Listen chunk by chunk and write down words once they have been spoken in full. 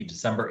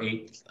December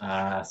 8th,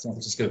 San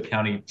Francisco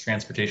County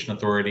Transportation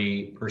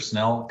Authority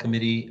Personnel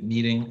Committee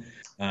meeting.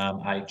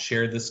 I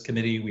chair this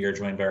committee. We are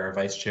joined by our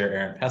Vice Chair,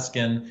 Aaron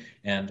Peskin,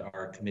 and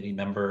our committee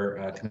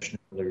member, Commissioner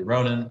Larry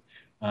Ronan.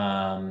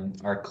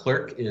 Our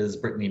clerk is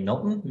Brittany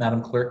Milton.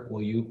 Madam Clerk,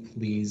 will you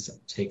please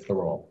take the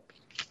roll?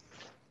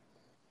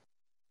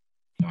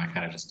 No, I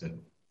kind of just did.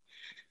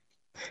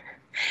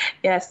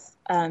 Yes,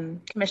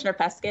 Commissioner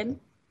Peskin.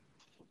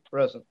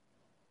 Present.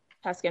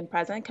 Peskin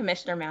present.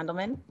 Commissioner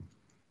Mandelman.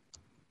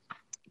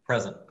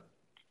 Present.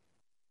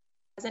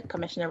 Present.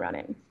 Commissioner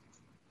Ronan.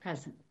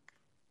 Present.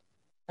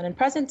 And in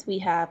present, we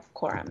have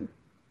quorum.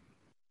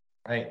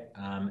 Right,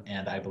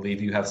 and I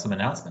believe you have some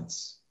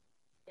announcements.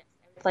 Yes,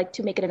 I would like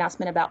to make an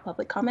announcement about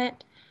public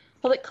comment.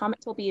 Public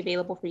comments will be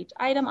available for each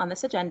item on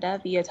this agenda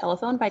via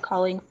telephone by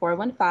calling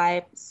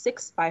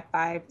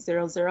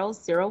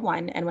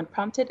 415-655-0001 and when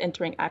prompted,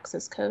 entering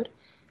access code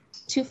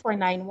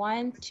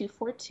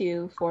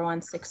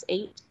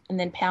 2491-242-4168 and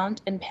then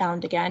pound and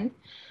pound again.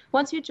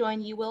 Once you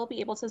join, you will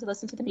be able to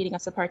listen to the meeting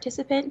as a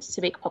participant.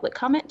 To make public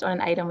comment on an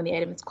item when the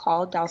item is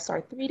called, dial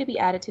 *3 to be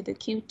added to the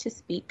queue to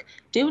speak.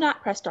 Do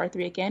not press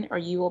 *3 again or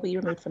you will be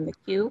removed from the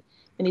queue.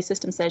 When the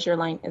system says your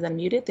line is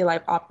unmuted, the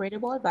live operator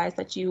will advise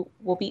that you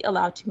will be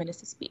allowed 2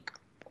 minutes to speak.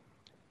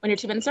 When your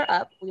 2 minutes are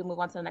up, we will move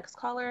on to the next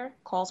caller.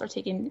 Calls are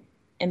taken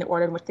in the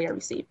order in which they are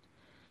received.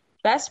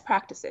 Best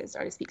practices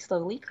are to speak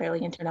slowly,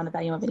 clearly, and turn down the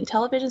volume of any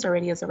televisions or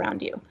radios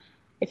around you.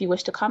 If you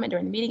wish to comment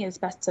during the meeting, it is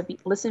best to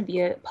listen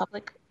via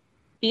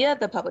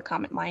the public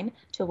comment line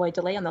to avoid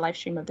delay on the live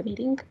stream of the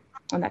meeting.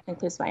 And that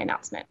concludes my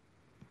announcement.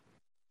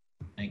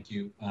 Thank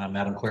you.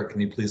 Madam Clerk,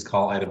 can you please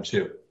call item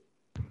 2?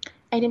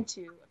 Item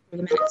 2,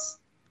 approve the minutes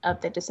of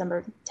the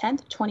December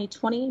 10th,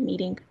 2020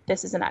 meeting.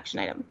 This is an action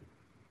item.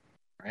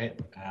 All right,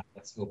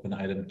 let's open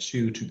item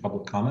 2 to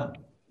public comment.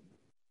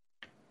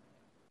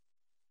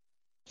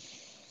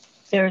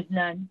 There is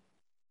none.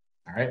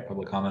 All right,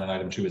 public comment on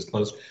item 2 is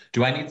closed.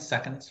 Do I need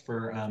seconds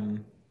for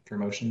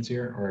motions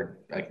here, or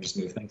I can just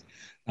move things?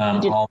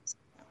 Pardon?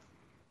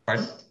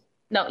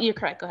 No, you're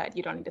correct. Go ahead.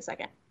 You don't need a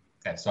second.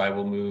 Okay, so I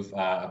will move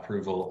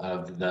approval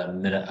of the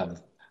minute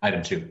of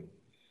item 2.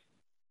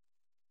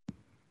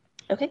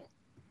 Okay.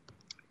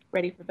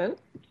 Ready for vote?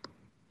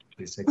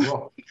 Please take the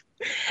roll.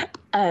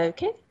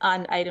 Okay.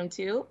 On item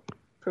 2,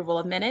 approval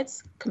of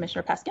minutes,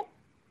 Commissioner Peskin.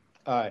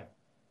 Aye.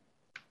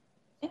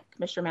 Okay.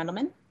 Commissioner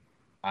Mandelman.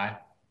 Aye.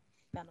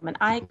 Mandelman,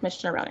 aye.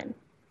 Commissioner Ronan.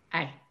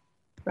 Aye.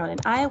 Ronan,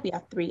 aye. We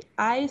have 3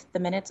 ayes. The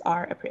minutes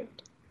are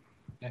approved.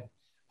 Okay.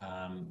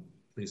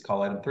 Please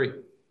call item 3.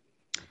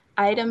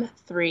 Item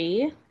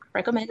 3,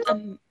 recommend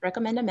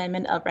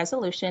amendment of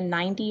Resolution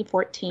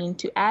 9014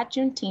 to add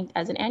Juneteenth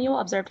as an annual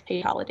observed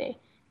paid holiday.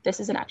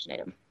 This is an action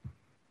item.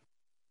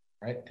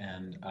 All right,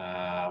 and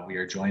we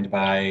are joined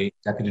by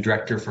Deputy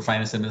Director for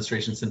Finance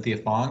Administration, Cynthia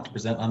Fong, to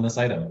present on this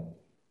item.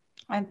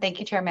 And thank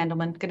you, Chair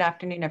Mandelman. Good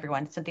afternoon,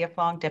 everyone. Cynthia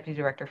Fong, Deputy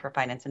Director for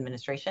Finance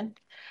Administration.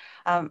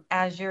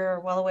 As you're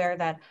well aware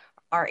that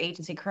our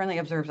agency currently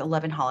observes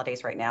 11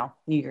 holidays right now: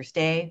 New Year's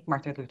Day,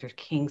 Martin Luther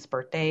King's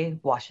birthday,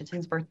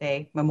 Washington's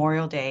birthday,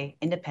 Memorial Day,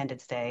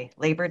 Independence Day,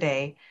 Labor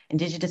Day,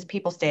 Indigenous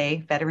Peoples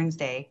Day, Veterans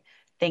Day,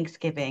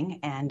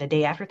 Thanksgiving, and the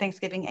day after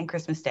Thanksgiving, and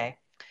Christmas Day.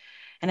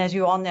 And as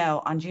you all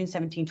know, on June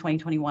 17,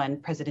 2021,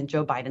 President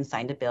Joe Biden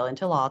signed a bill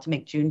into law to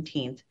make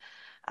Juneteenth,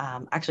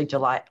 actually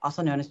July,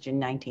 also known as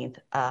June 19th,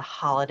 a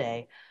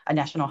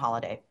national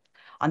holiday.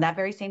 On that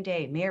very same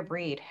day, Mayor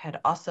Breed had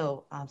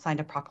also signed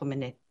a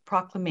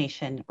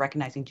proclamation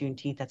recognizing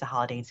Juneteenth as a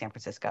holiday in San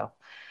Francisco.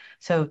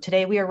 So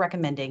today we are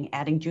recommending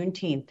adding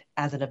Juneteenth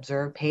as an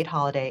observed paid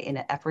holiday in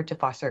an effort to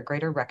foster a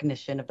greater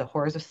recognition of the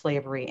horrors of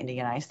slavery in the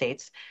United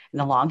States and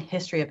the long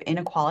history of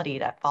inequality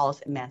that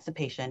follows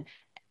emancipation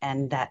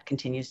and that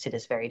continues to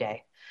this very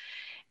day.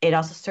 It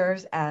also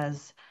serves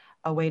as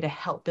a way to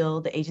help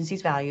build the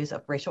agency's values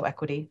of racial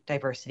equity,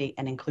 diversity,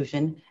 and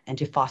inclusion, and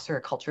to foster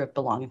a culture of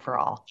belonging for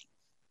all.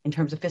 In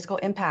terms of fiscal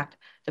impact,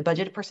 the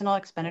budgeted personnel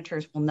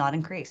expenditures will not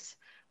increase.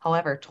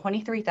 However,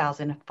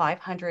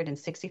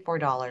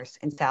 $23,564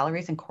 in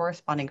salaries and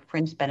corresponding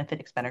fringe benefit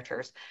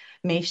expenditures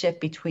may shift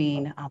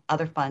between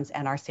other funds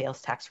and our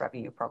sales tax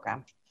revenue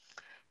program.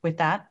 With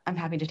that, I'm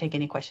happy to take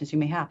any questions you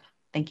may have.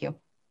 Thank you.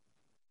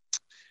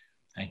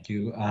 Thank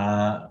you,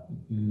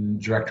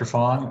 Director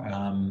Fong.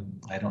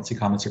 I don't see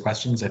comments or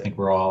questions. I think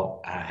we're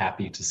all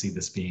happy to see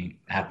this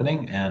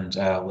happening, and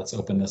let's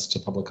open this to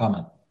public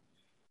comment.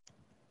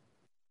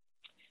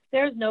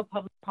 There's no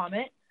public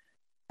comment.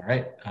 All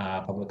right,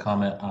 public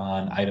comment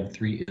on item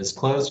 3 is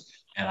closed,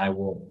 and I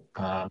will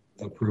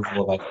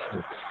approval of item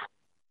 3.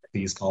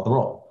 Please call the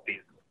roll.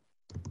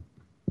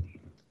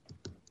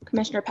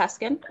 Commissioner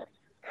Peskin.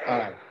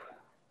 Aye.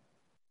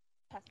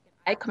 Peskin,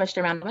 aye.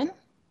 Commissioner Mandelman.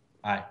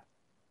 Aye.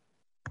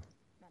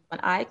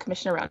 Aye.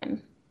 Commissioner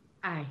Ronan.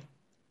 Aye.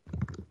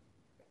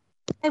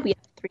 We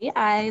have 3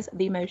 ayes.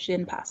 The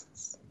motion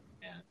passes.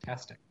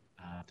 Fantastic.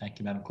 Thank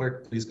you, Madam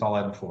Clerk. Please call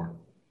item 4.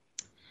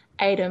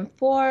 Item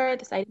 4,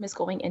 this item is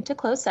going into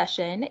closed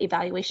session,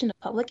 evaluation of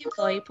public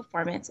employee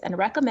performance, and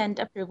recommend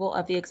approval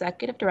of the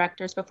Executive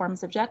Director's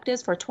performance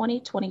objectives for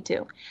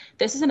 2022.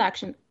 This is an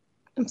action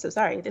I'm so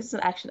sorry. This is an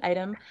action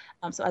item.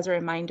 So as a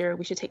reminder,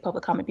 we should take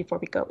public comment before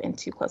we go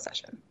into closed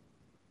session.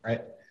 All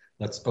right,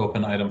 let's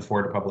open item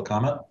 4 to public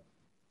comment.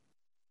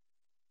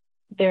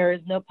 There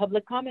is no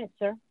public comment,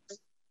 sir.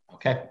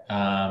 Okay,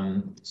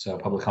 so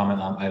public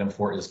comment on item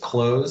 4 is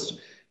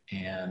closed,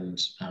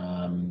 and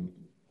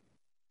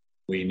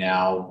we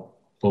now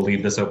will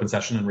leave this open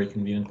session and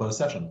reconvene in closed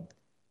session.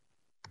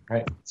 All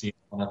right, see you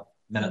in a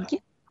minute. Thank you.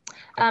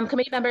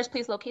 Committee members,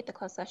 please locate the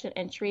closed session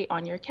entry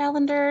on your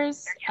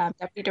calendars.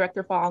 Deputy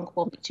Director Fong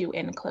will meet you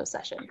in closed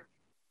session.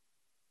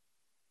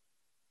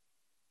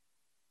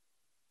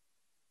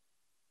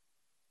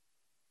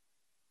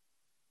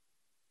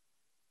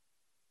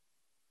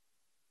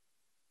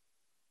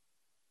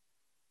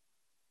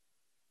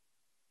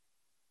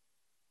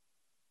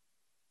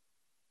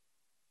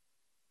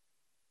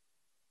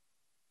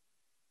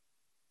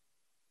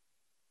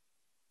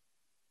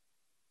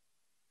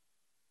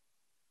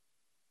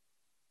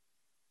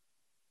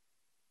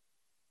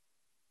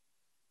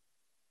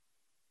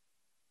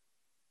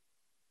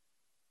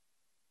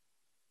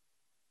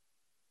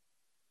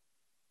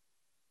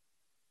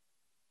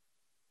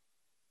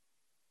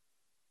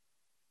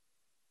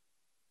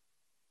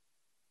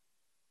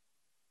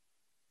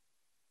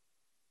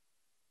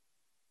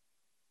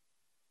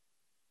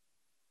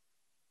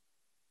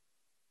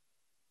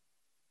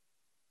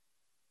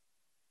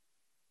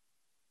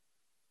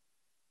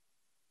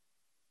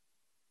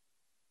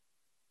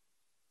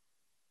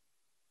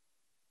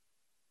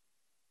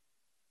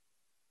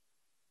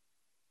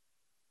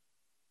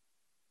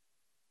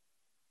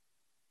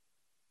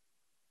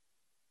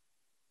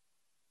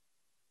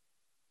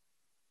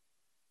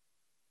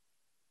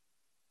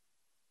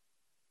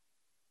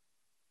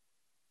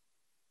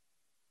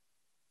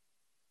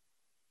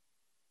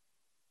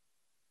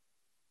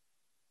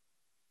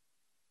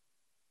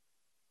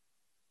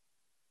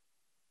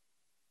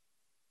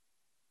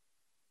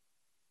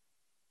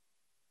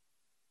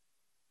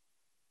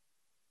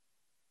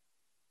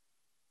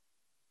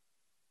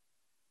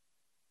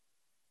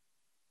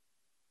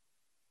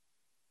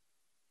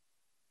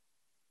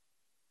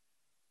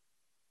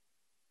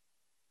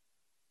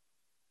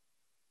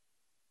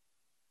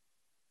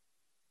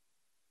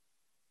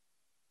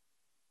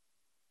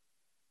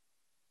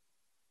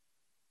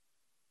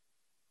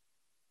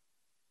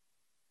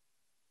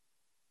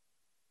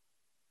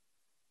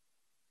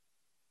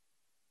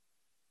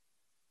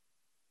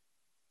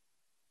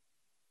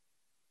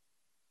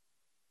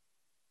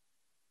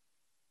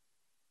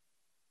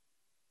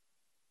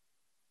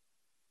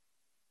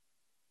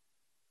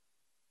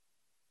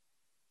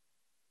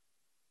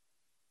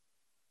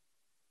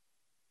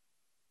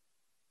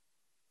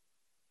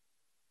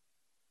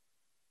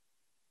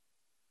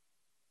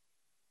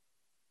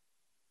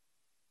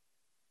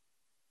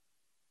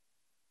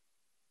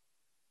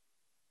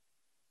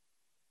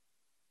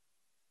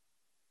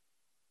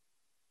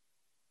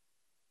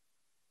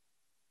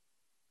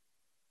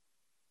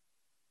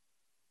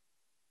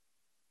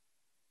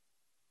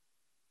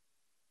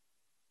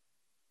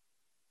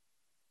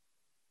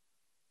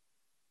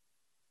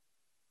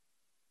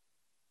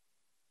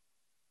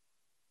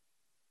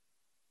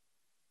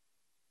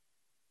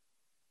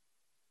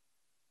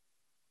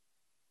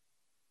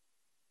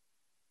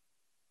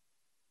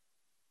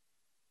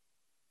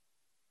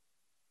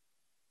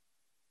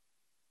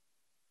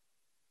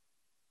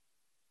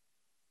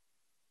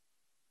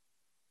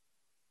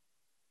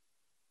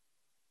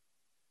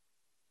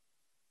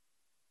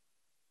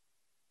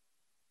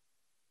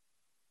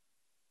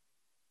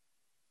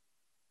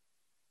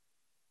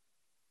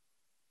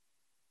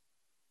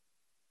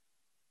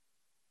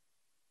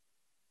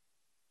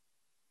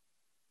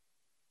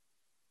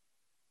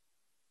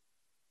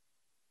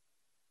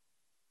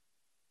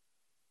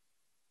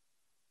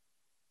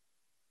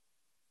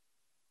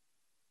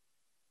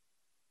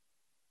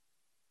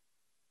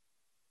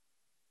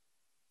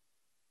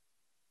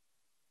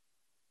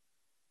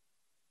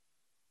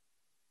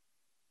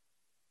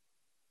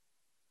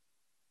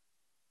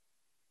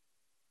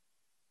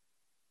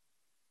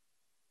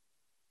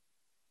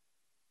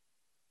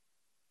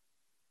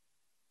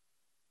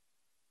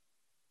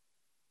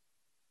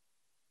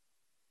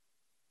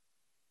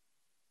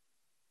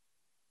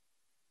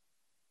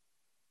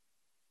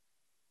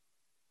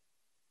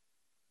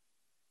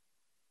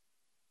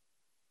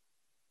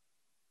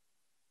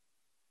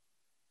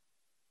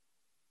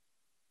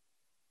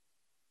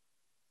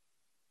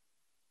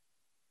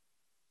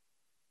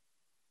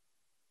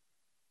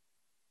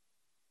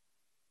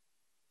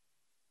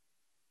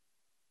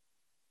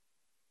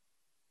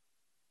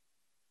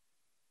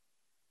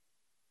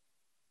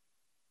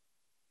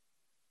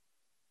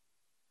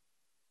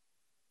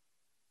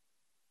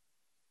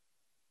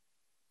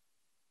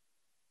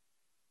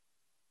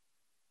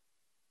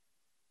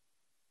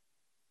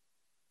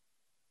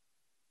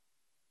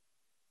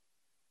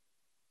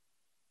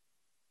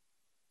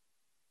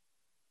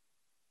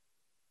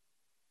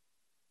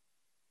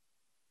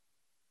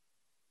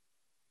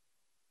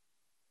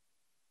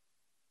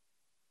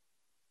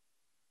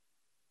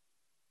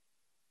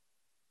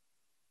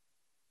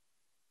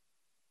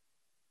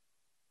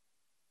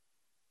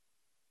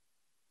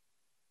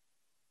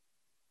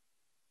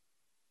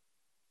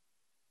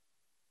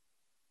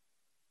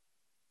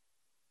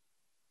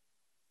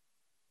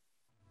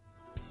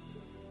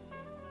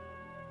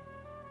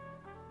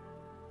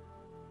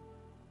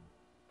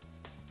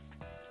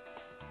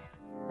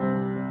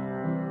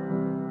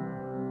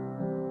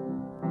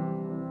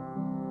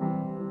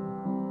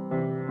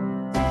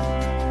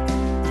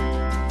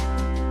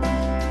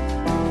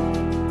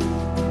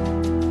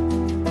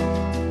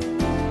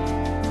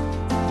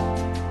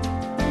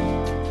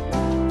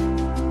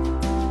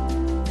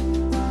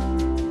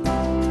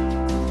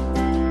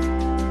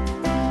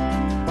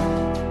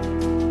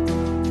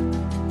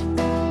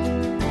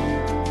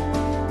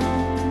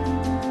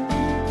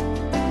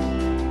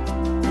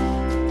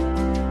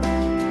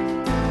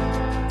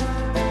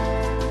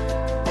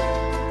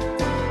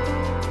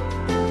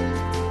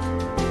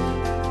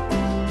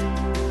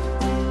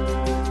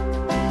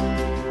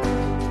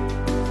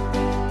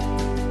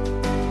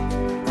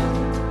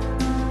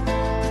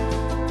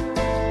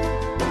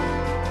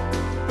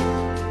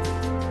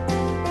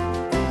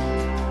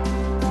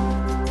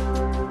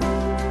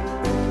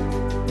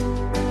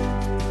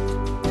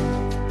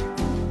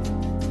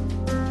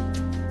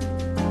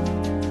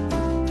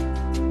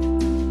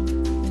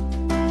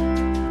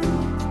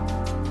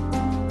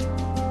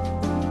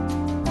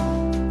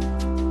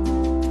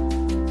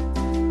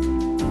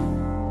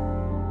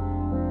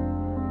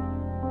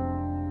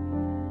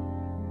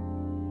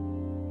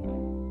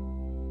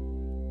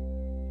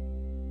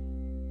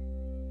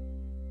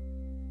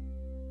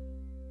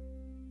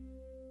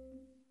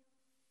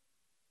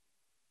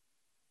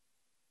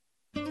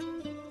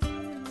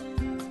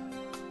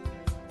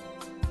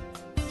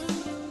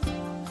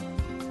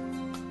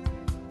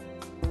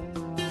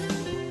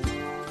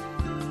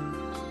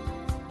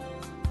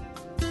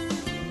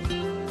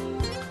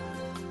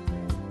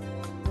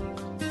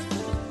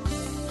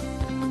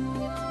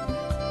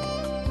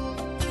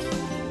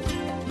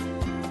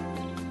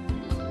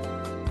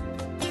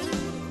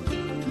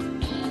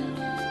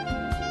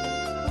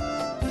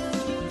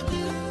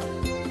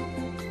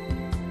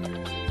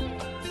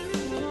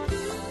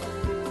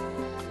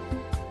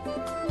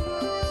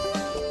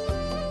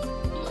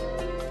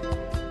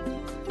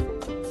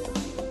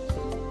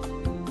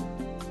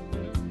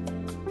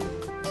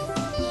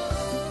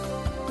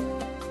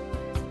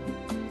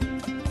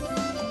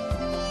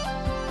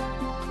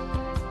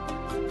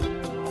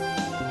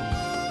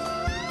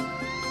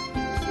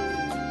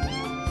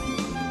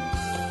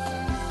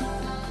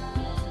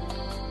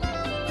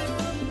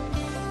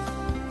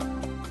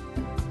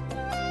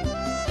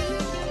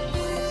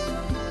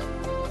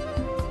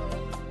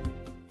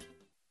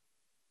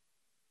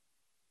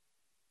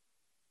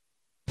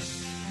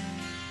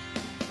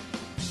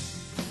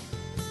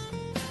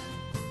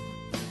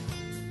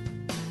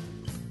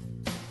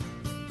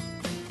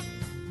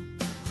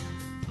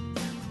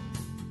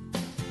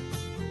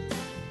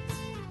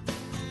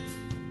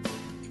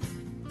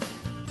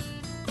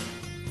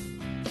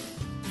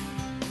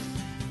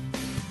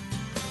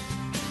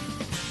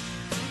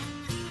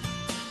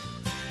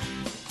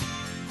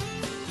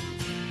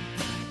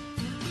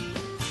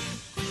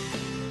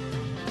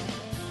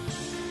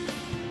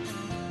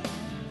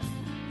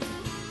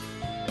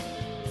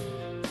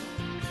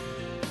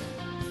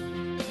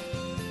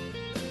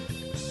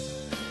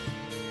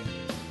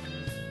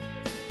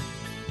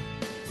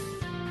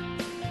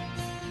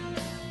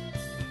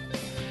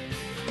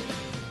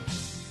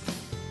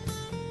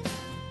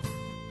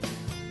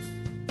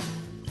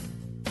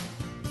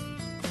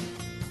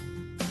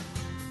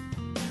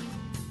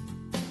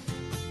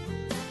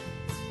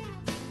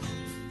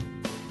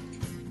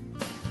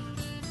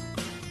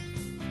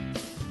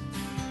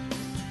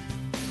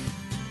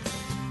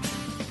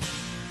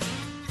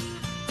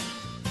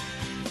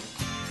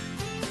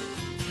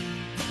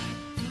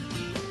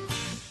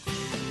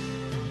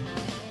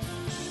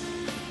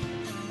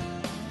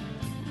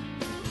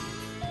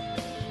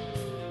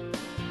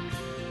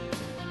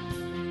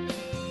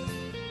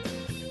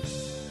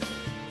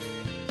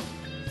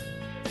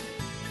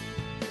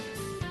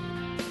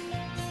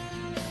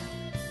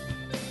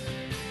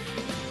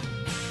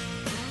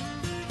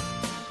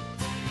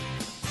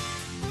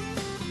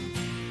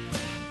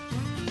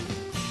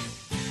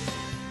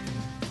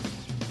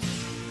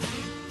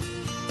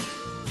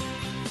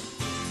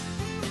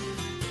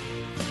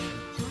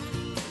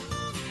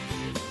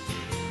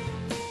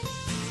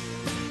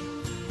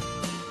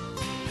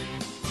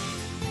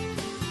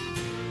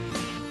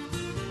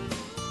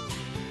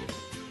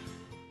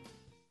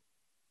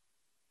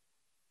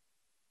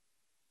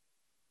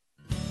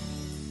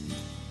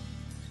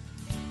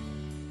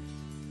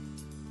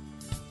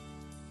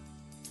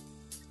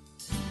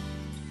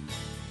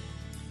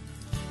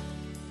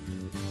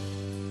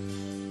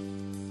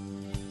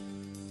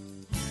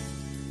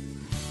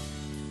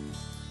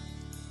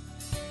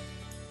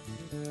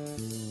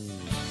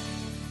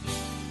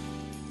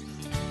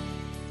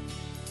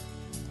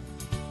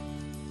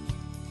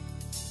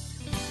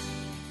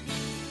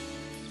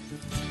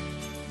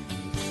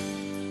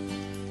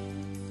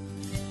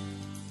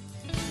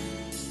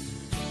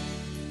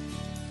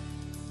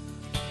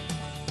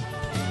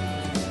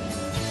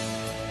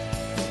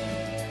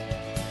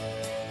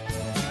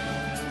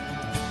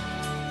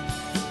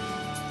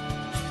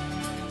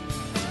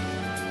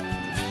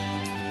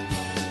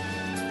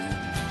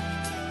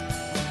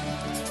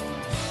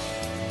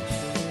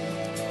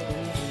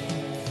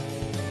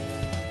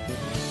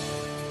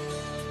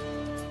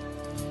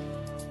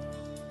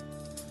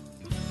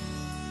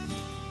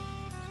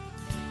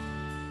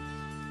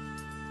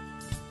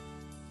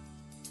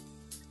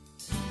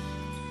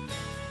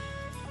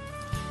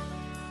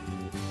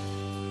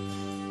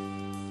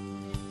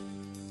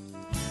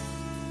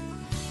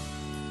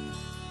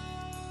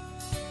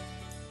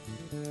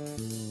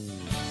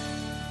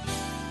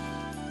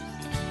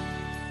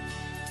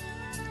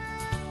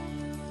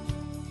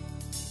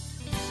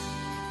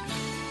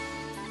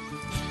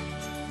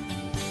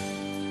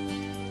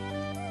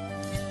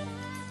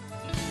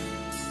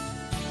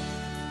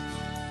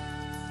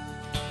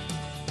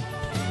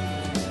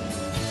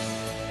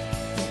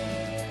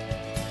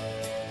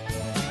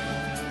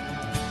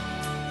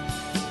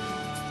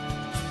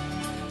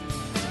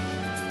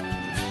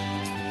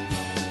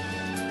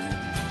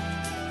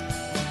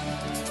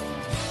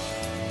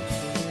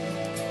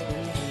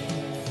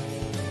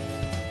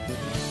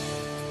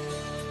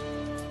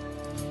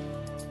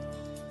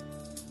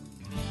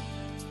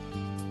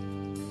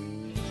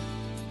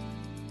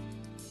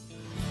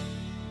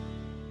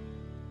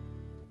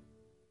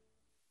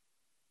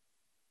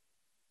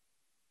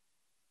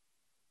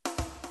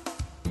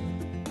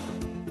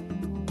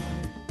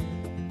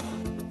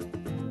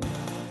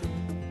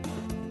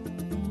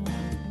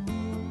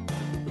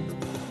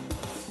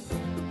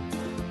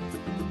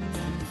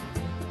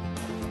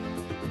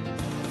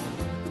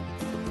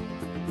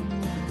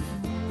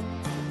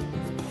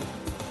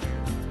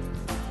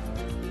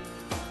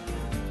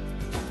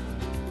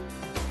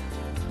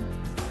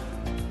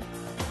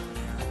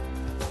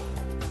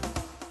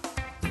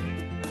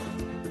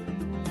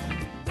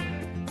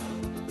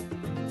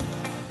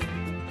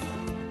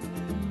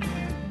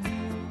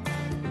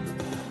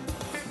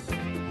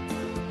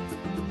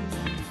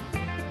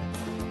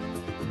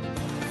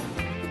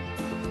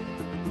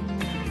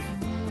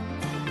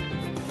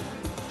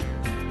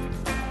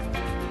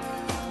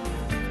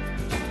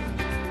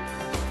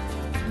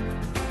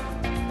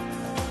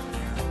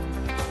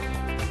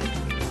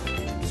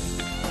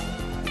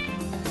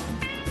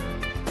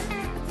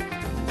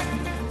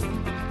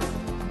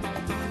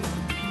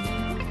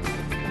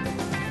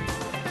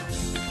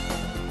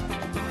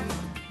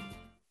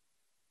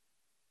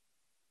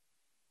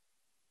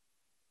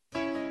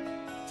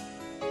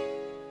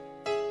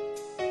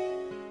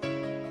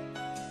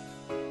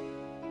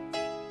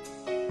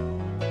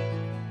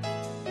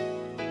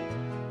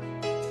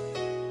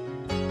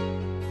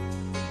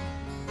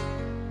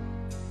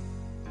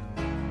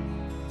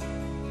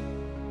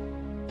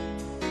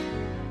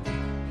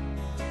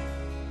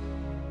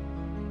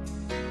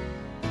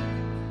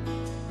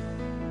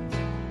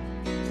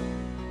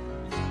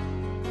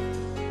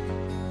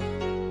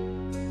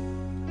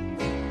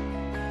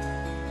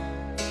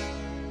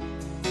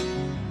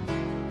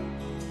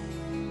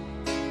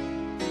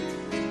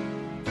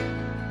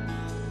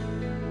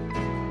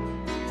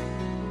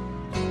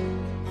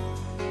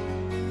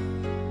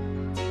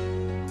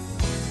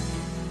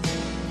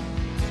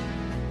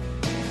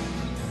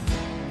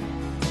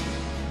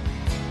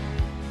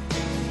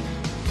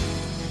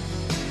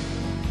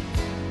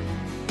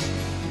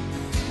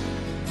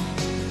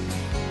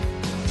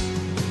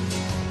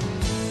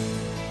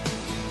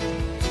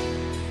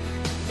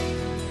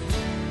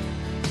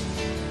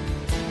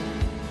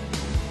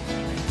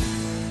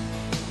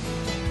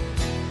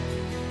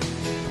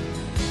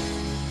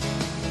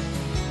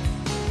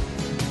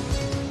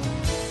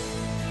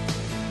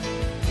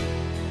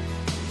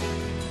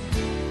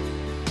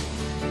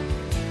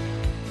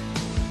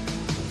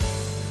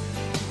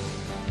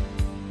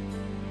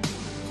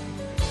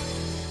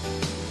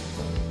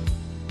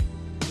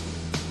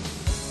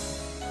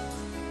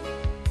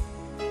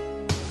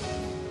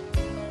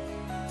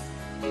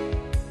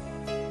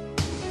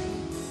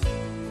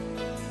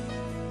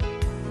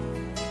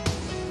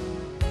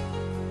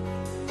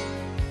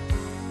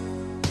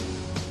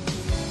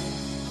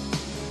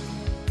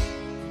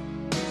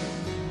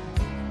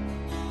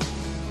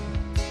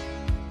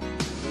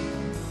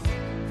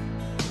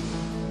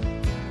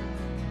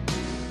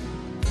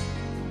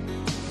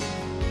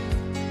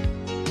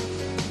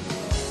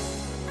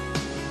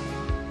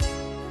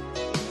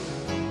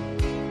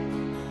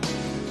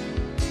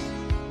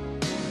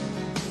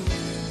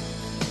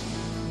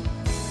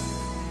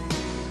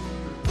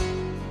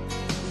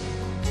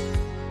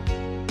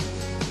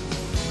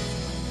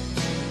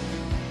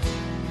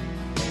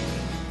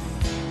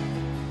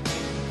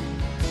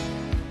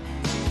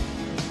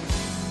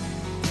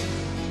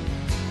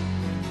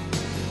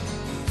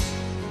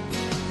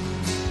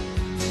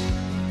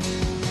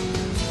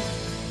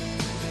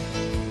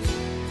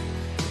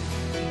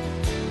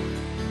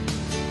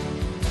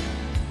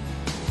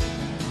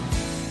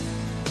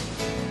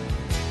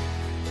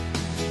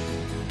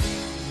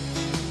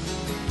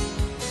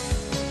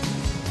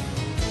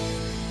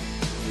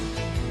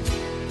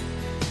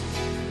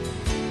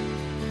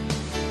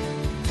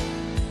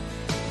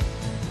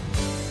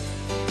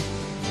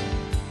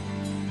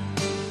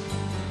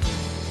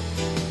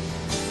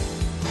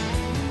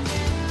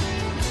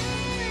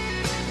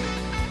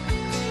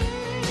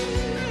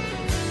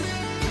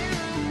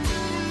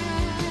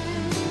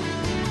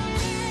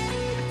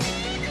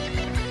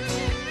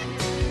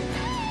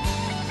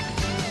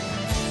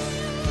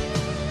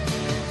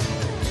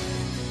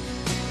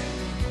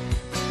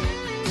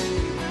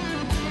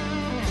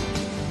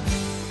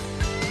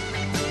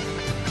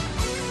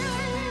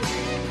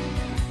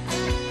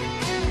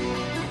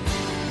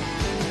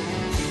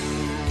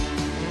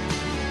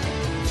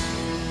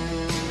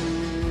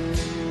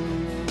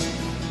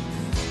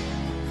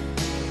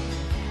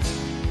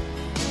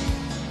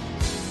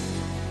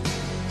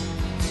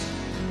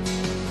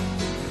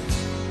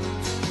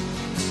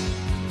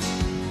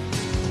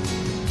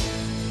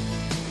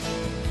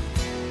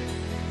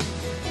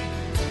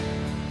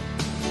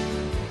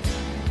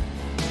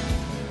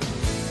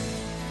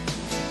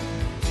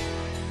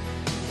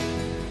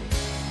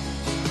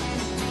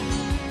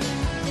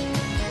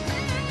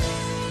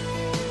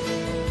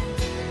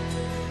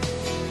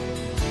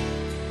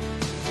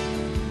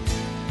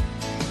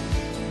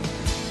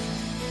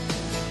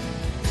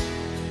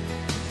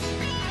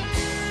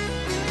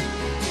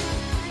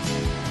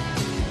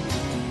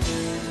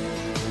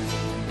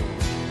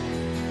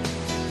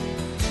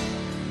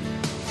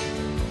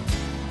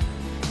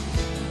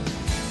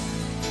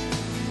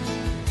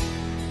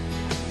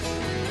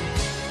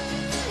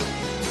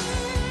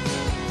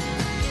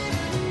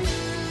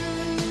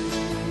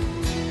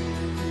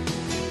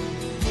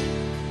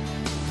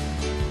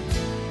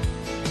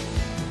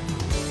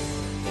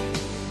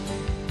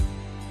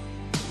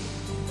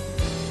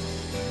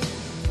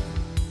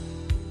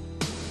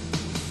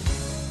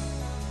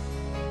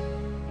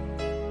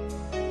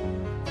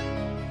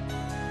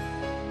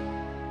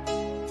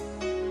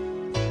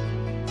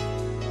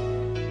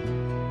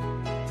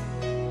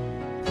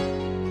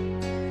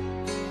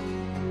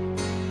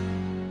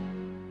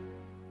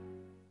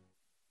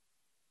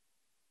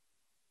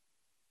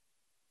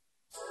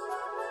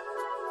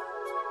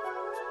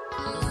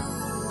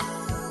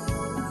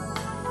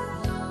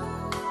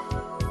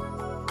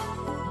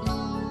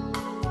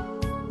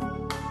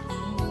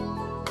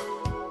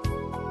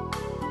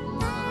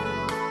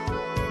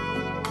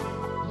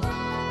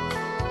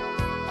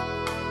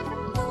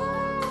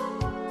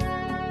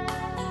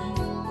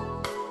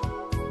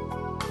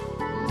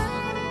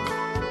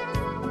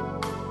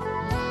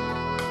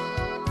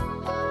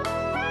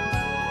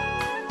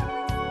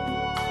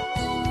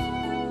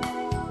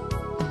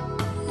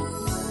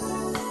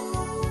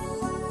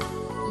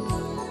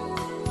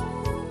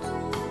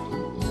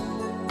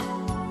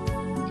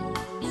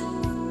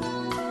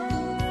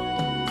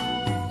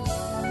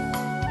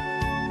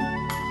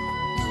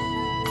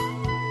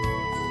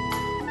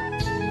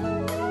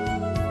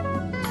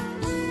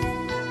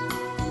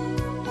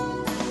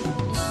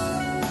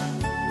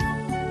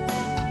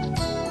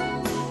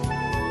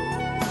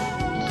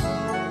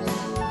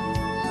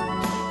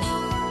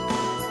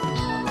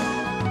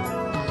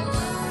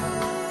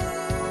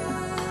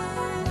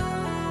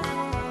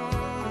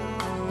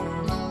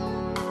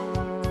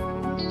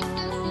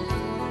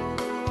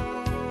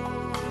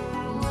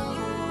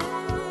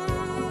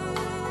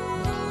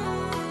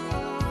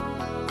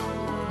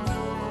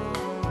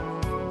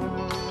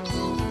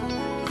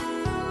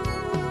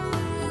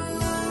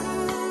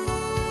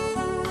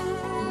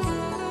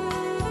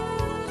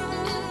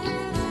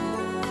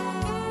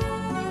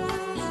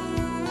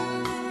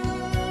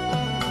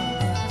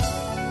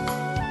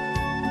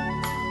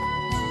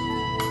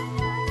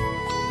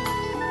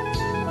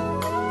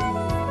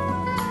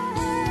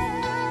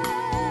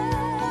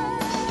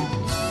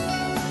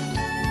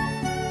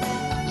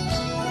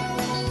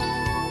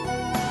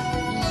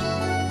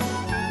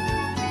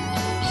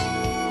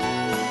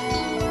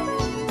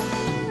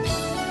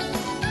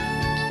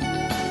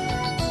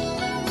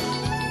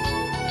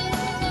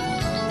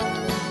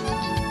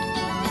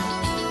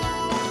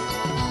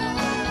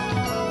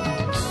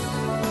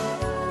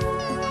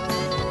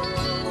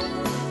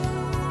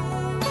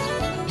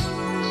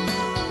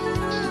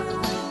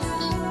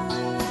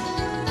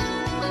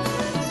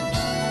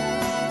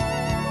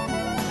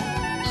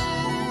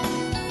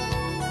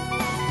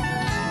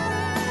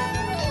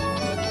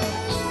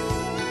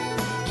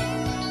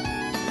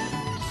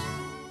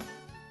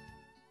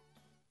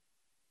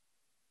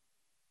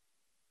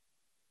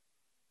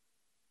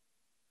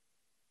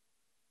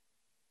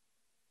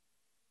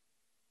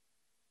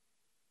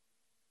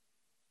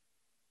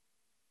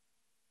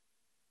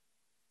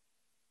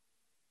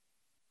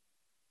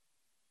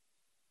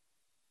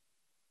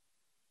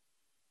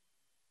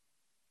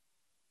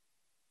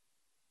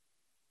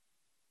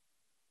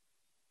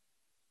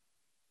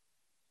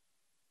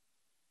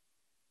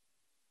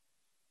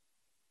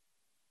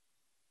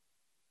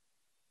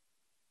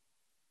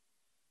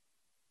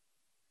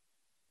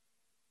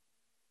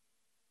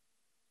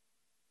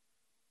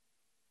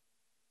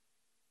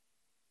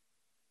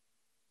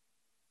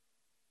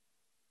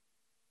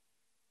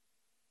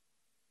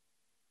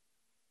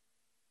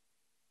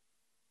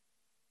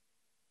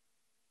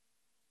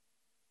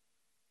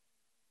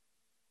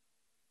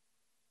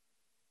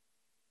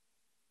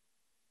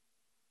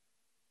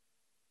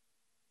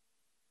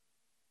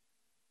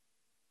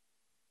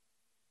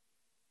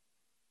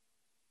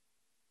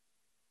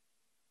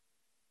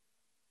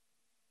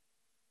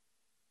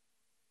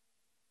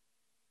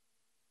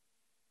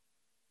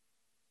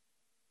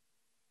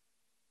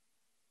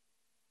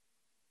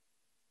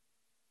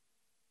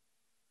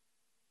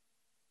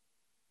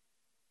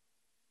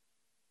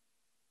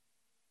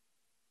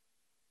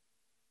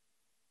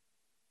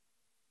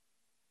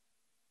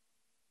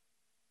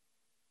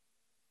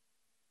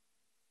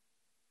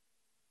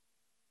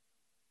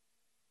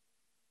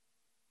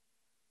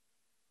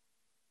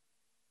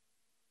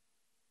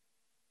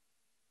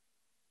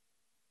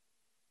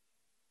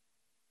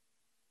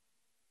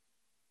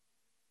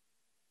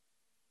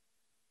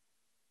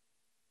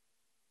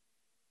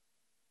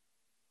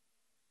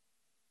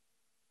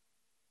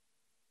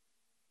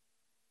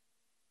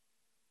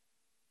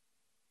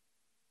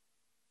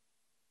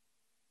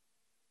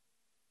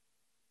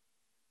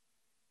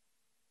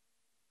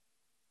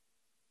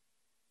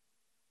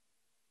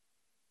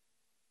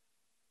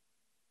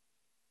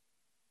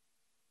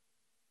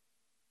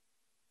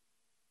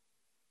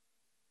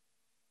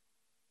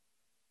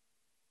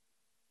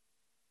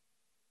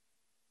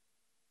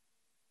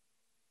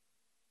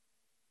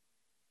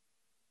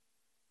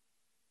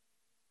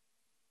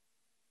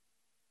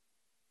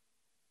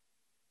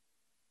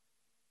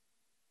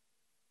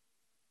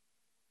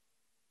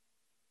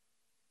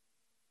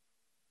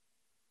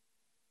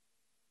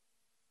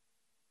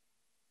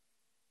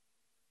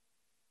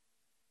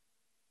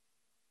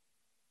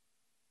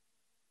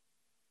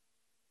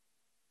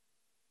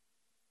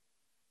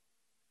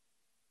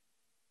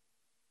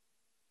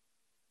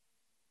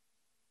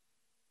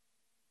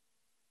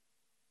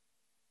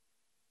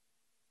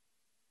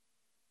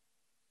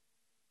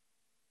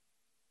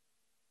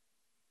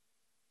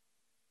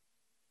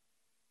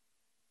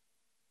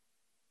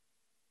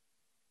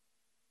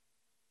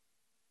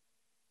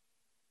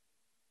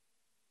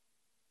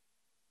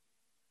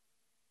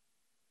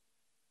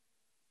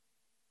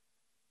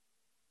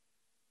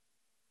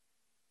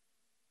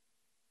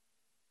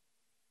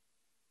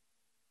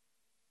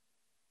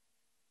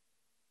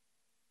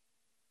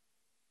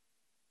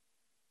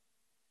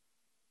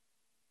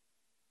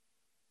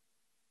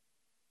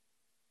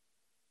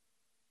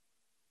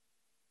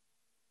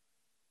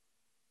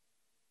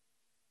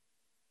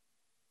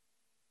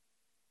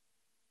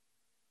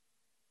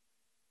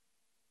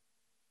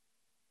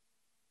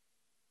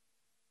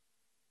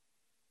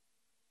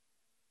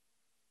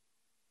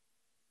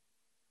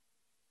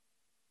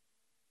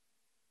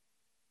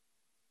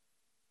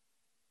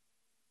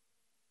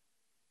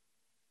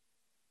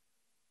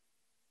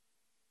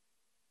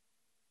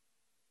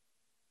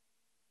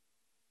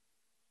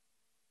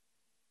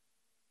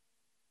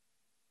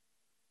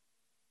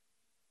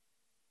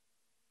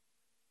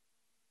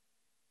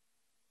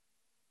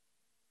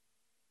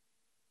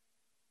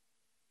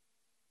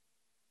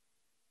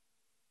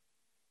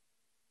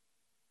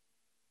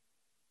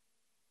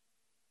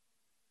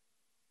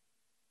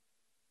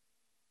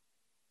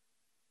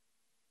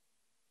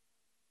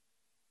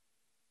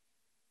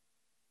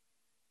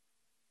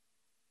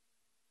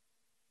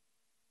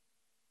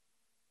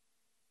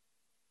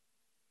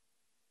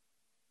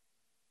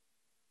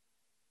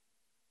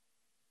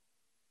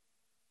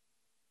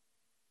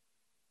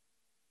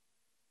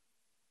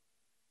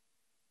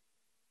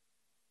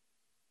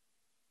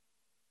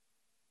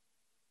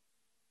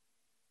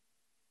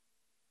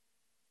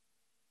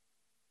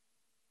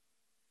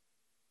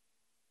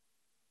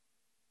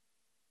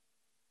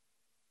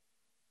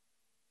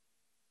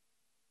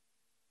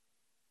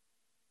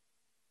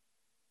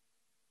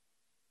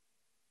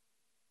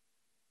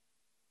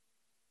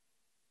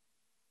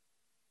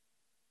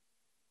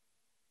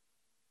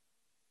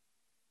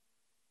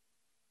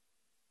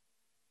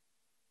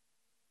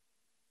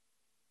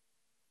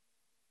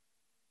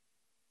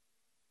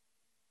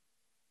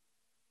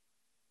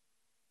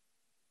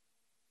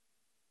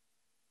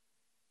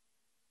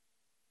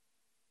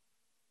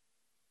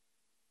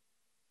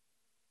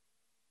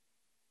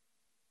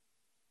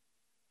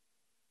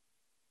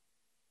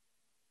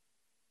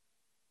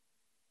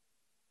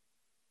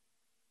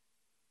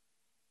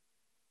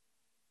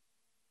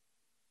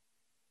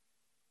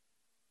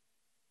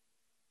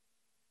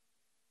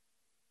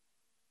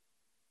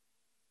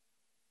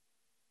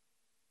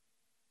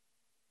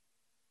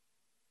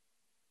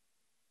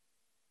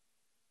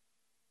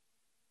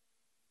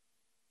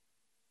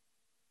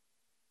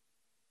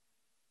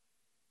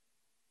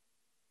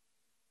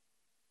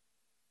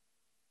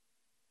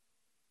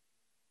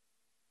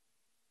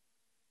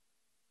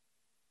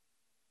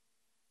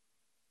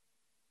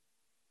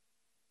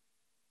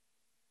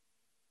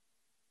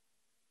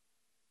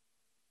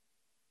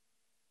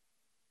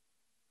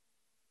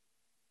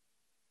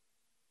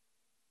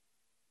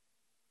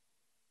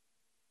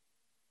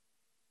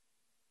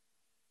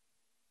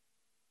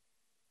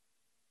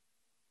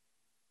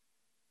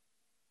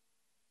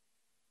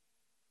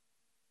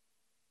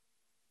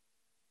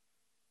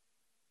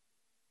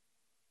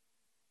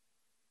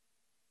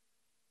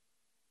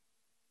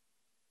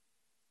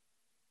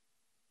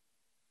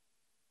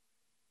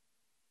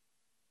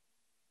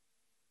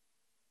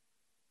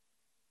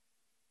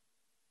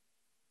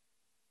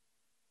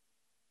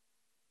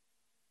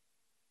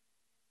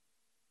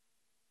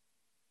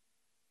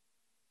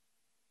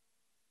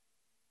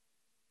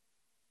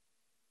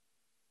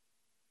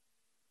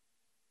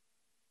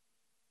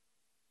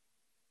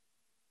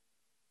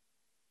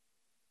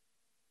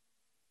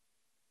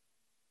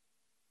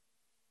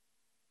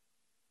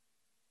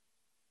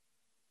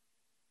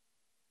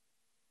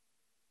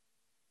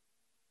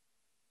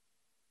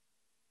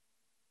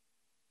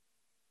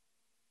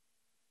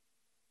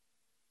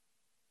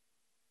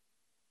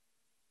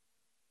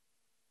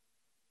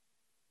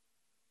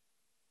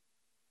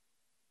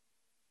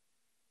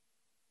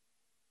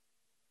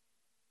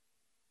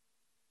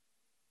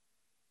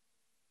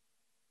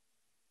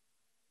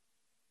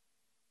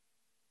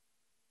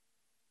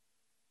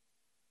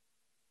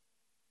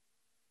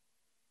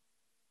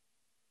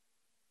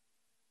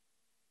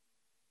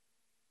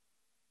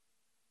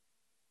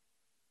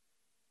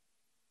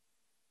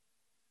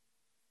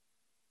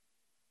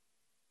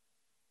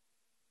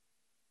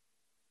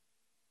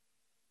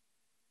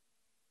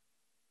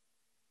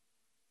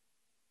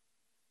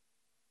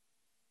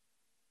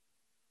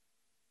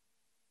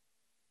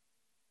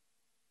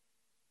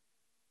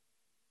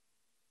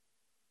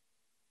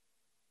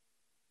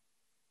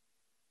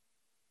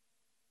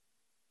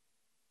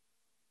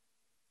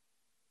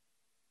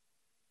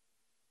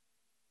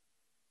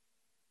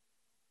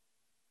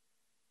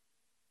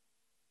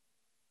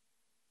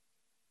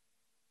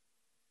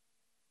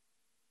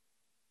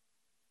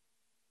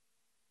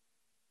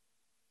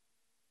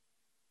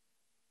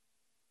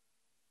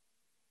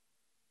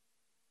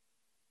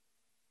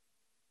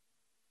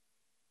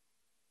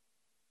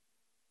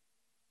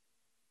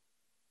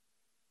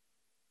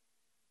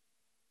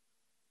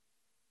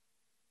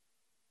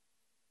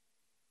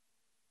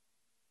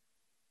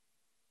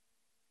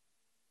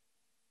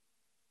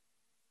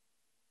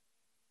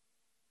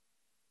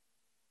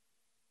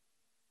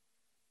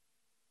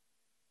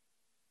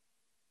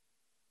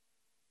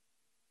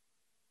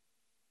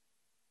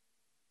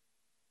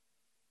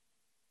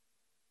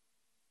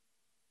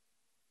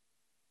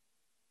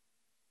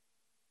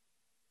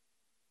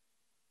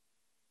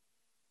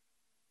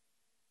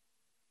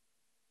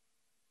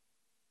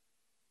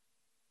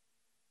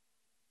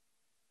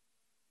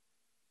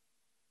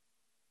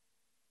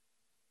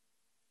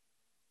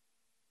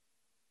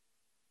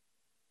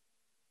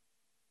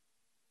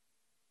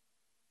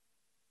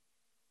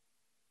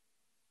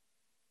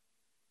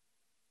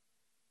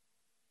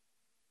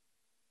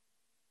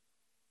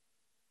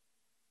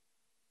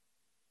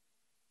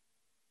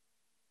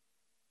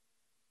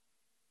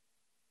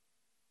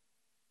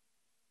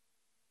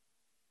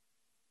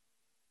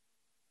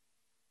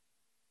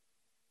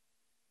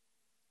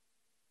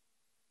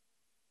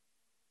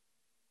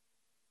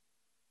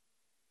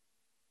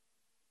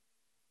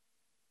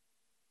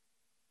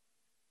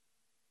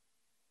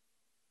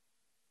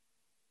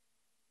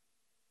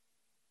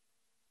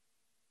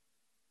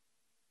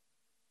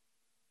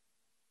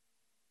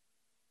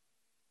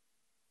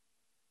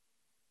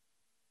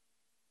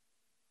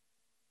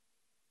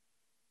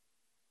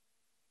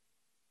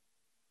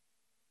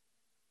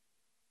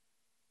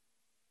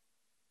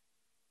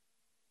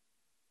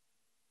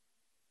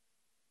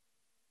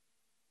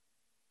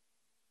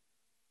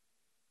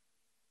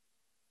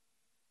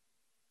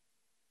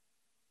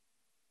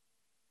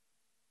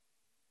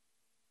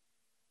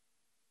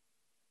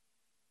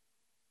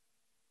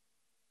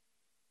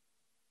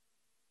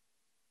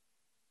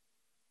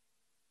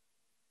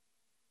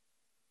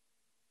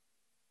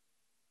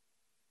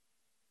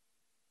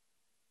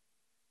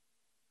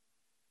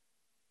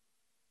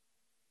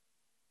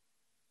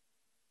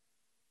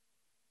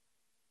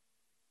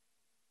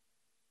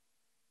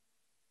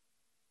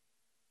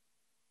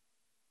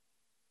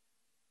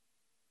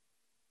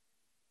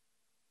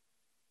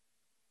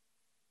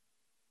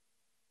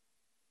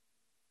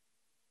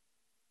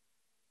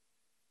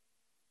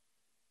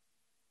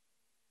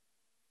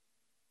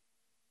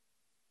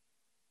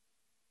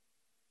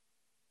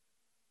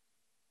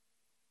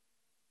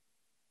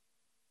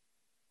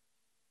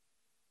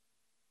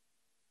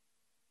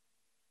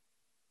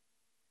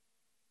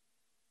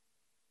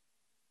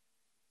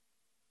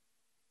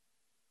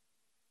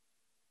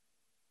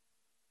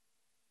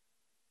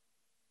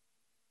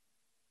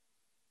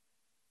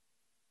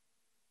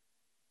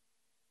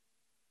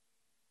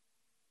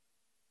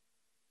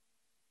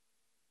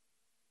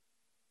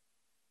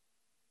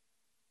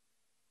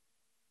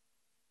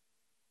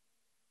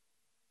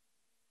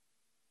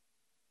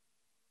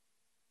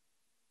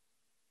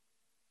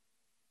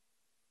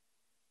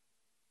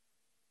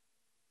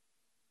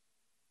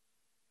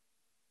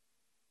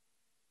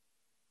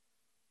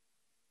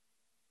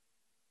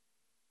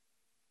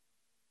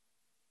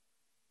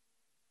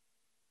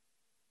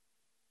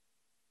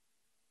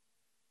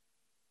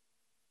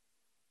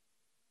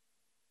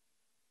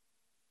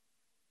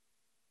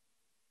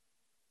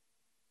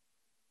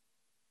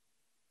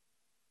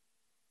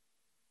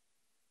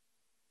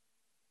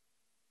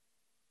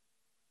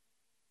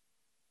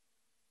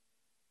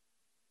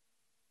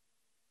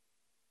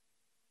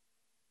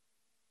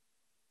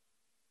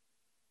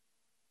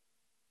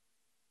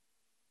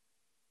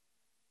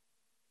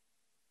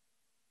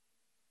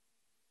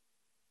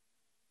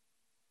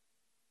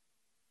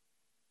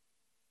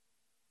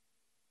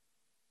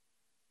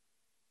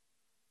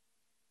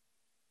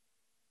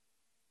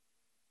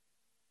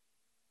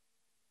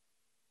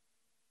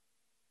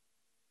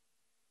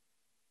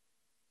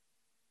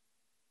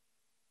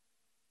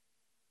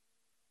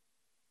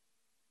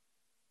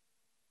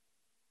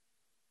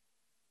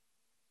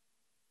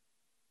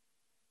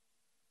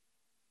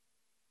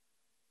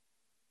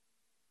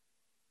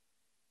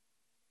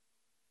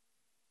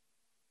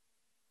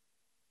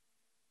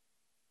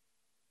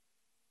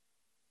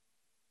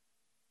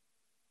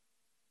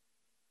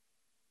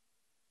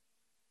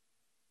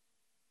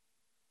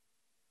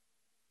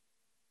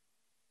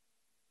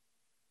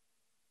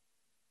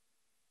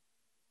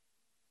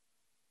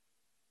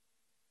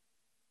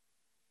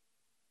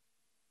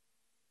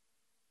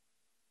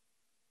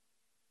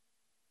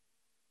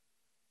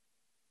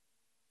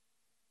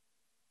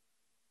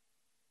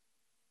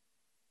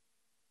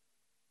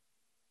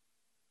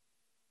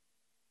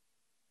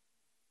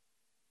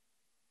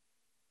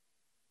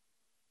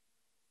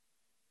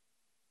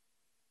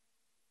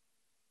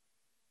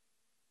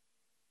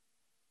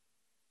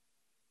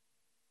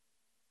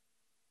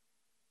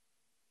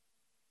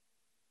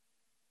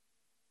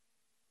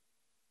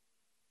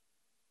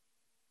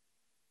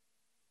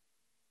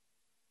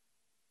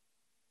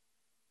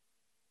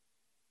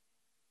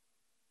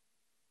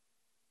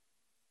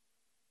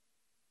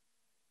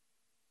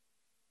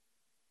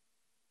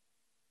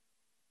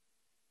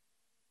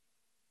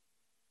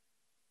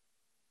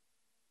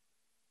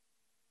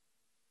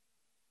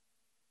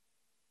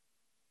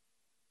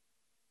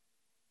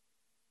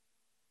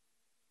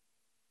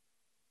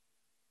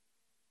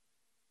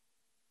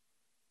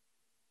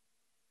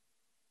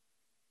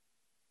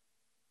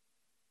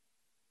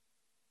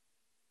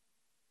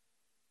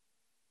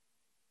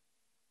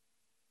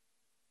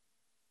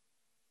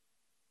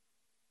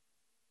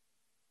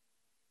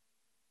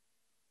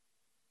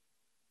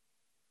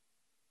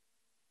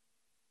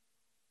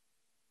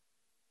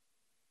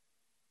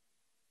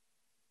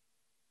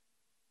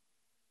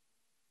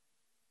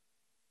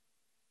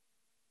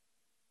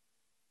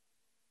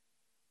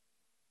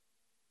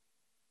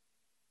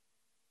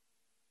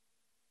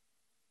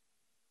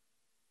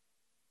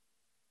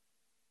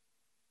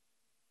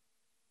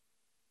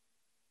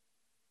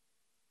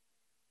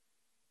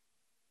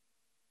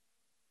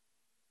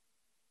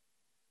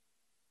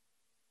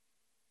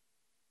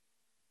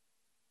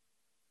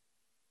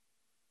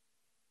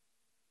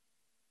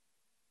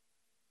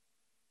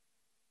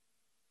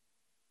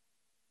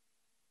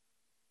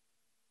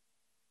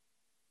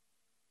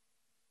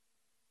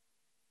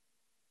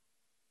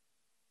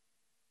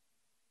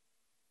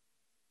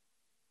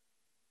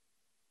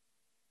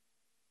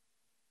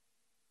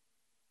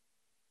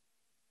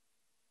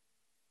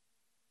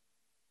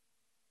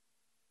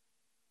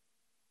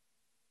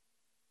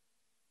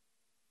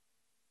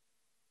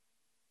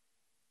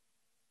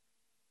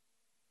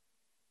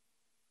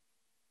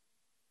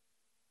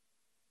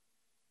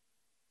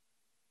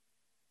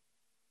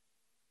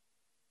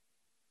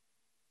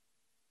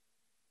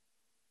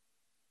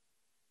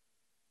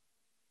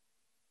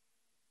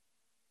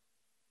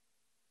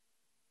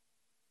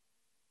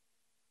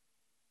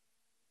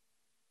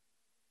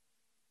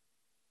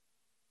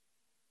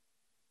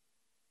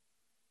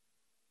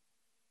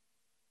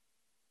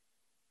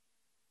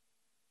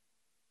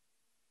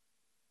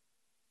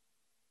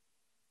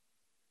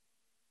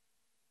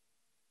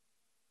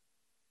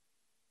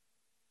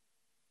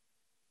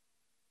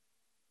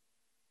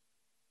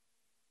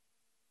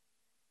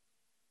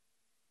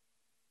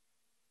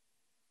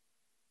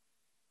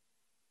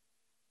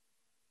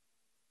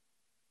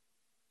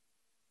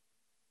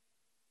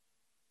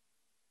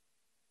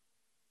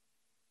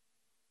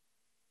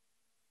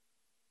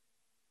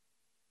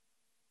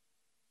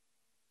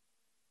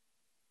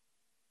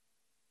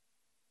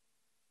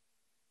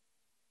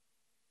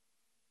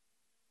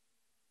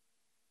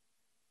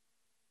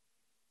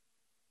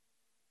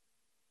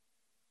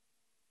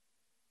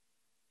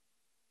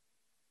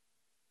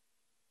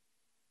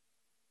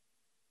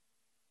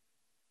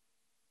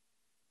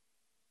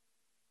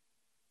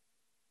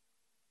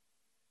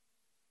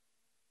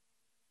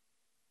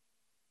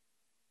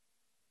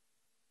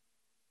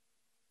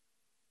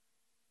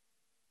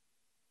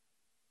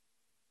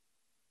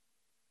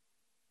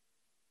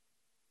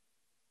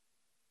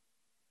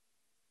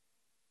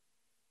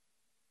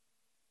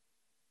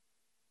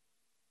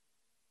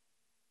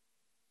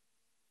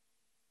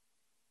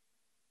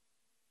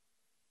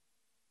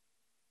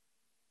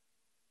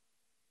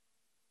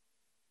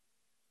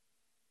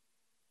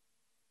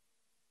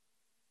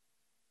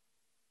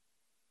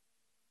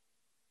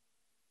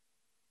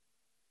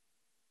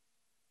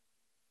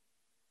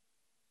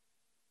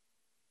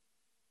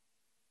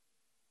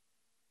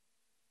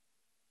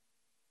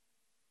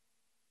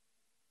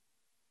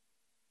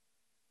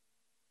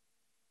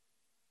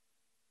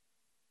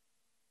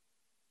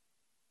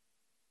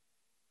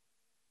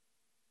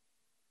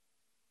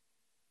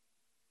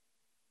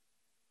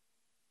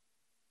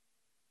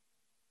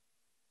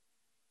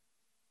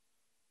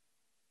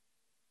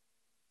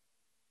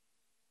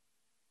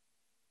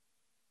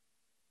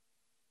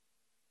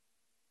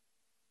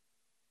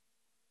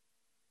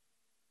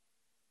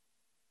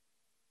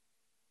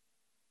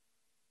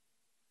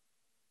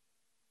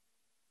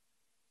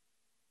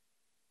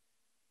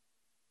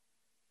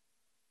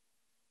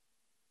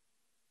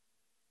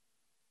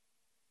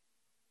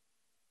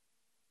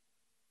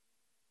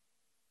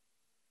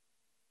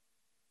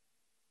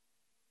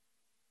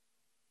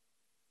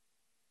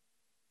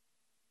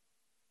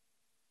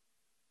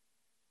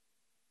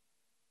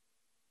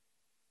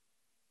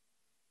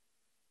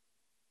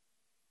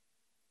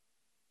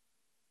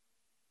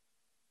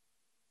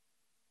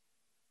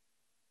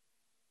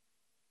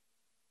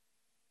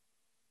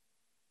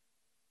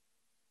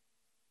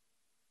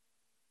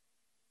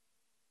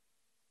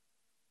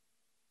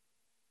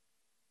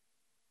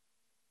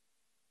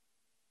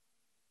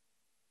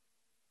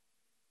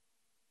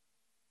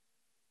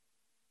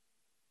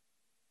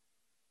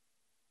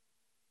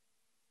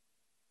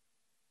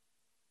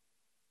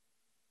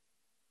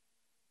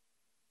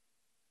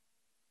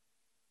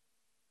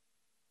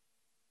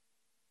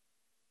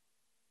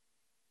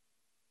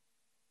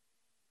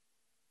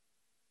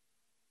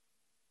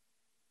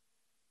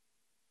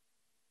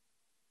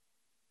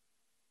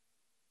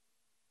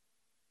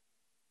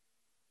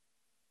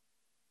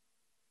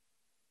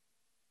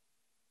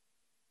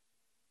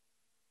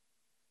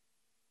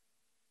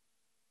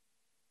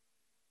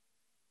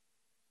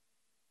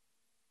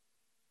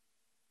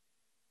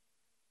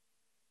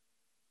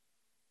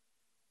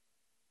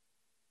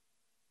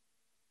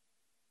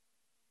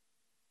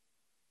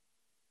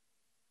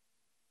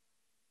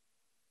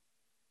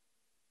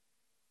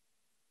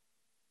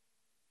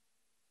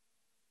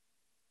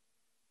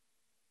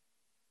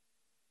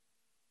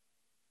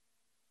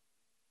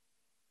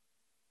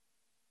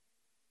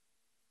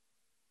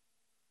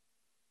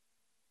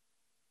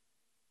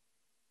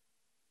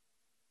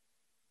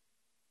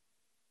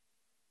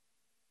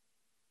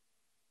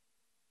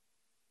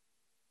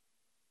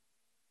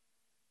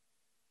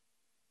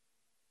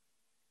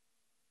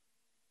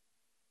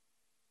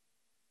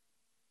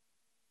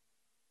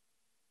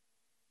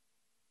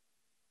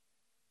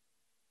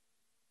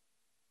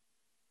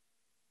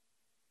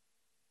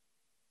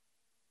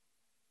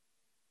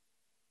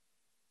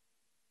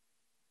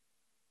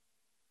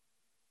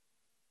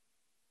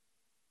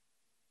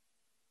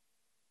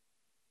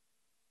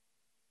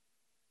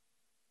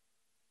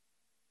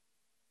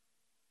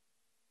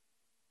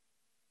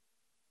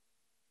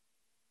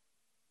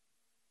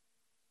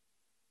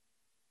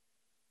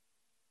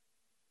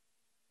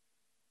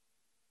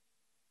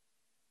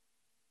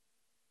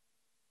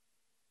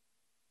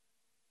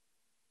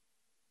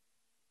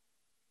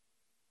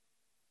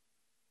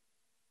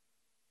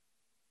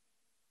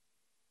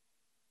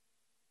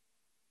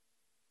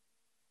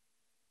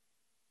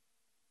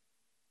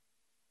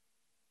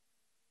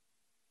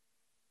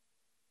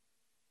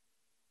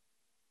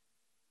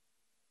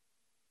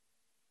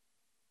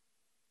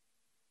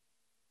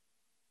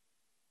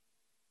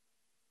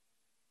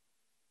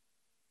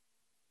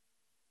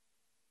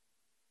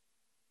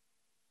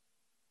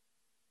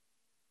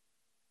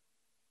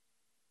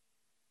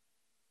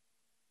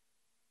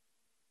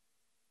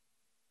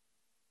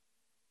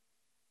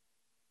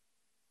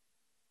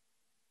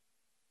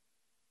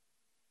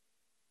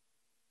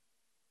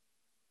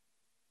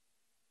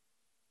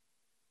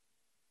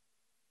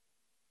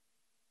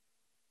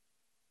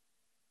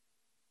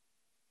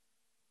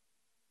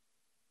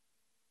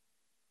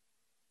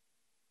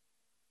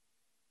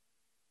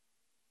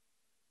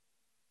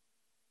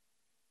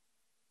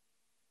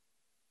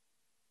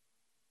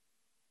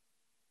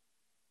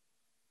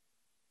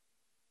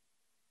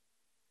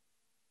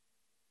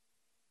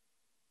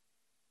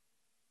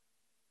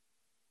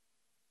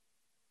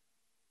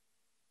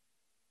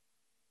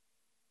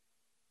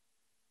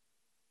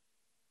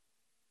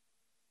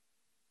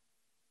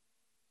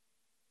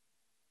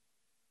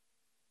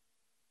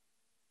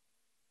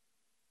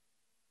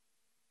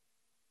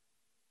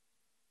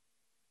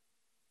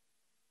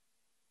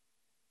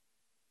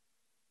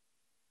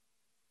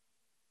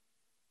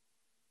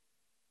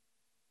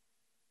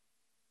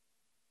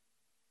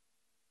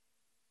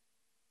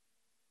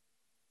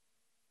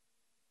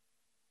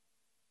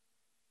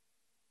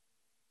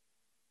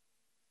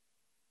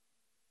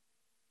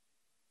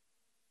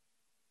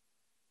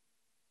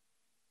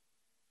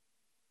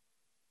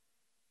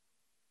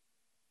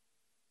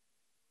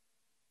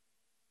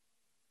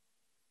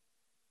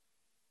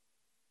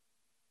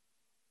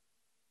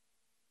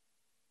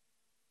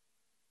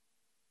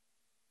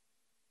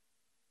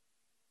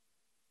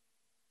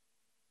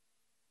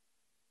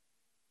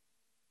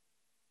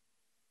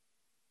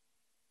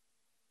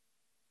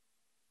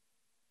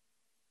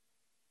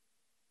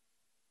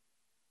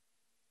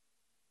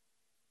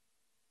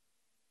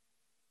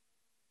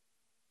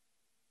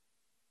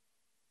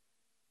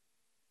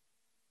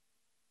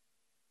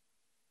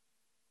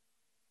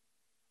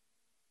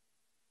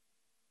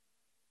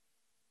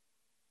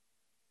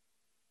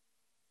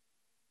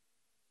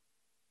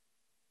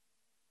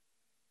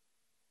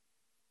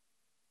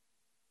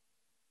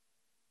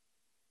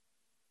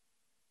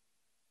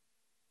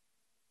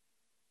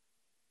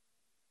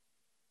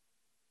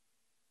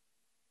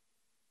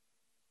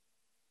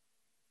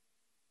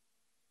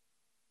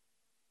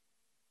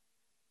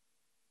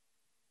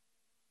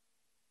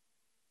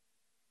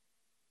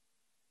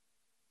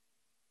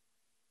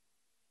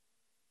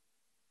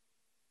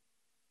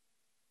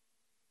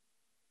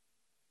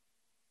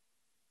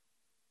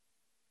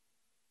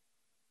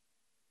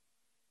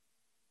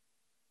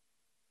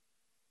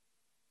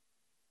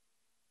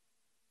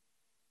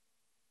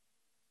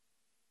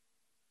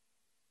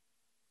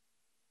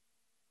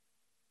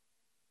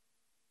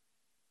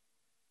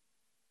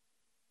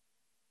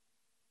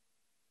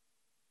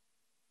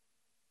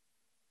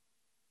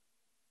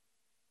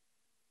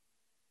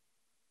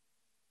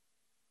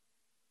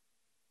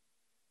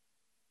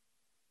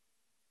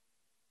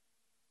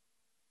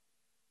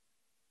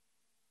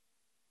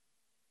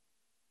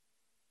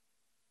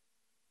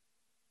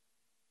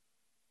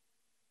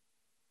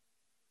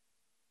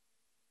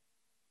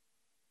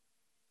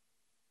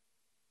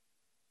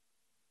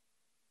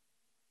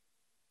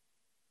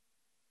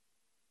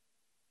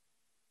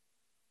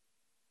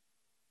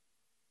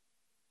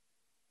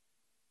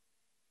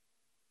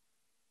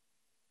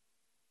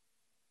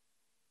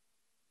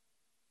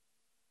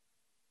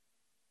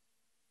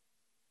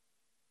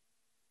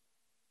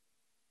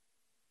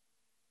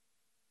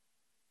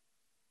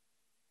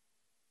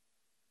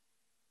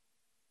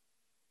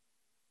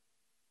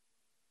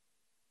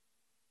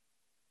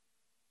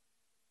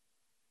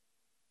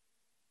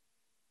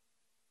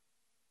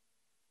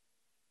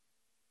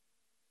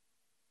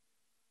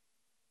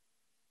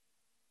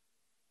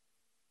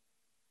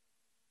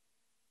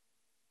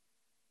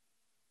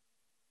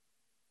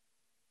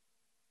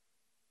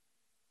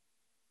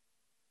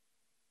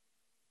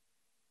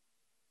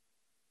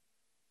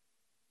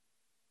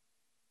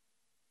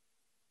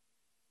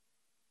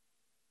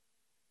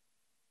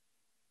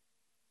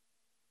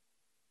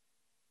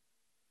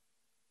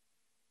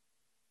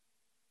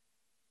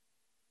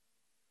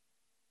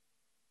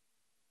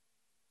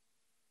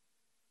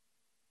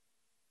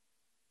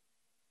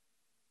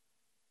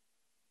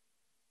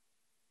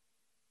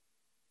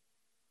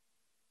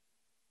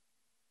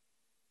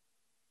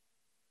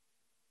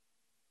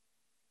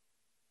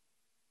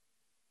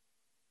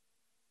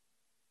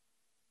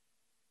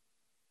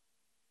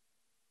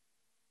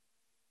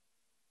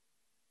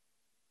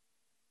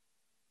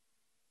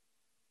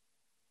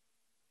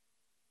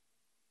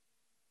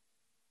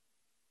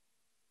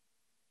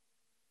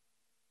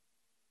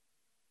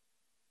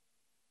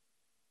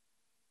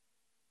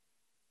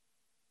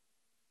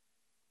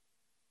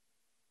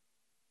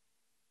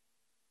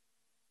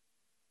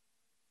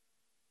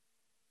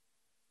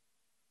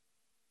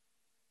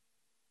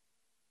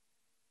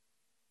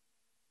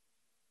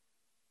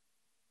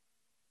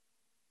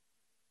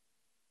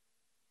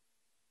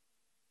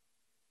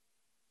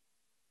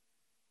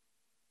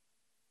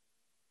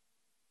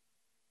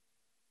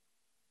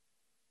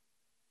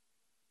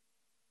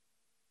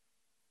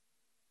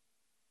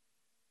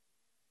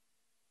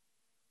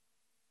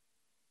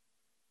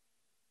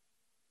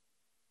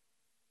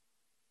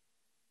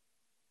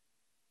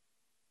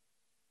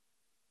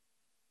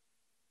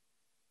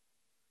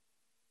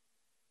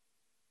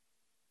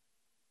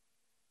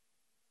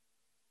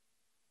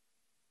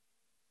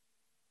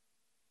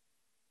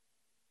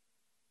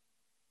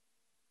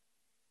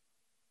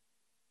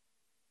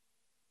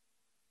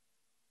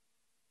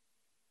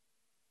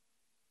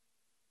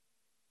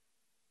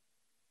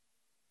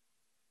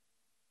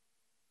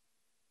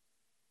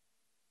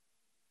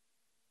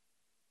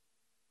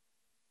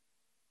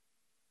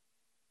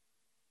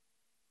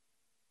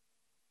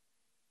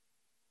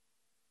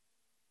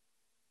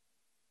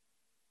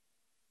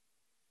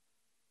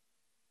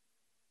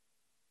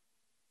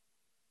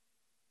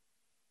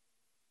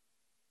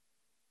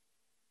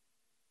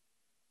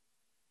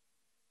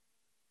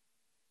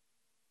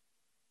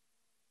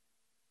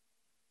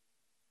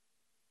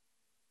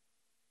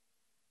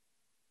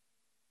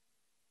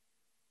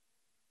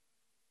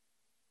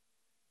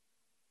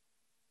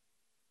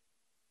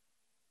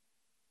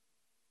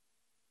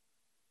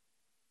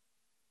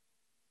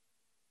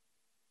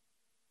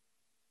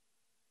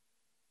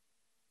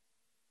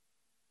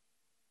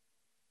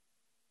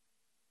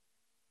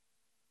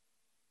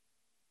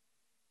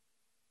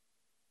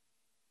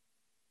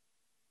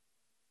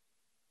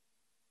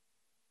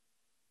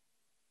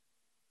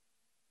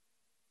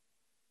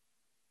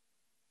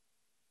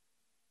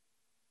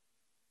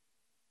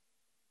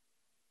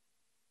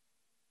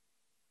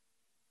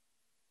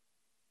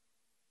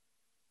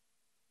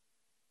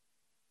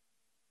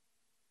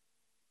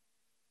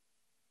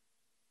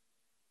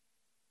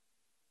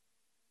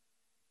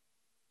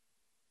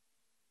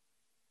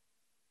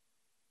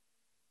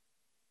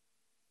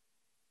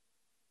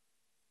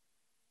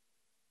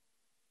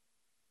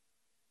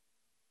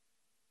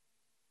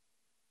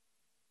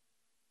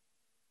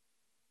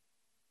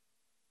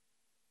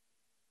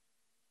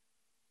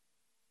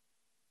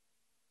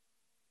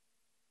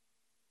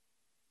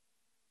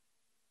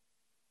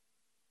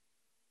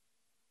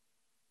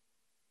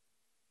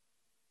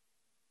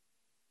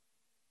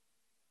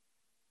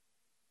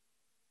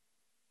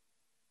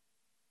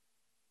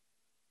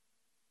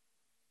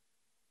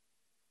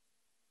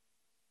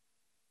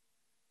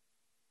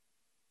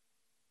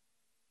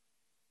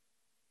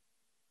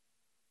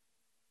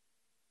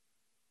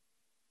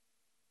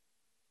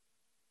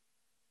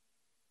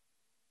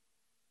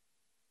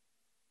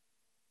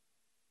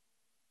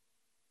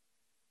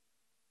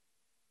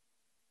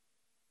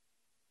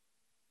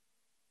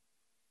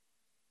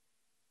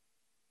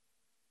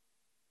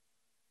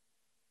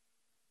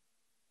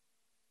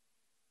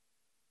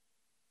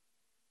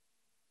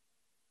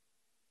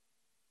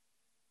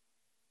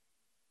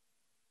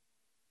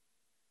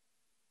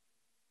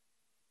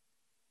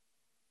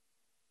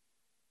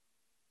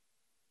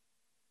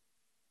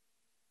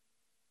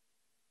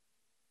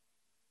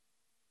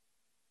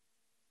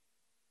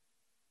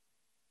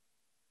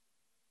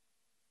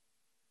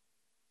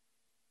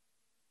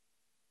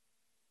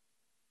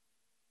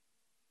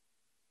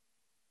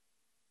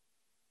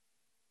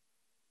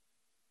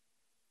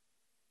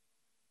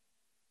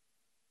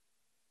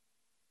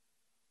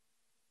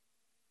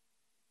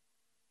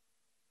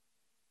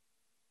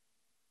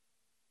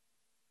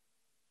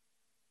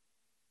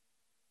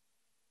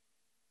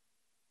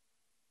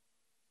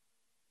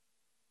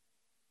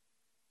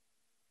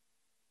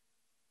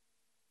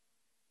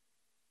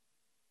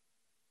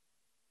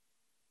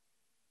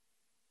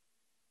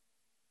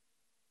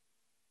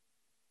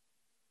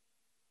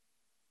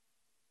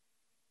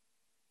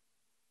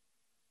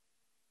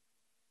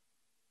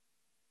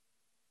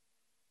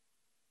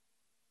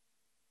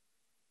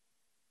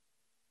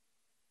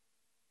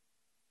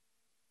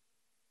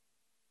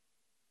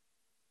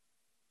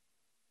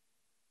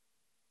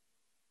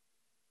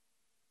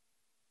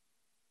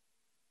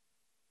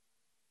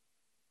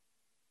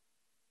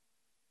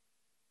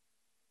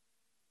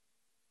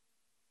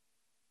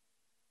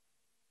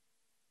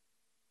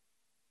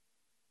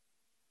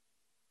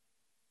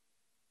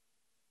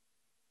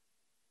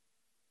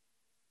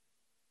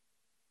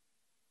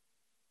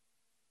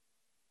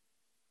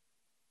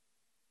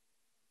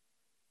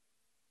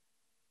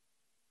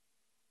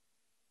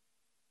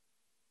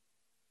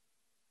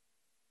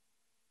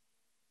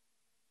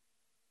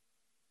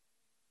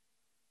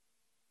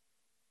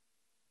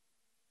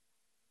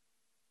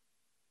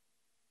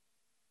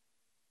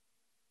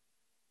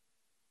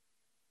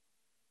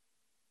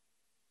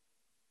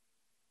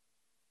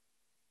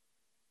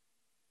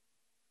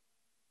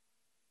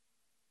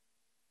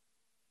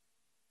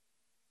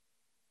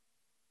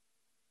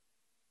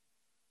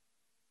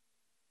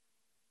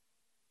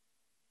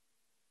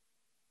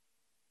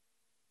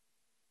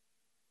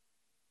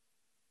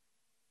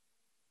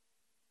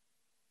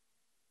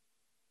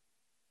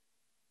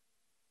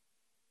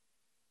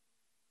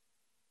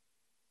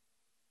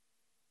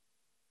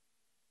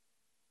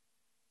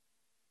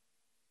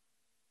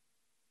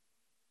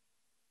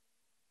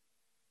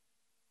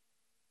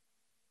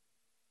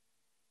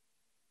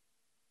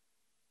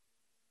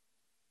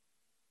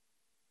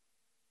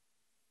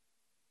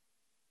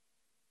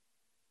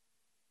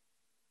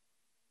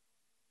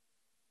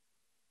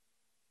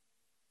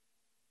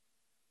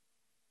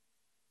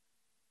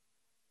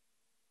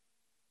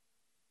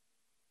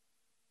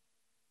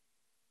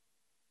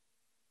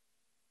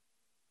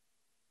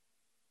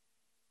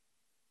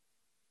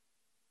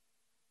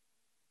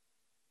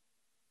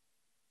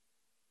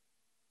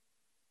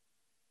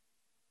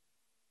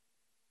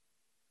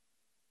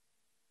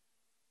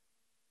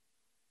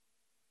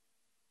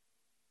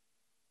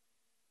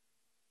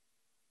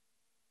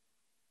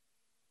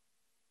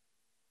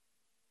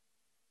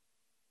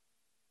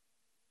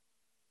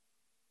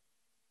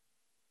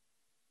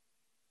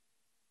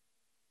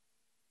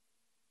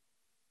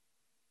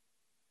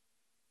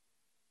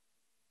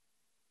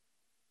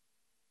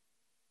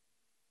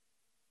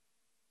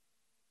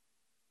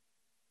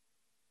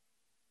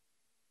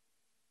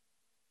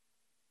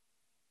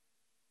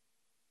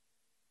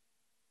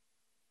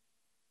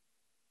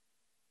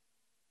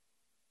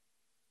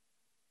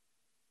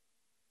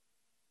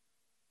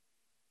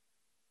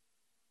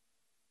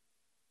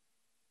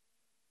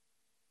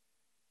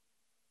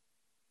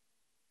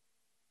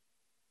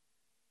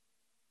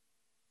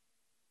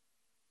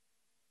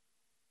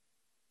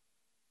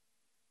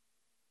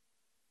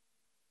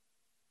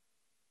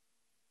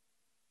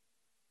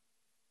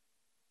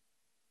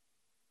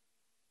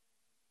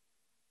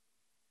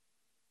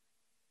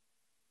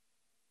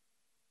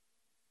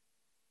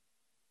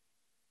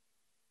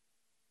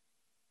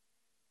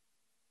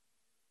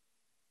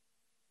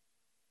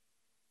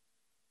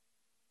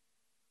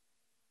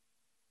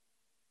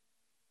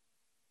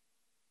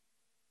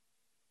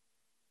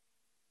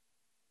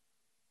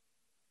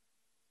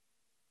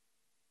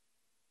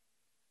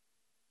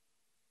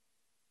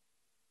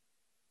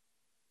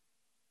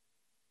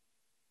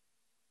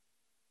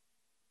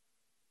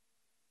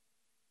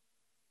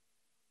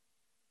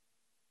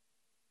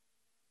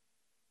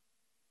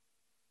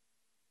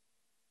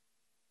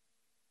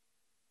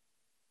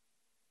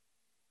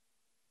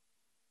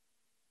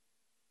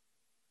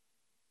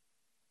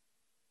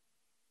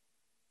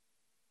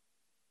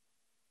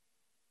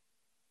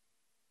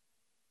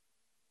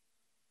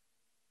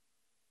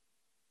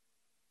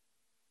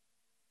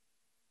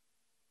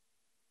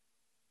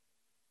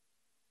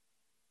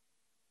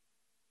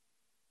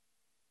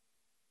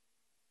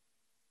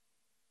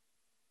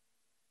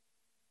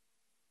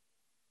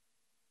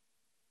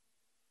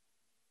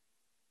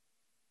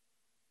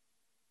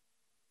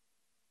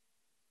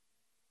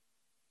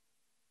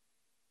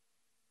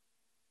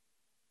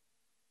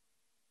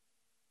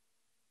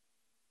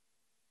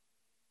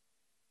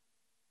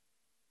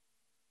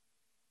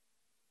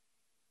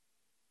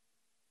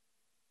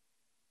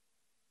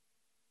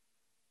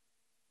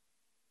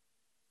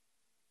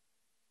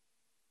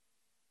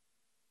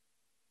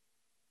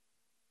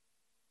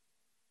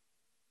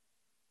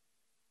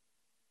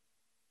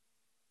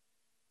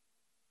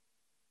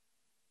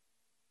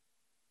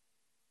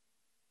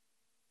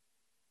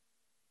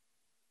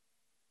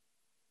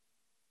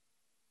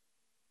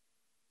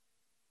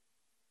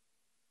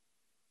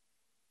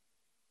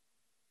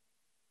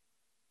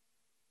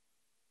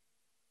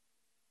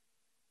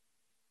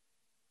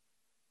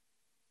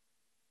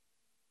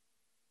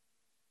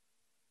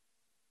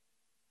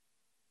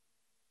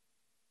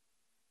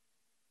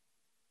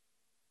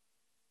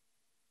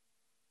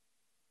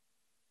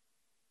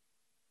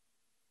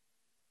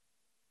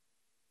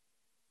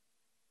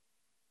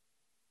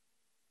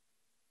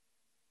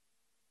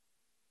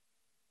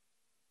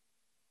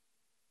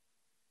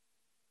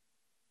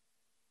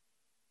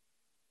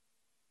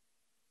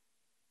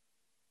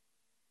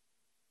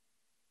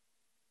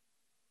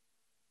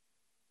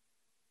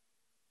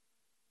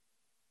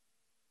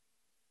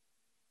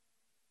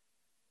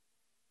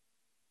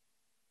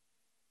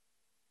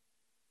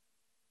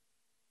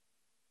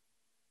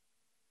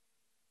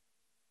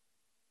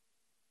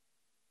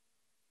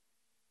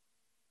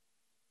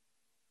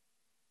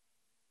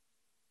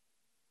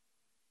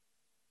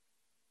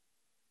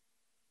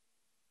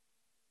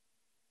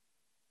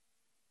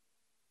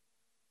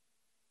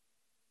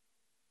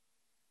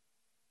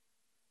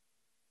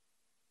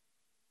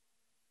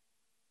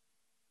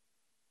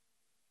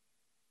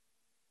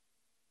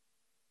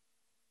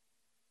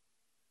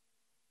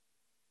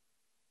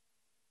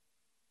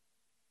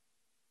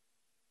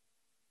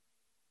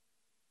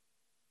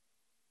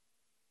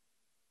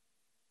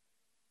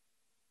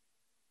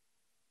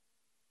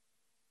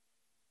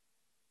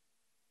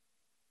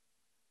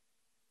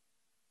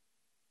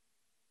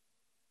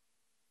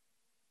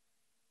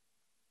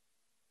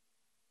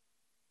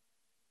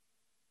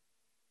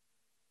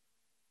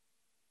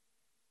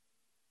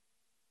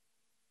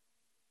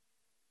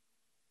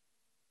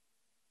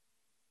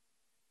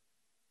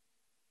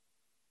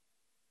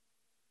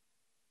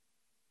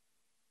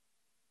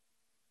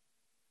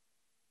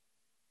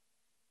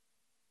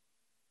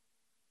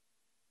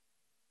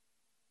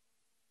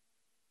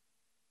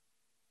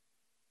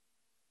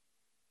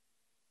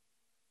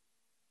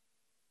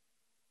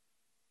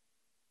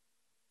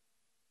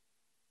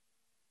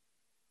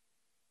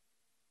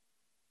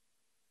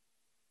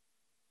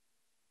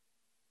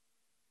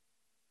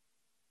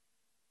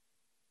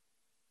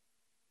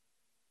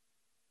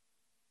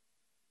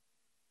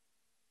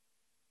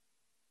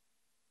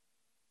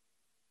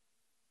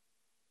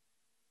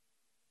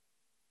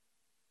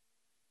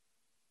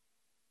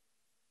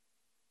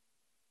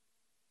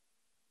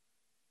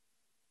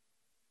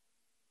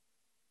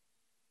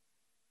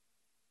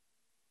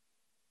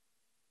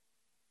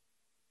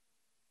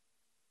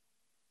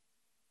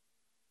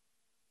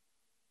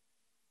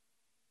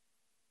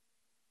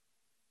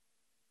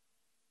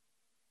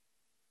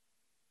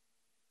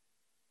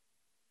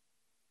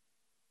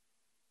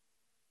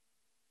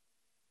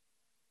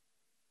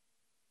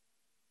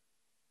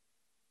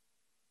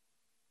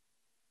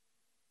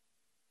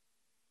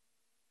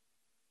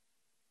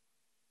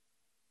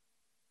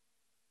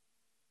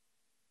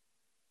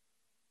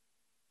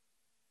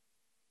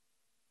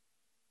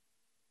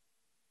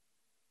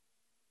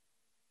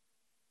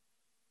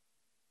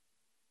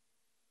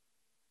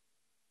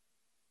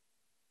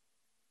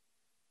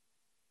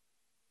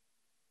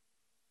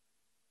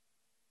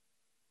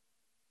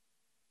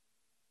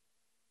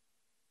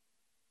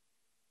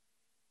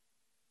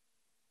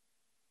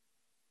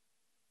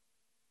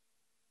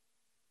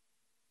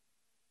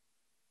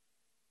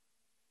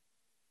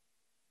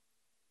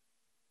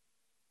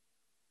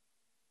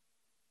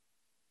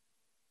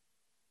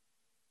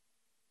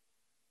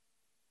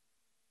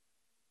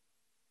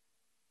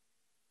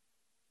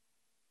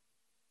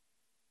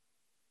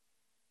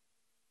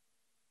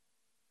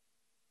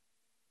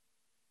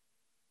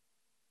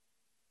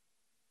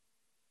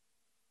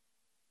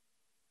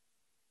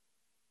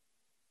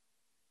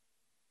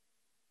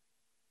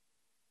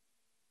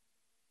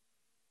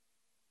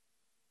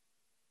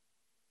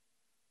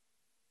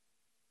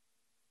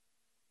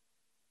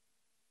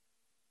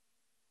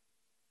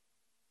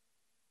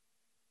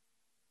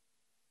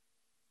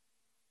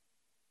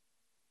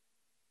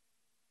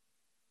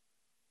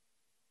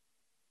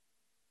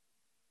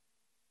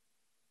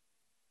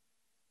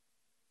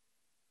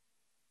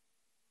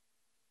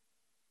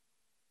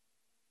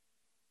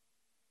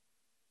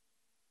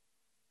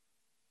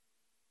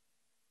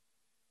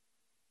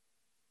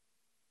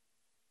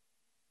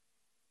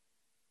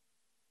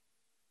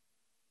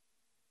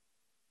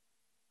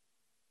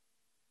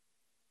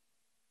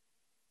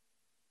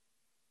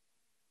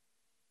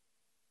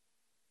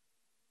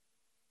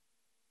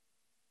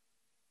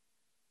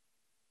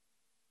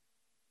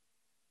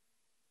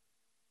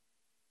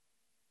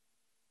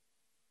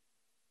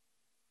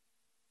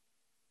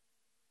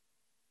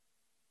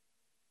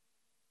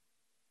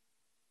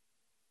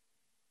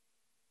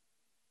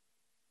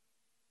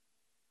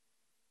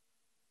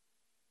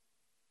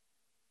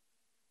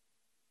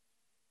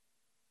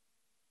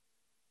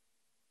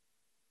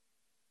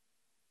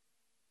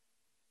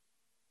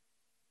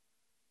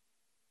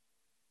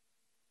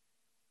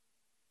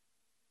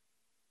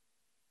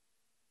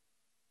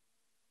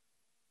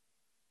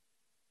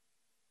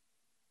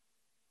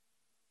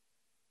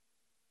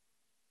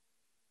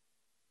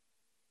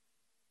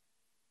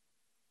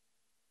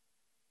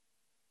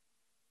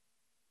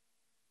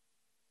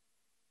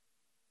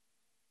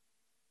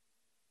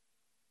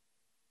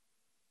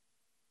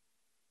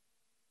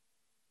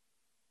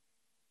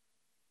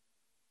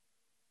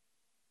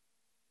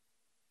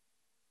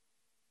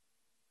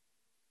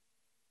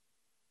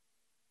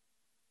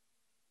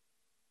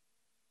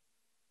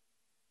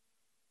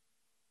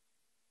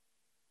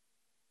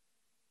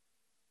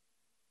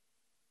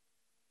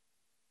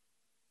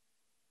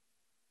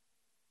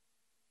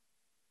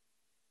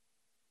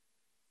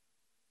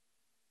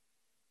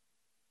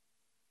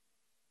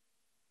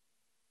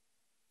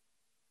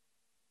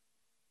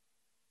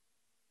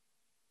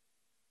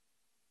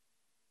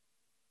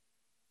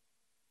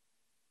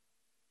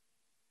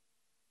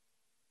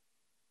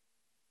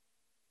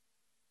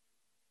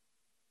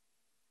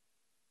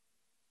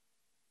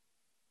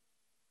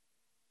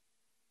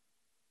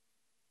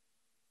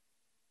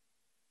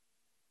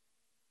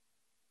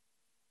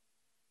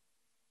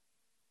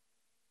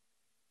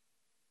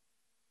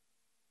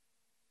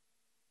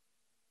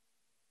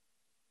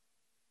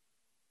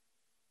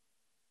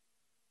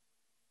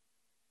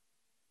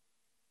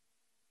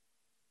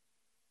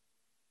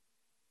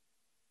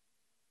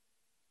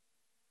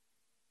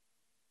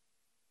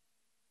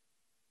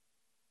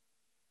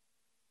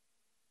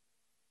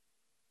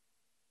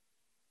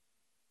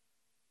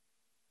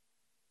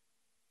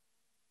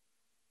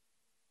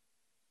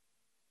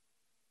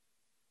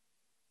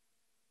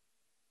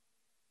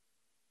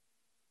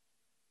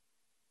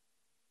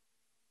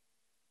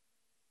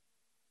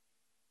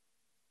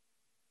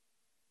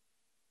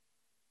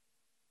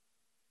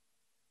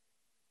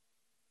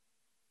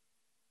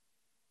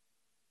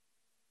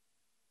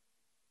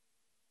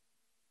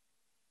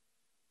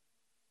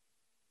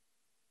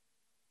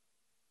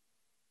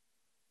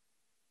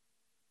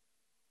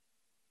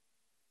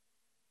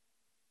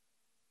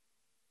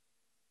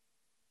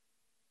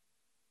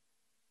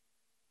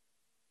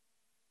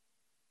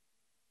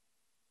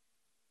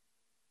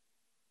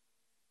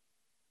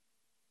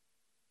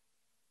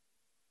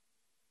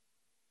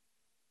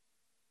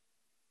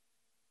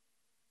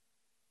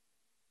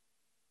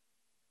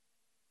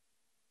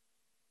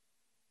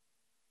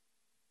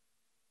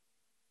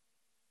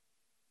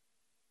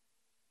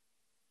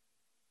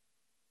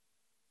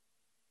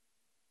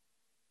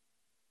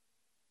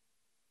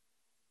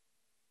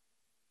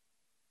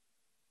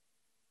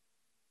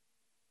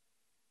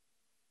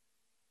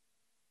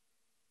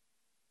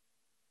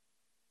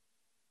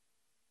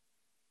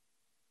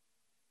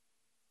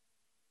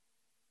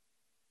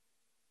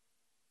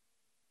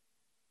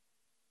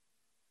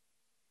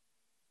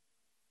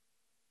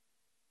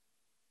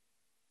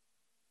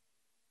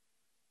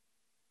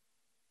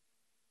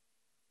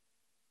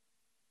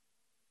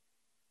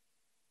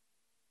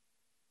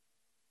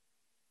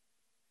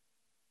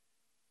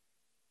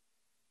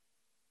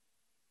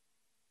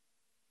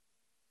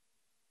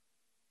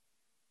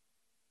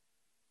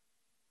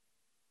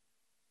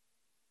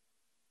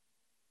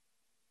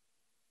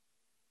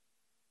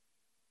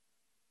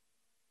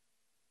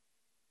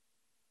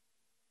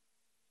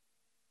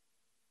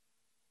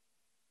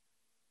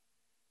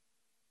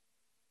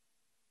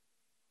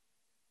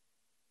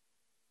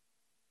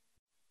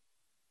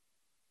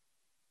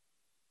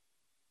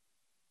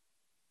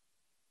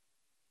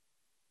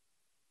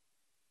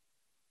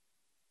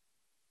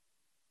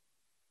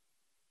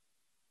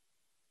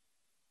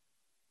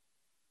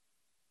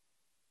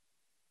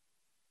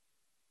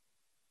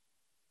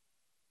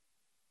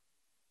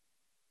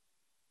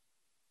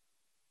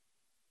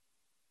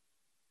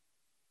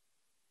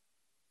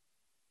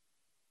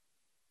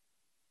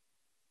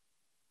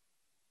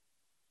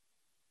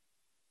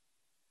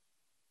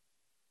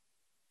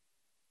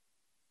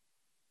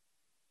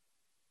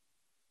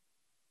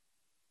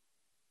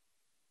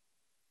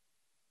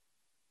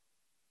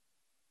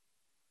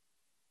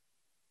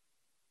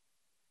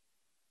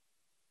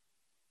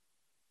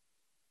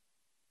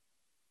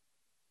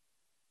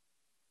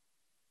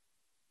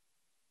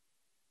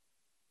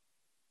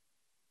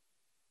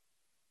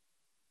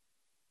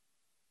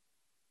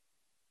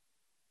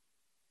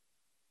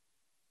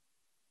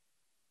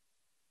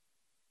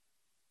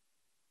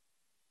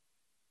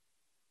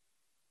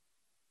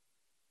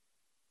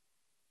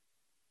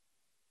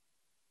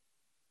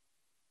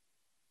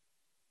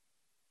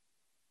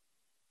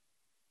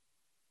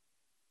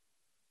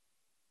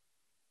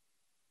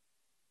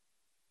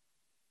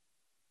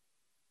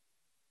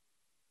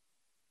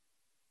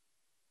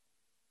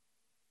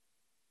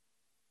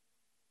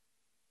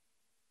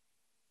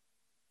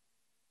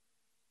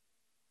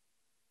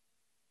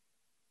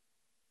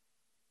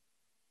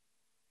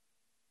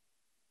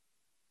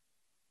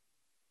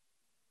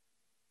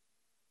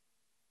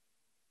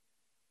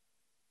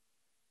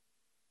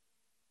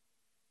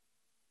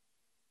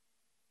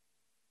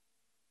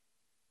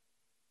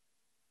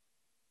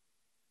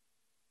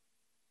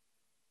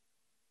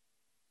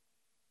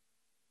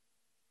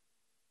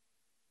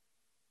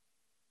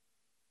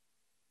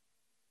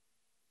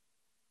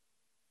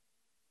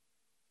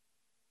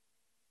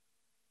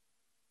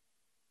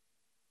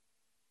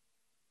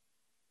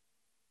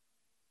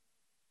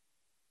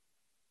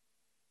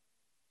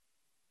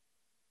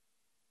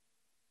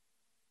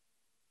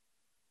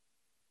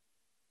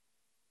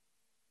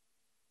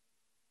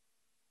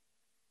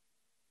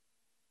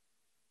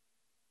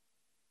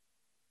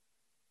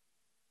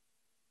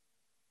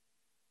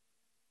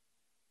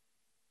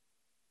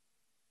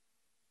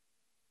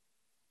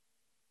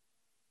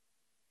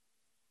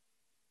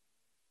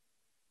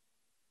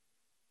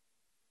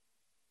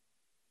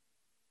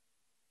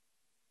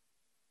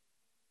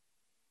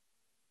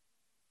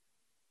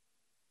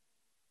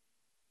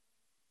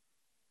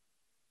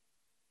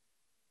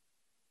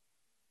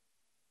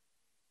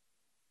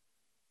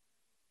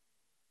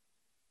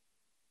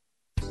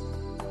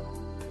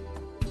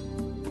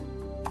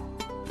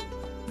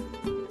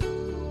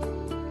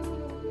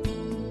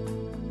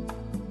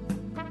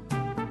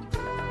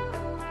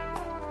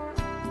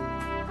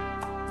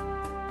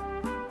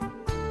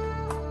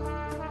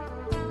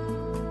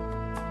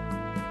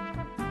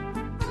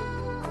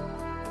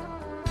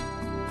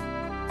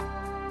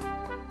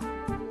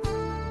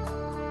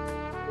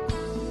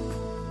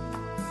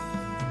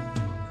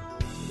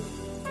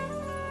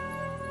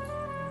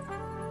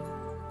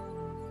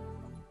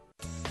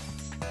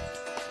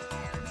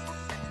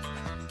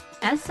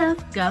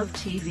 SF Gov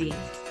TV,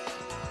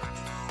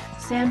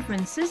 San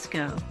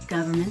Francisco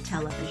Government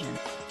Television.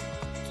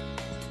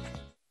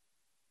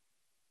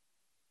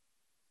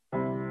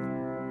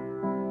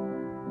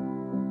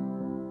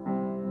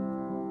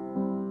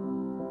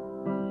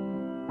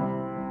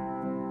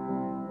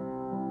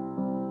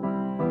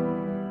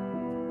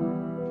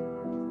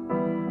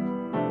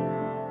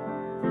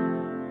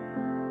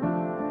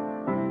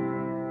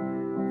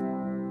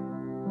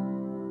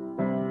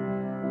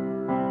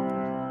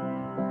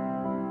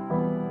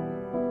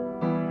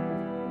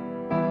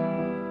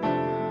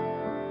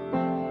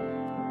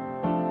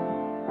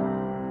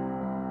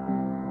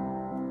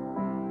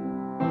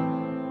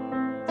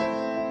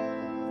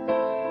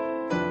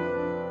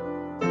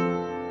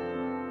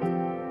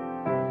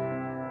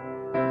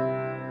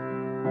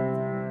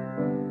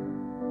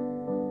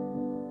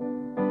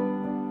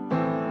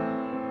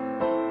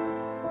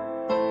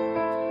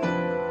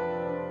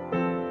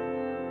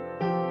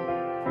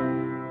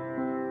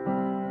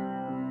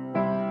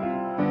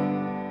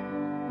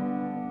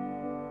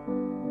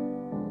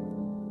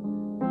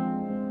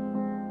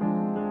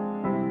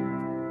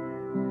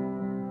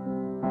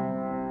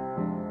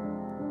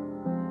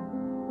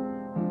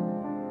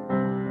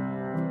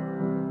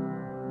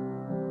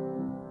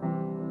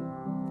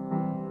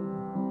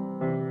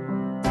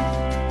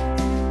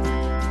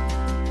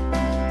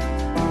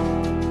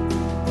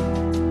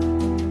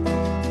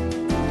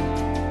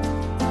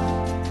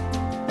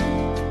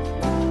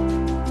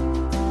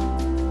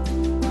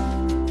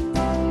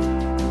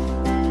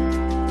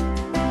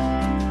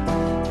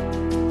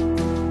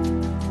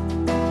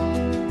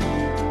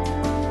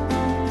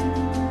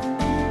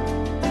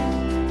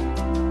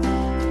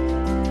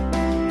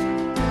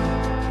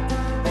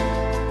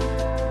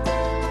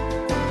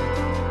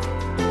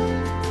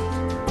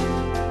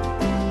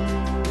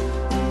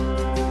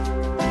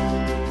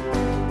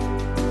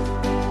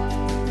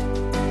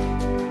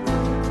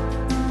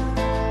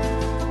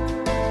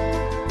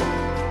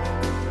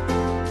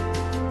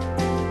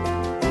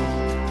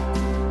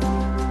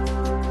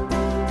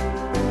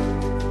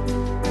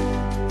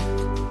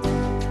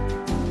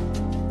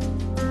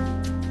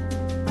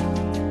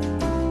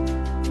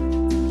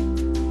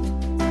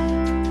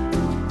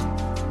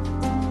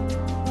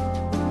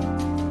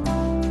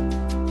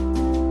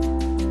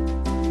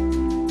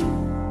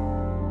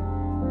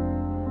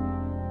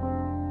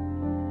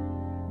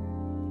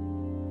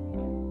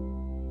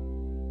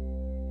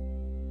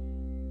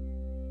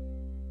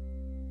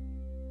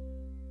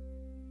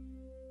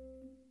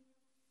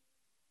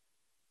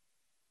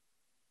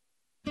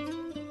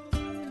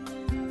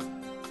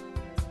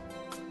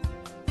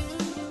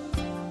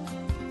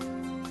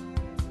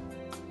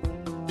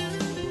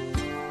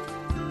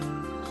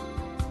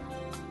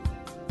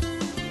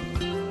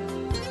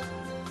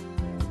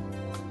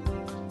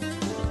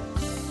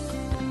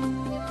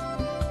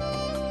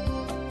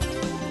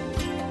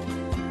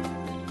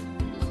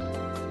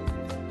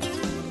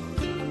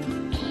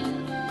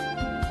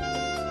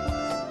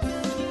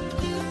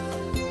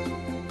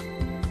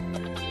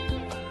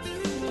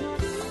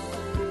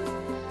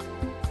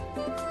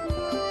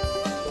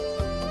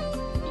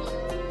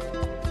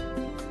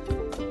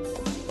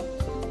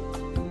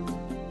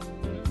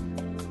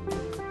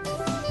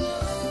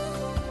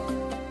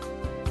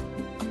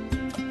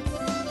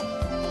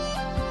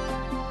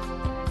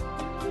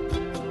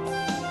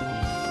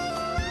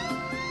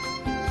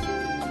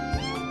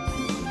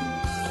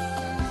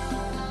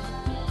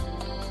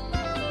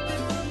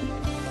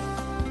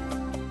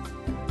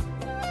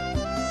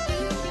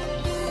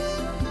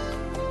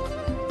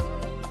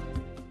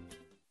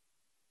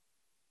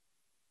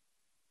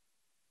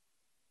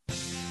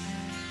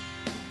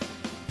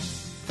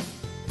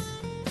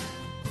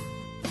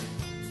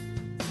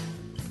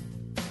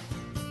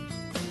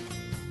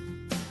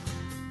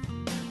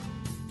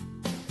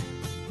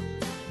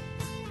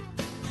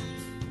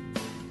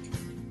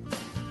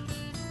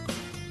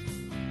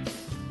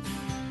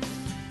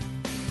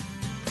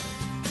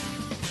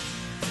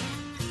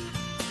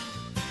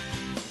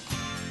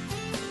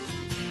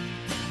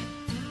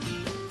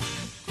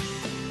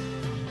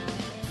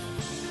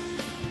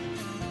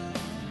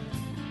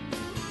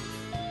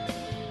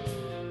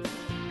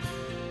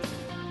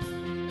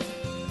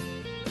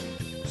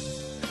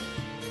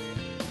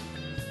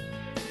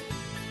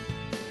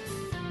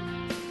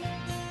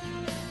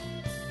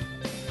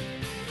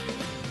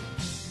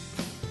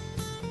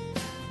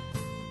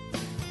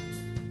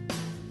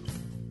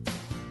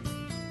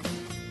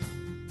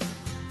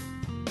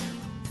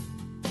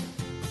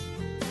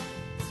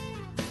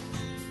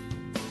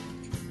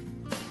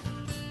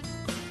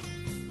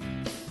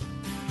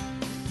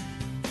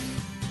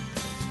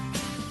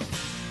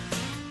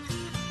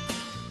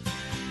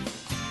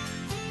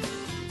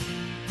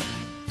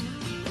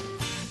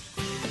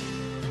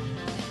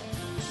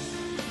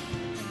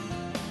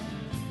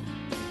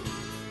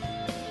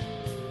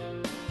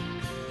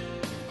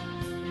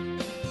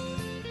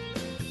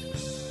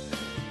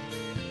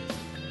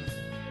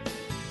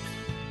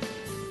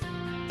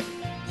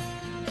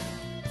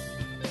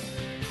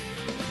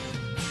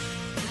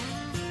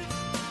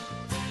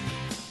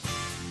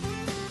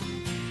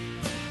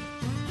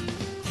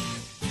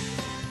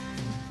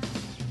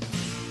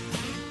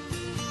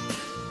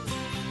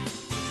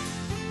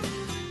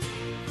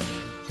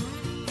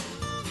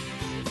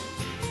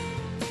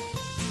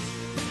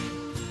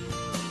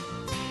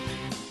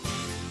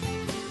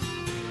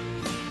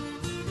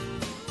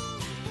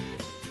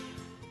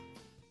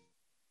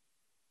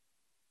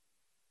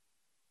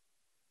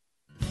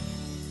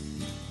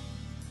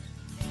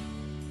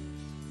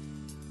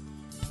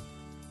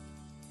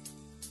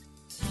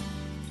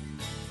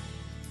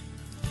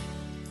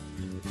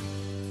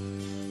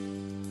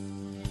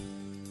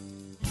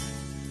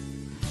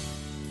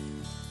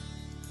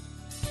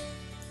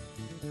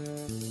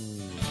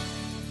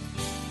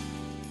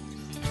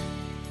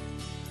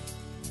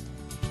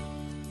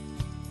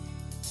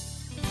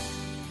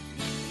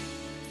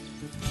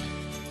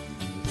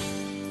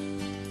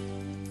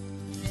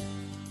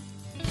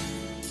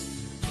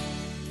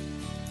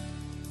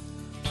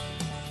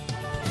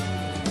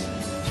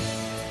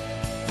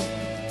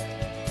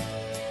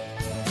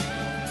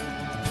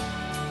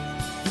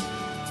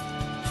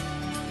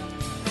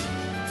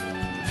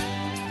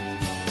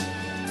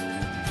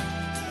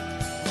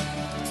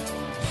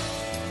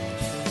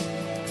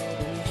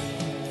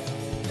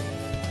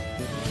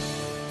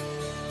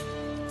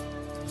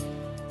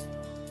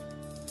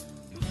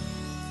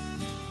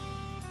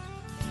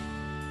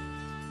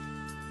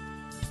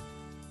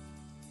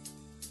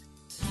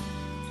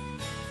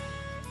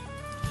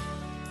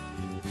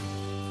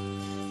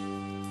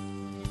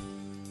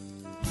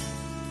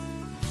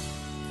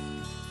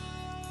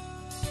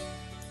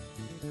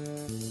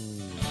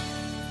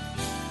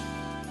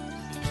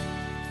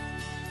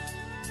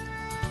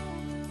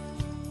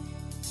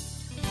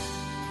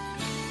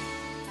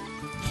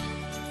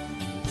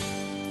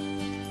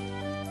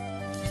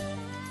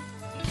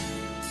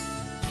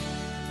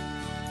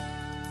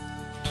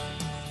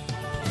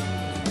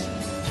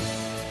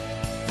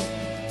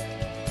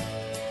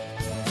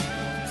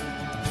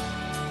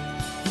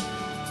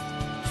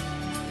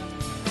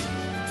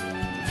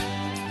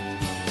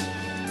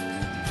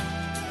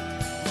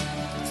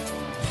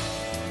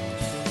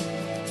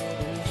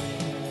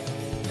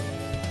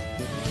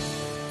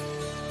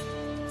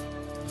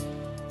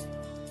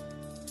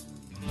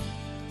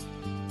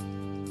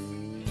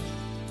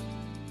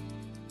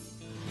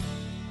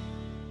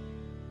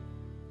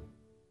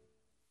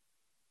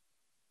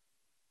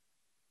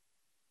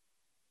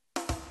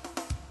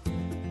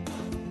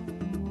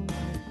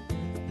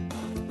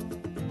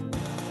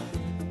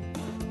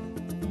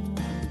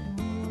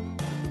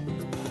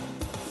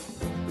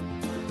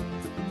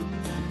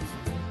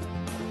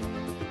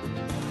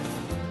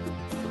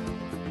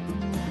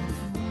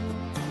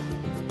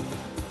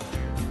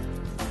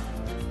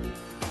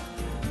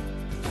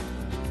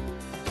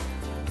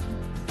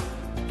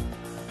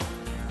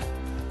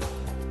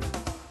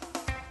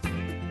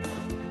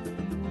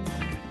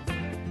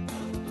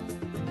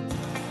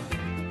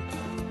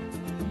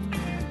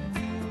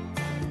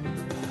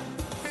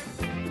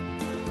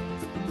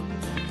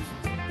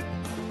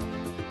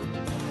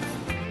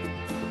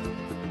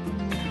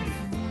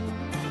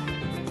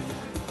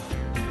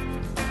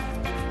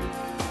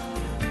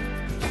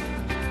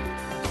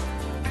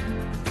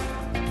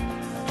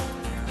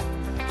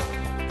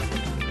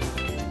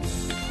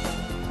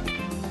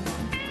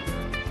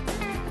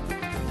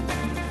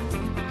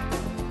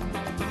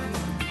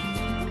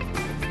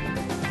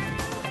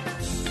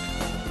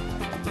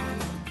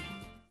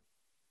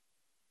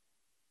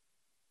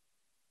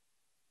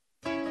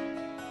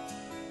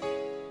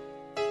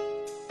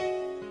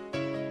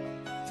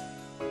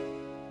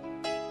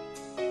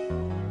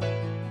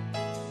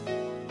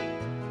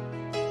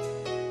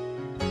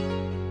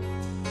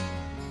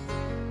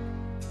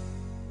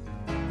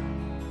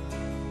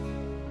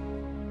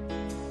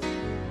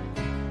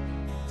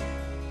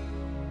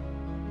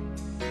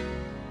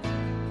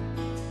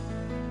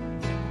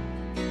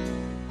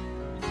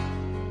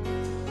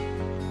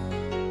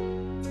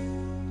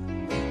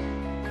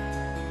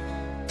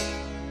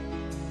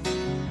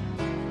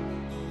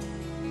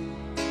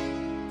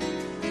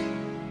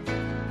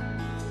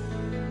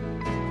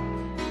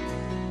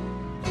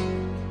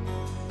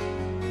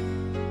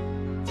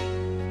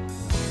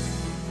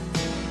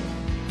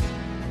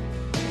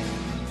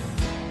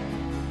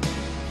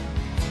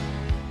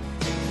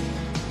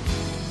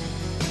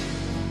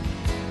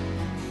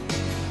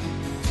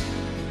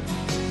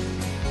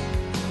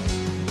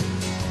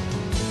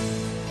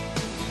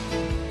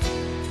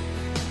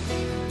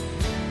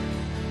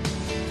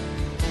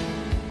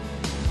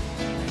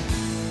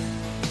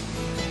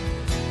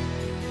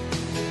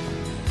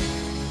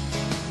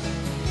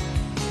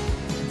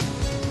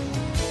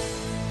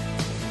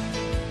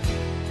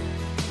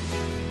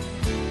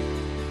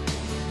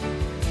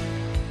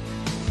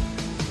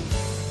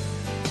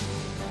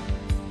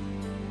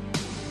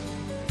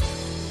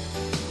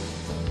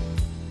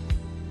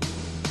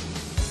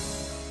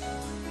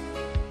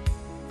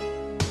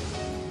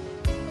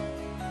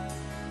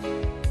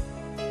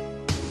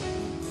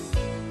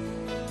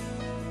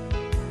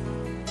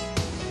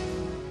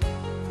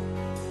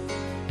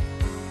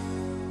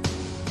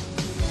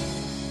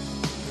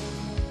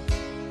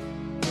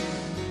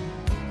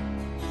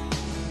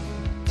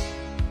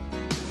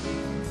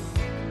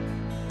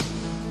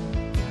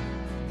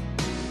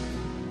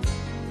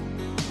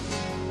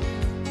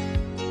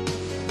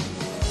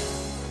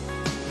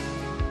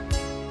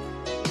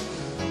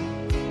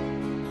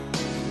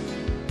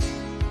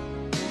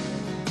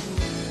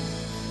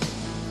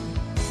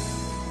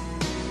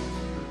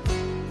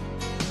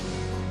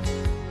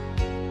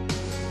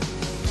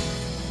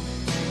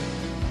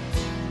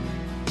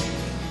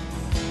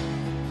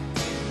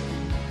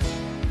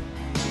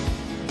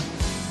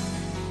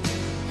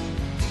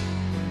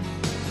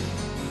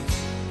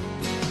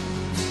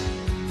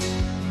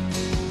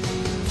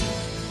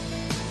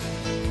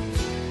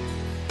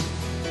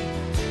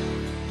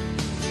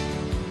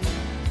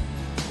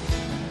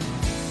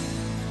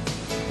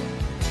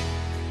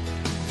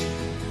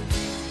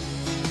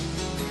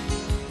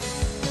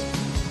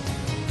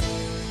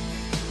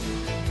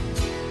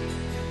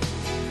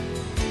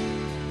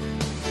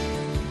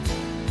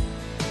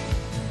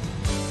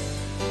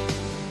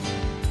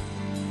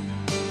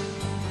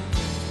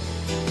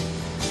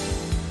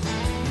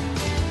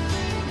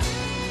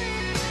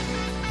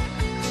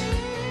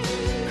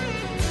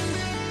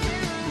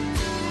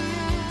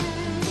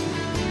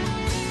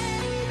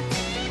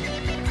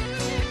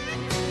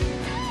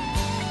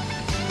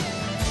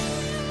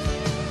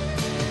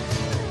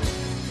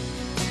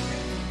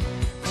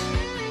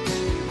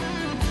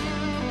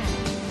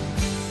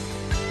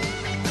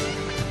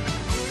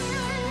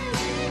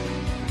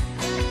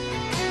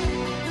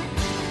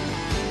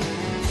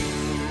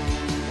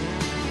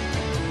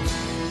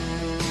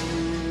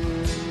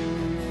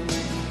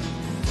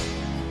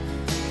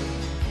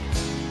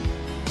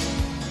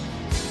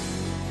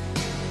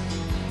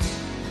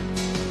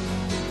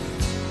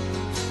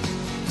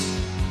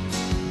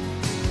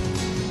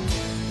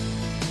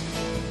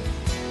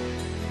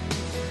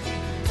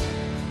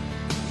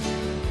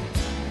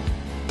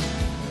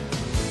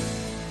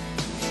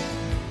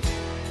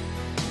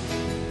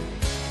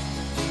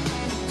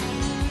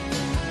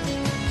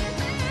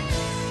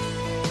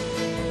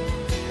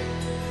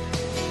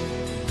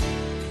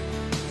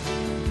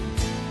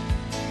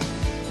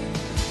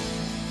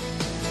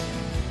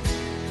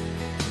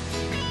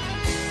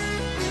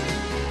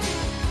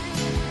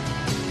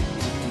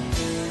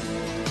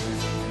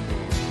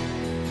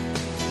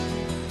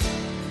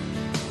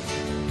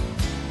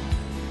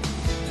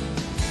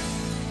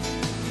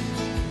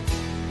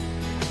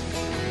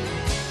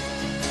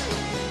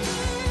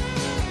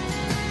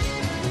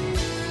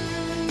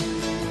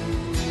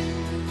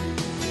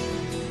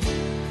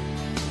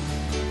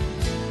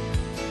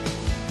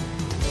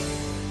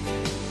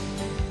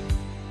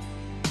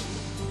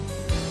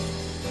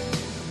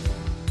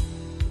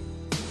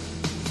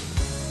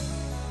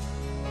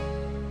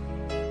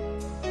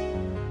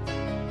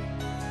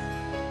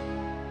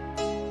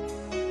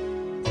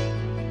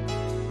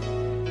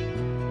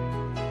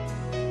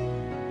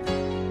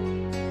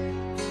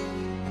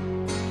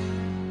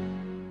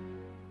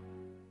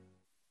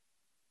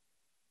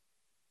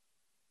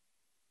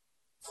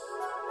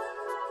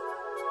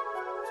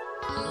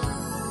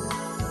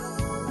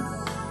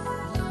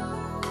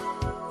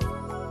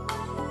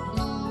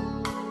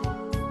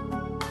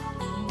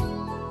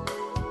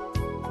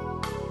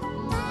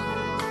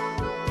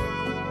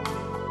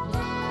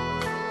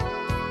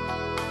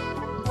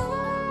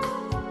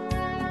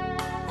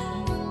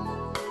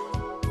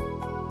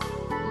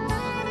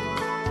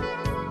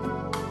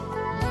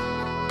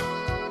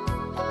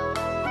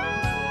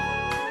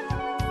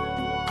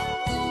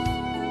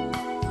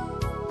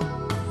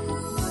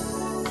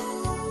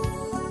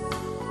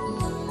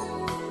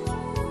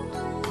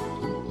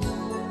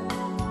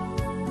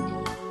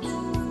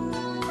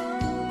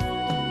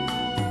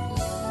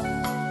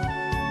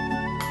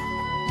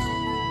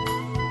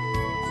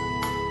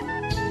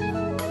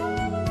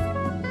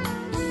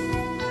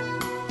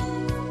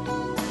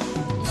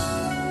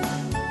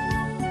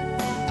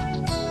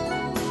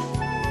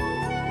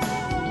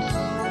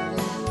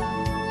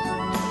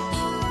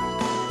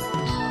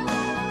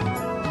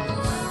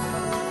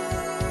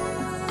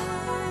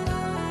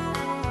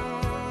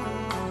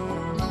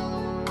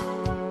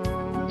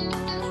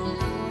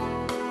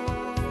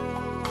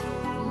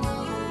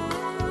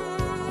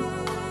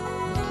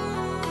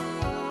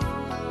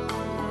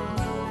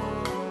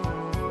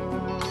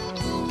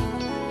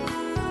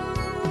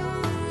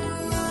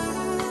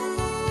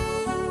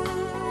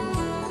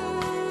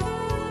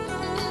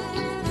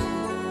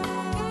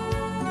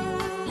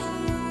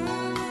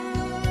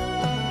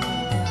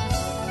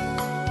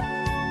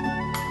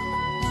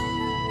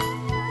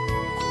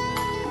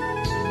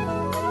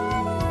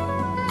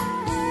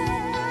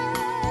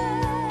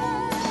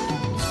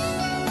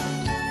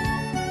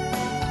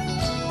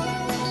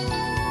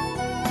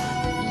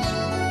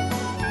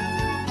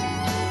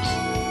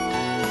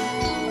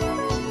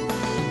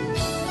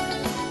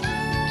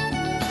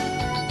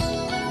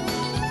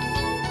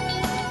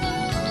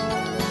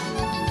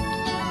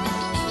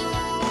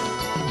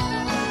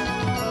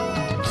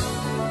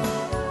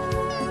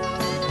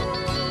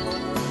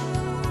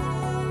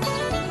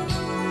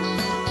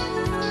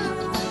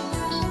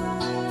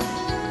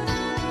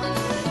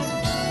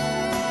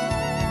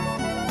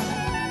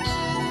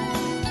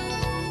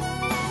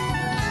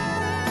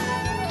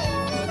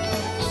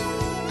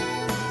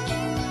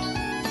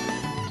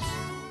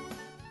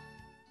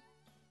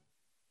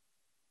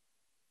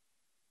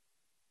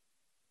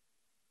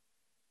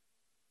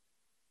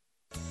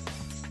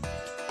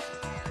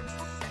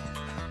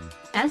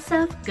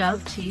 SF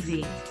Gov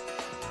TV,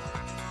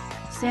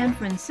 San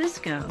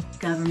Francisco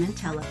Government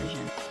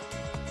Television.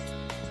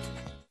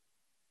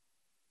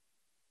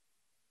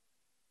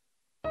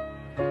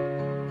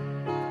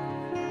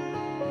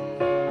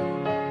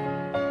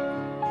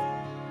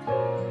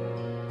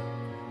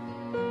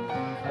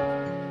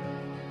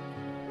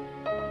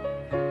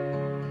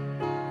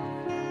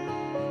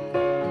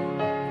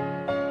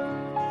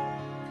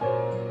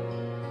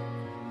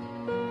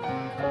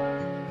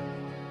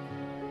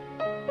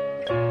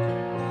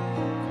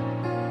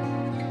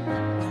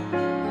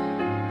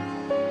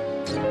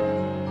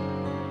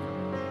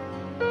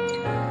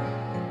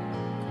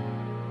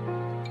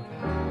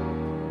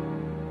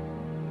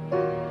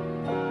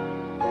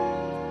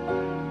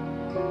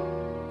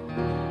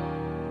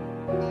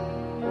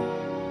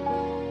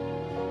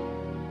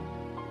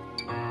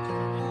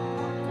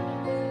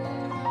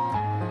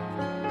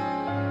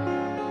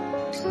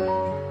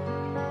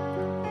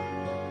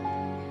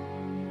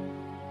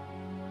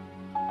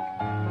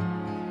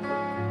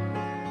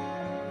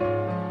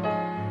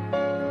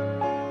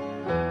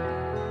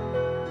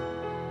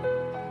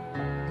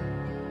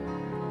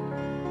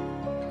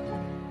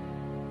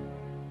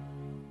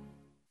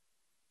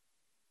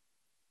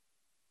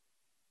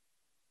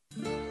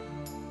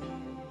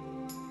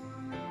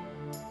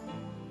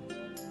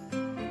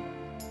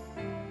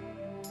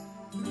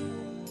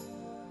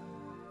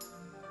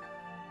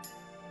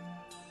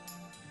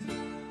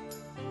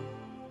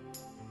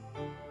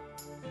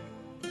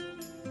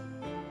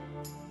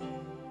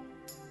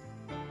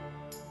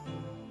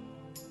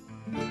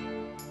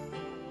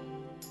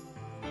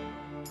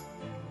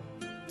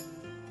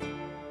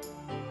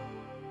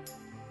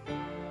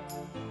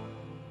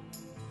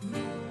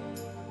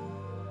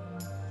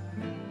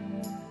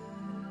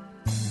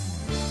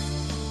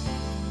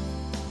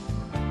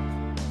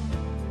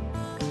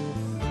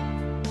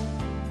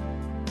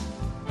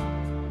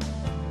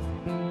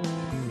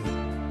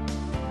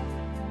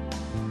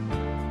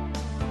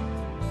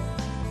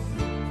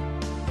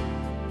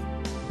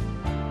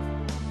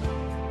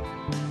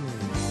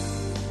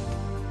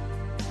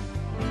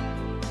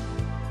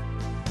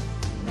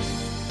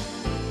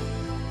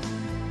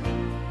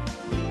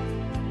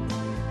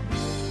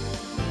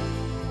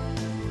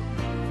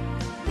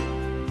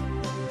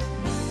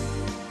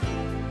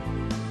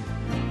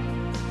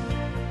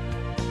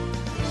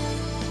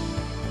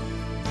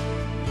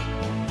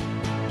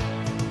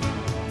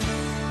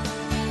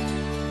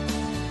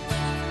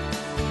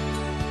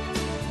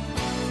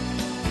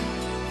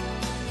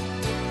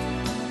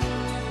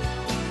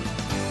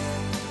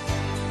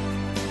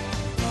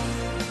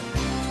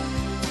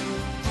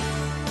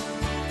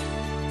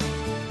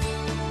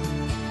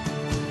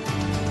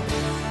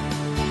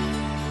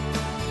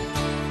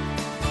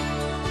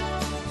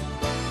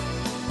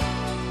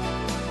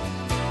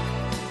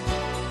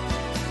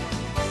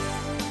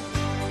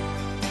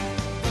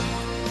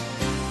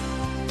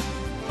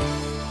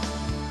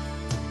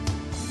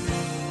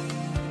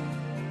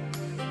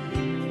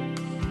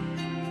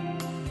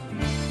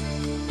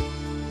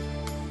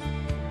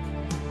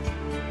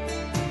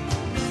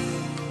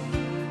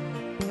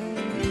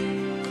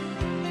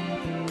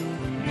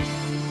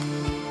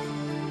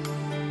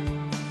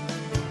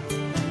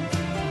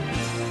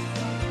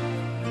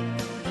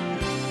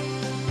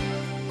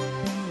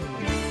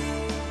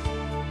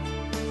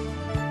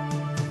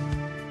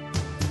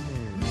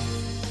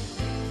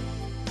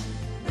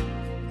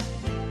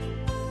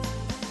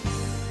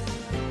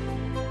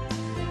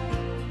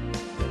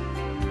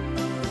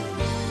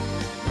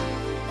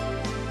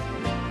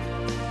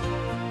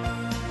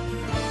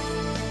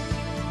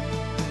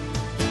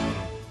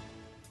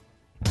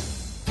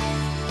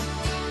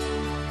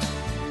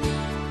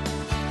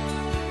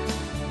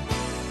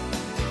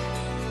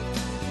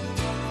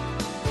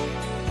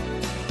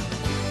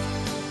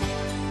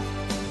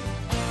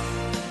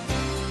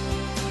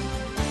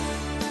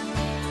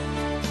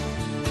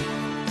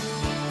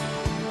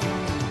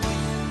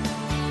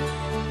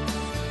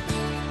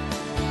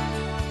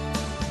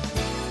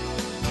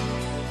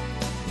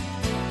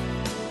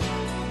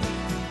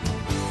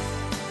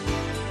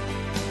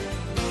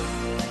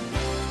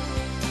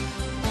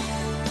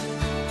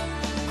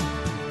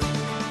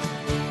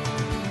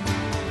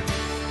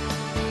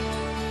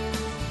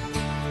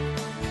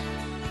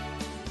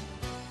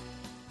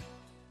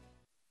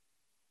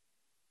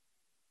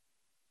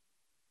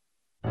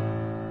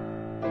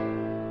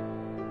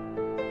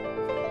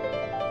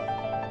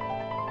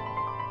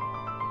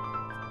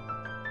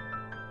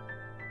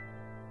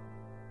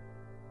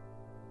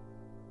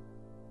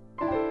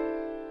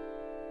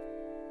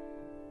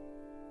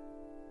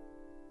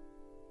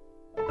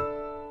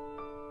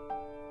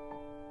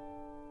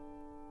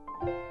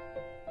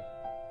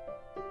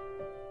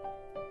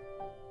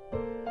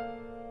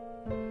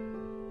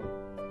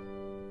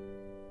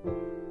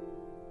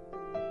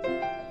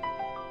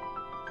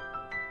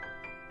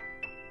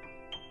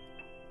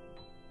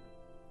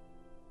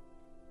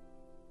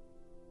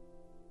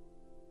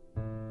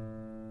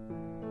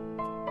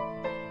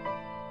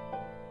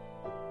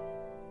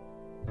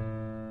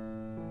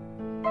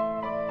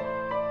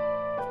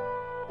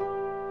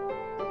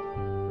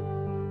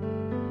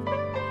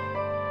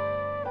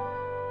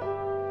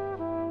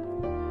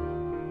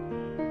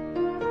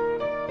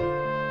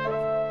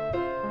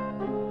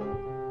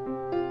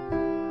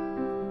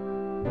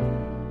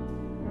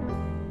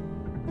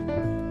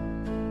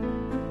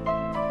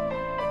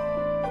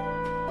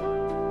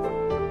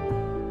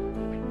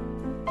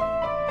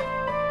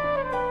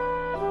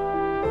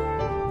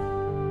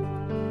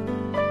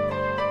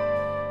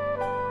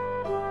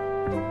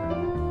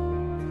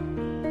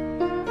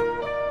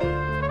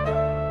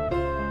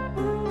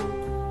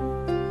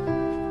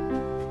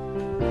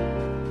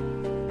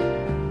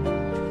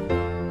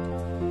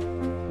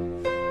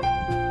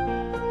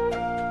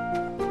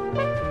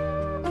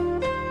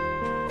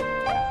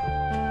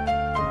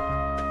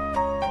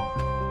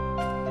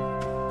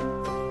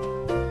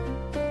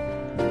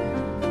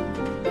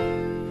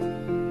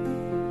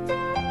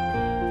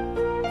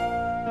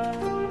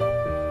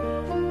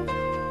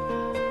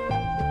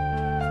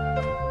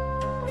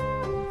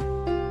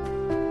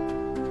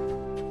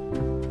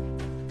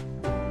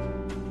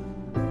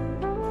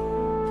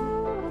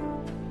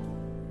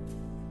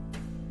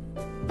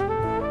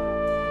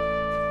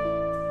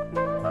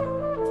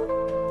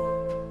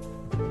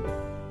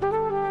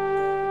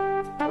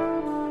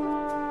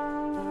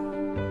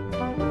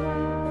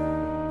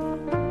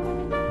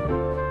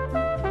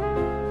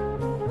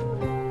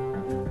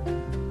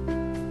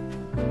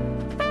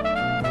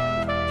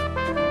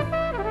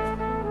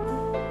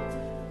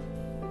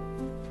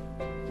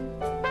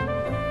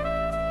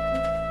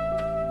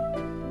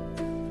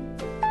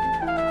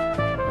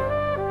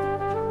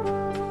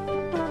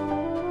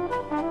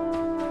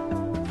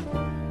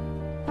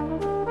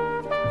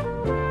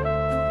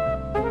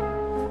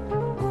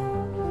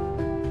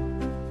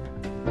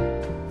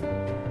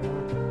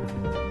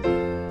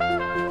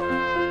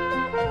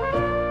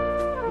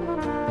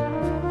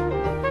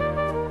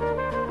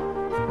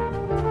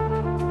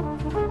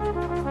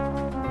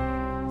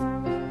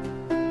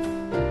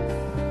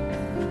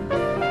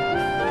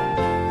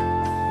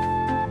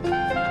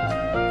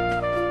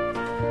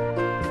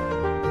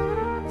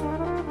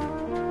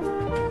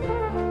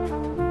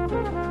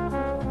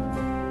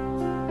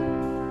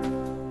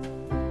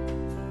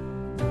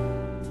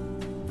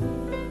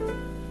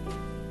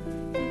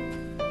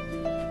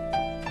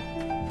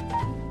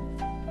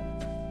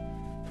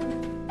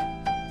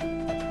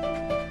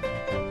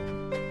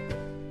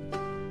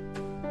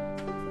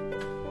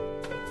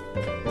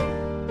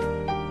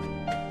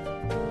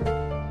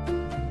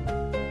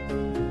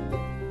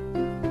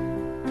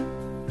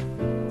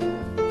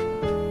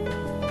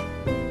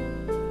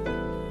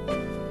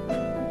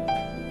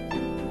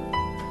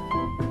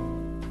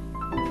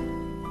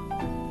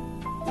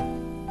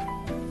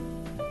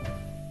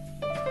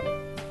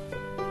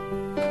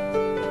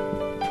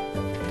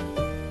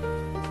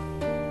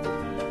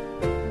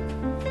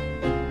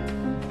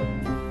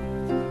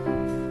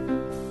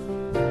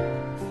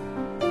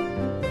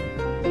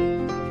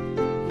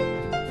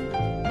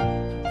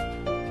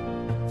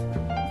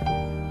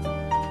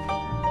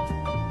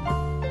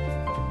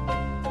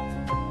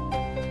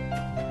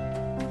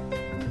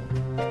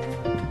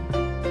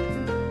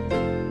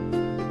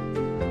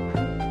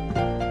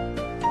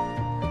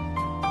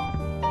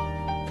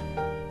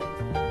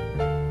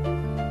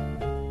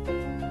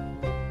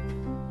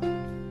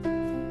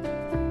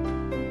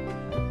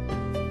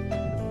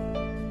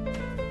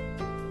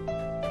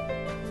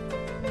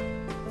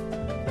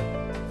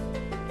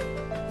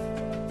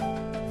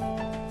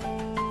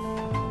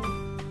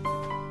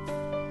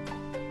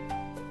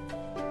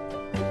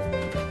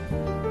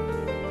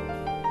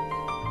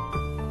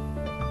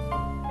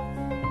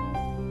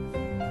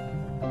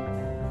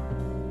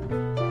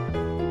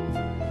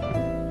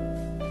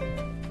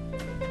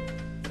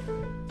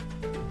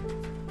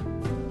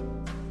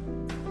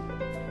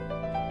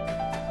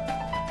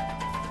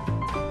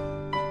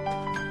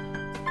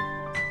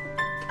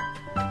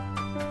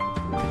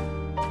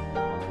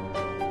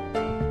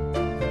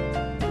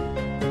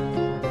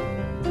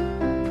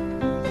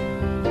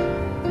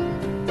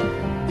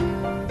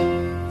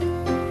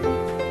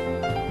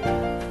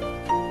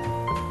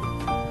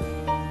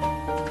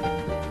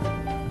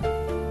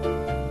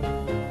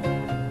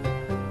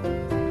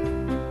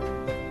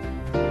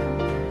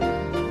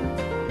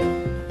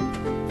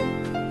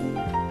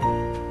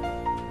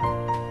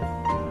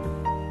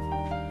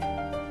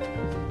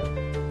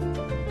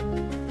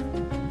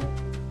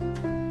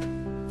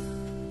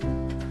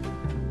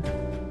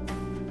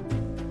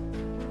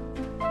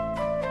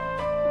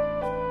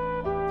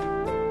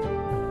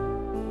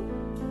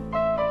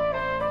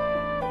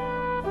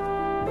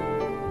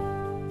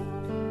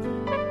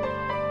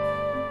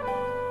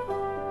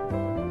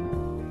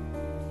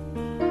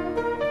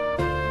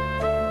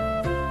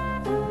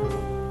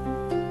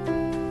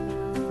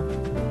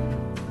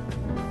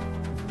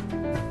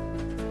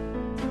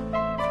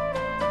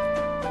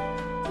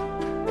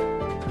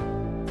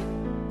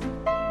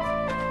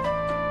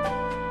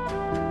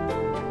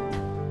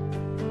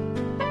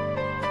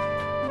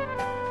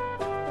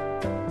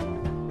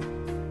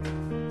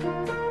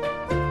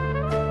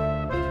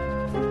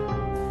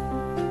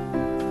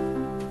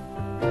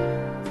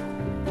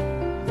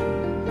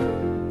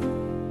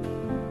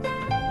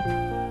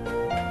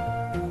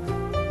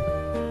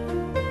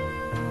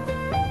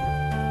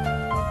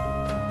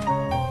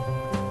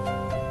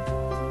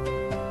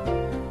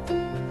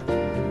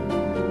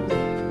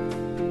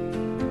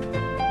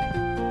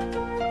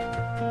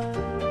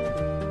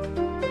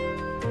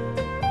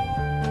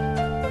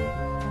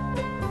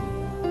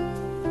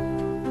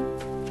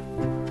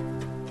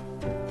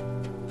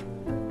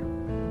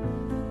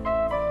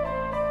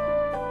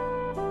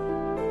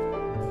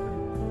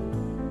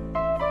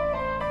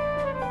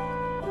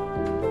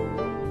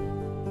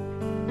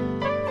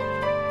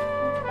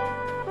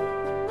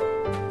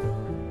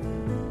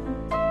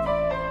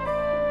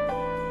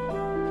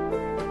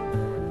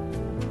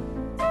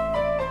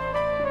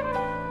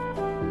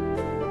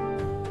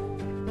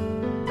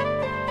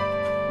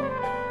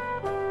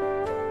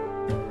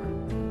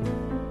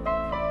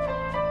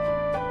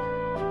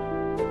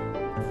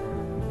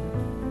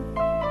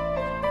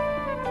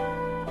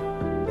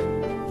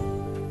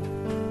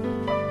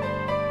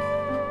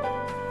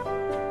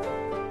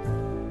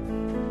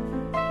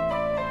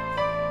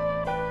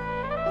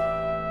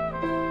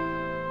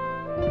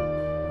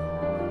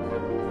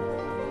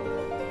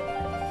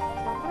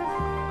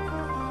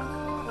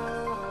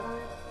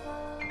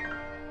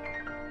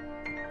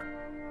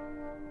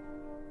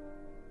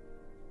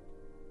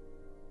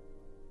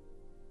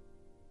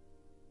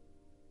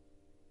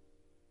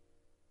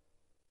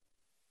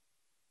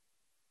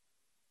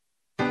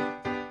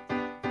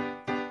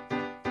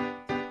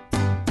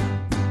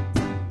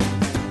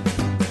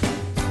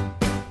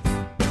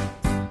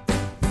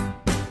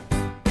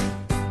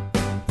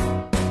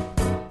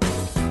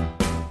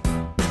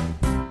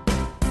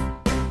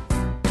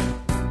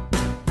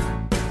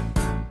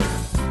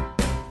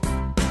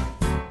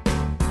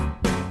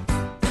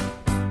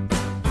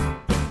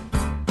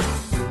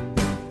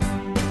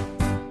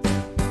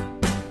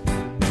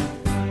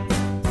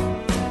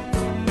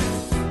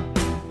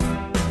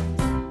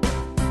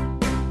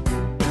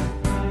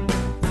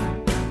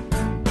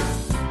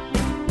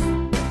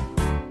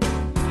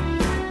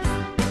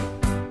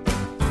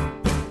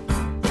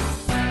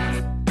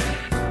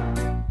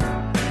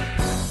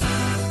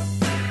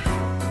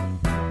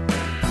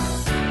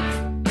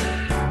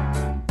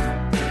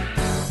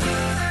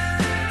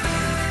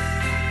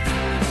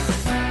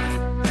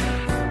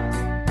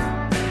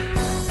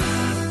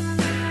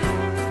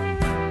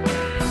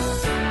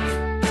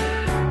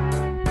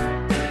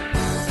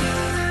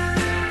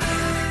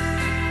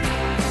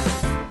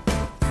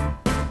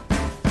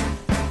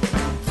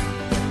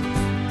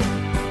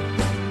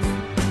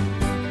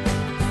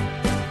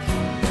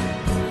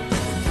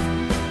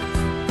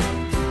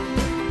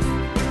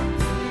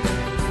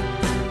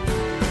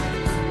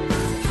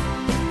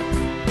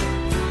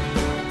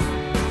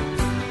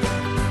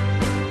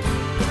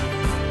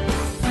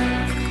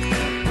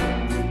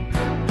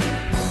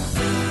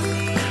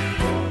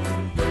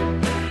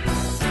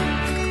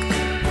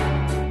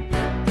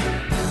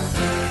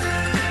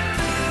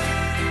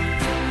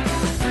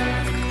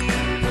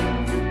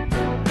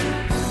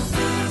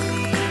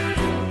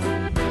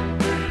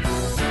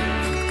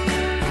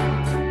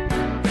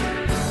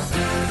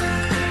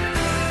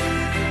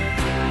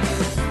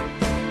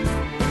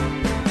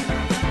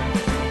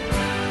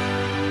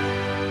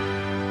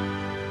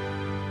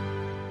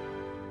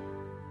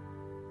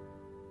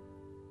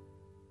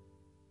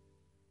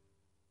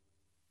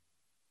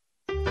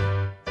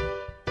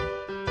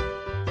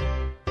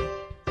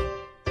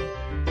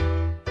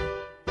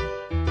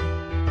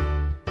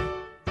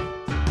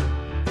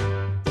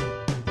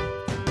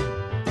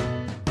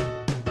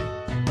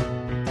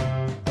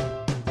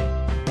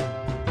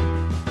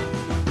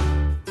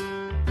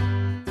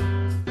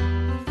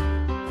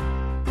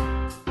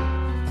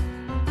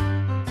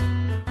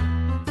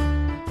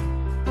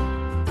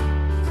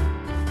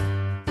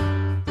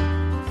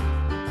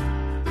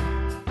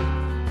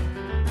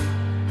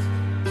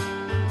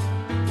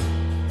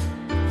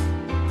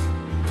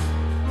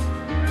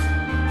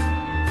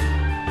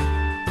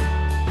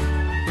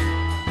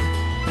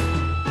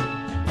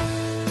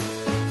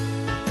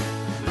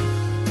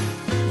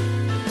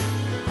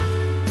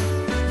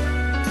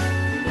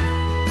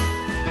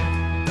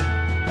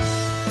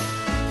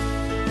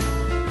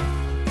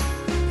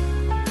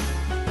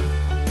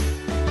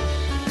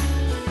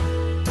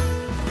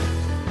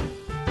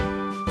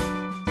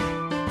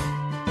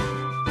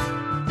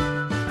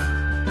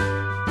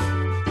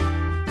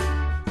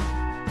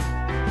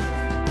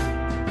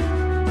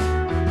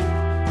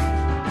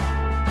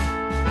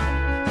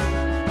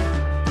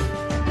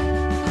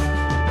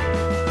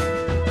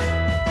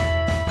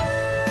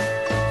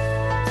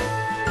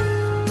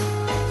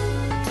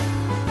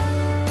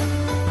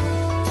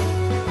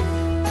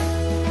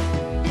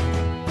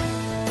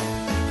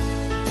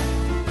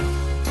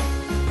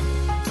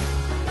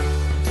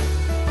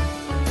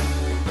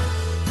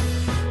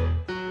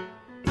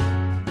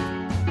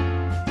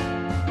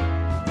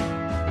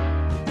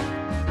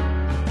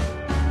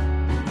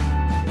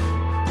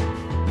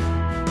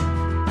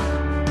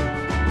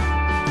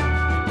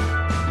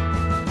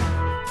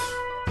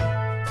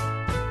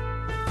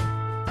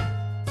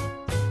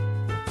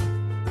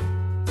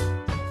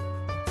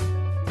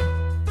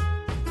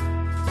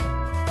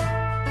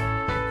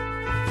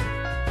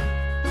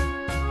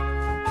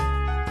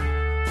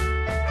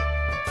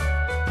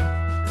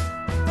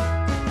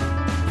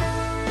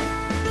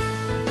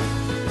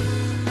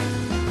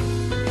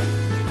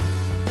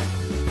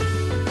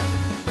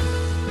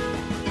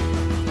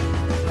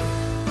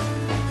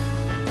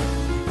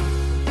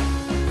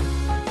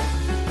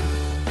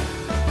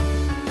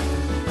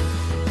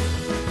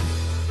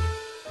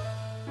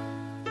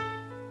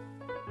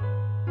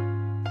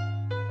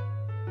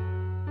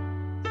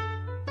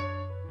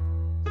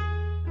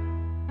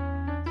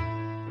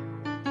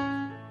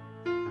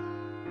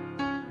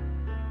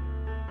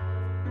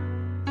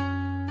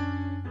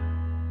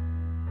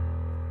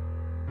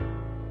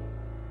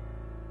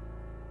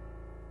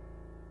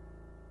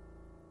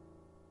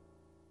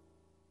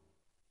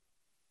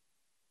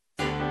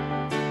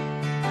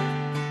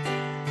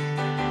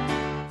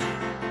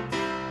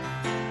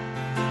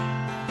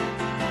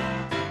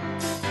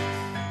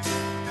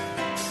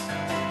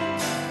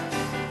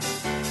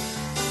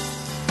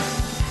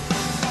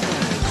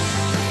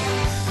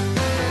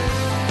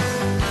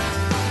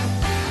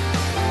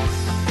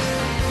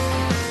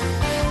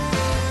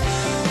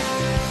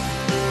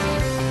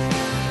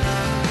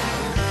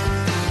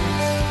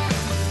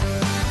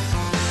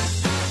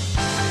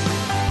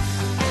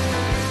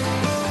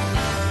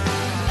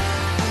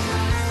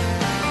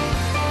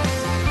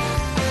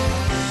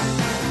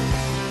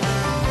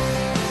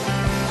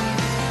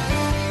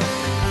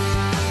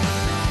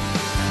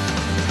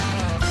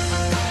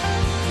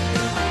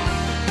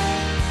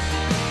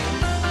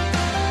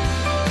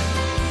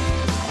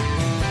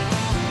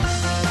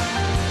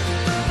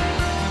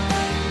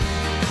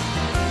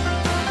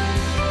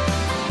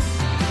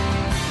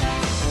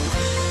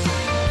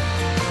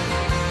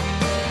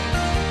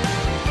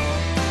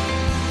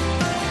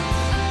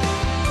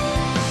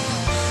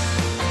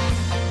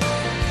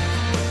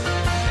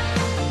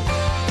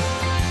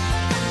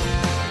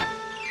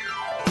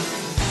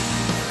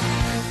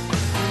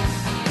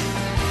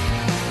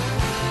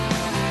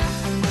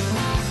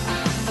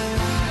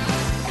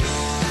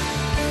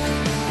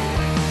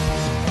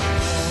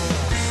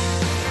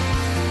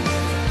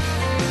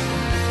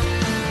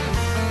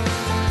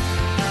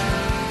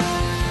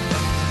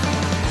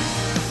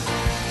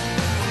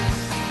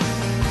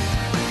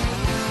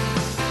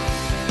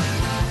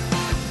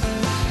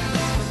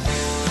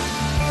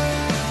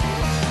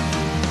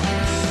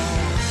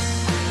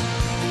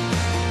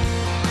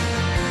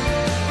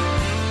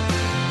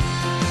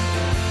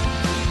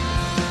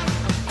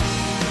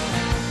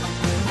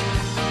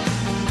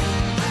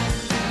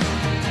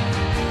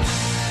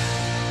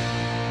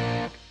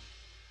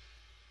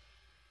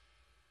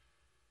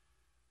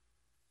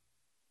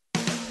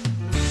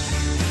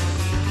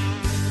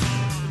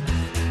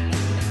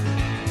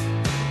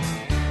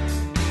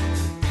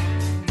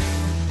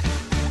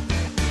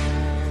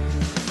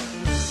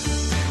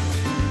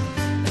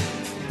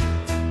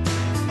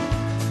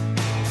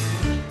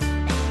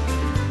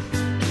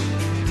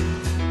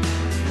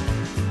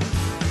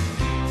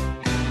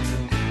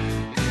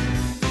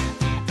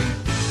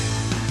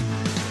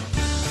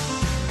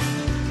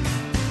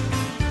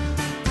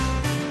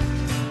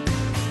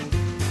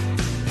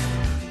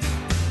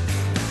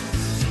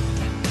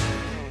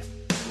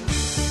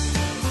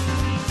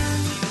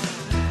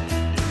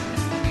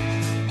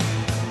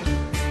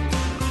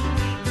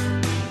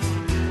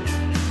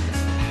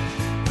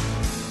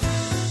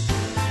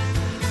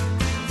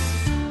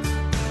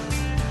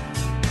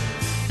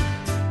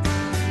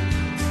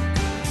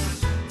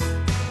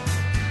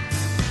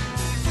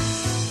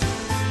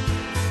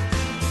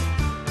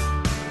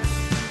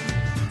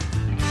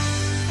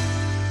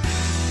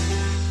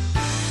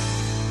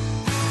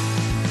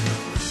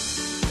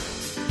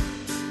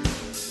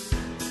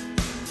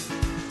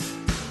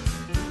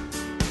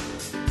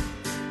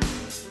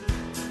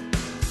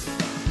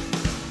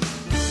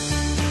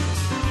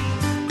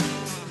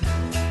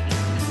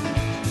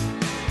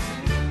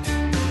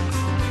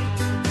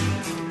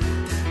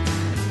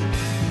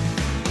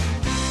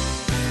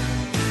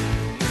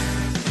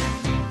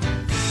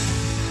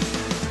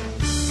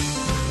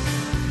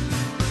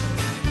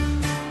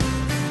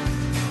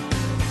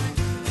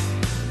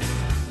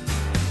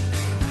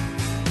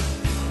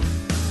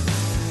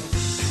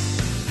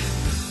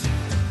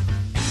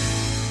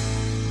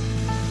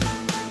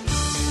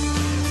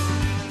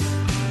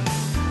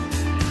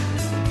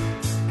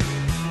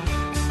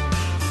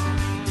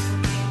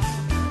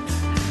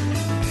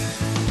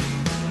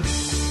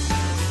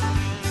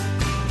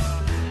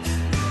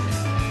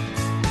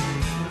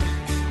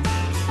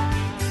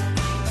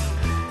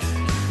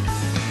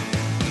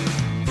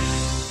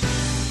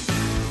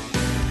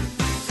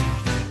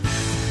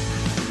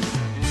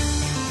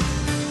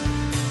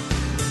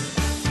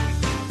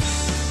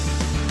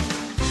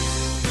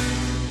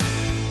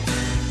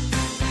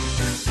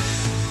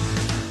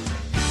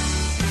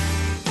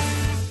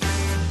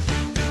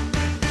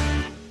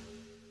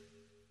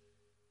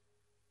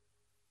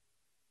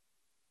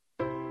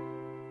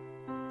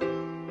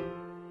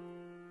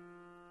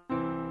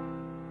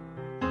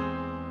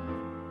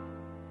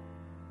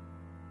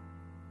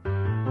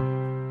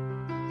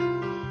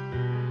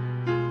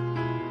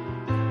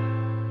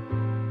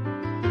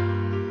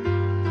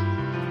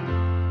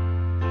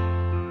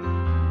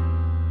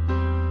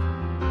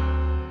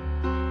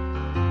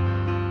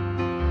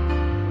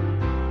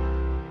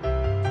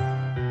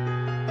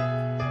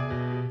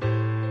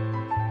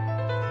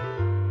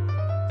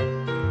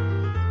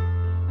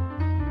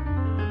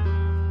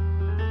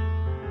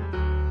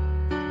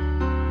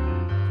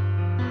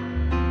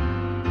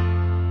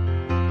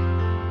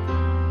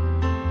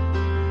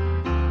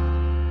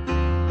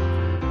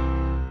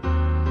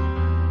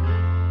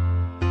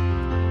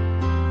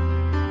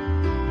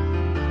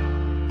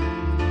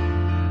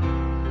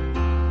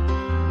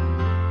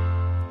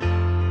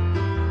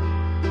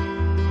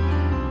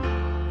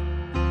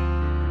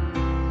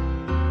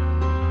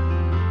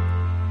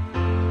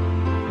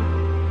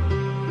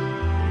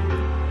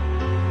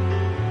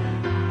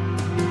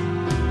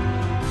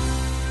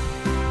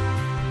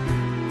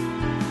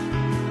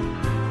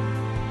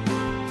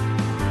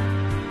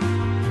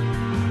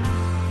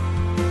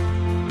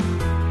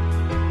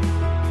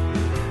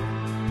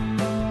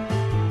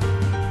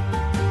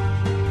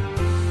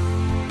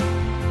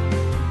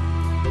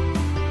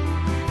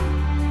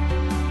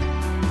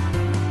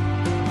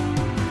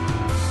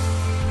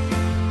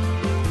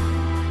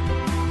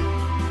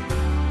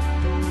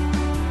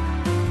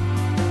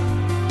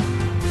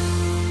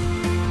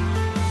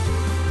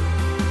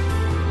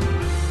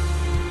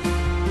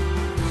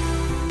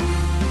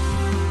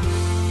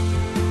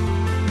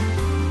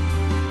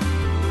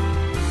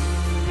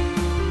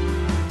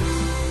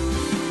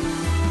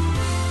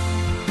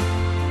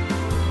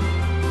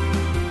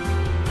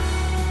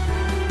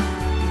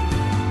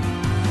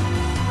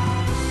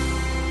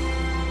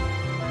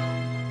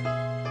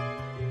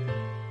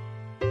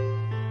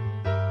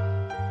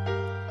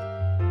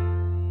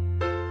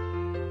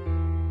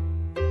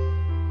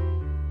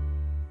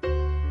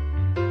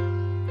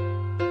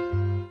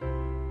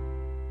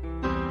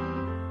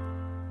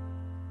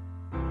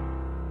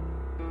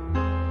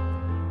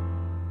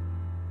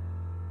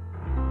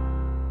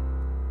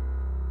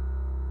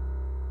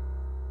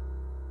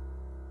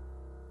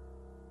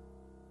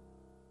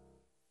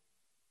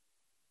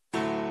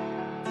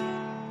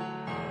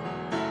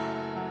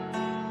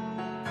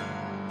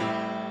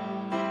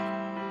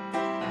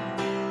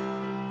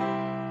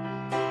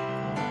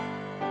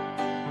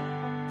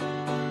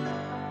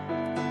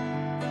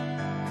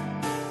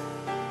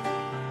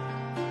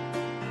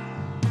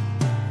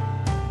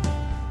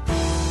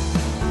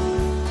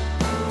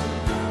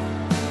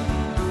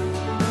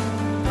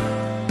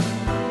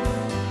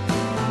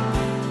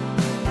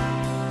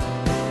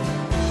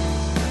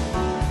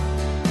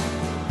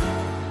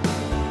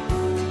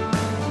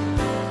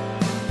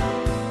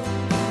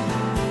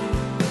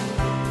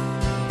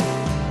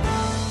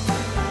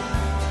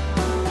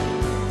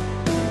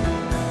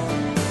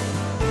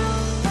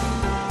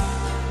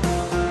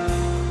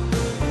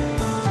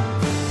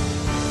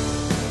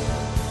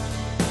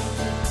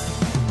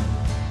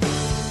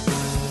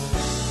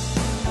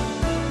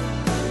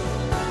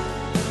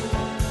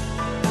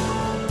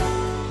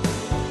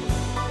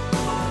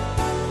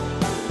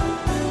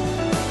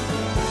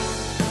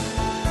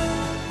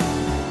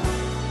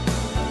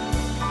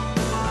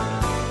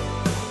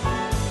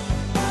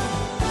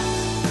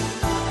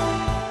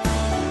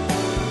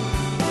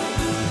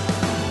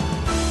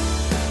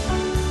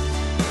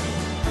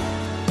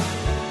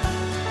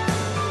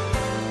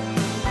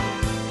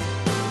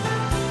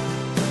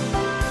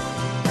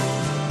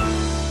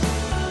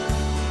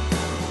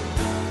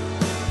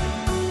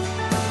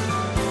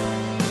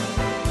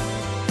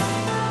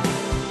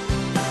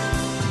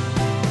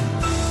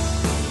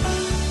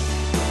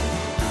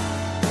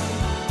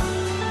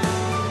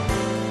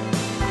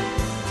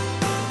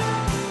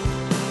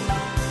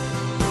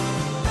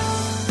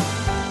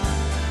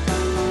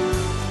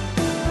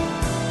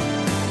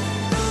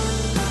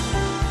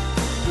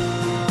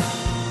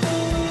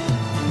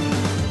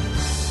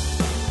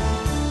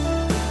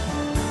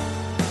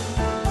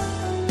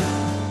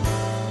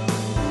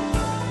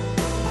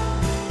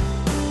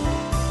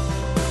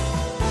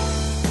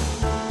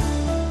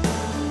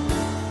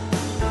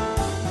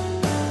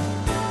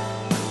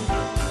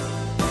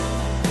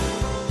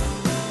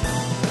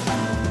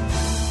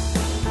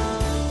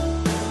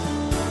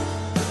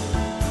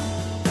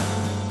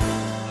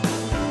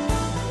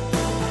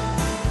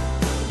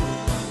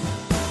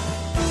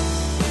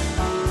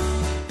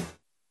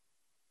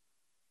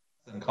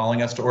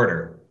 calling us to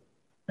order.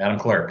 Madam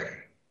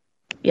Clerk.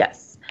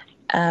 Yes.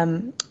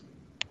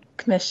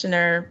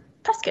 Commissioner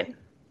Peskin.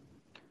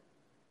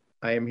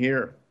 I am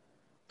here.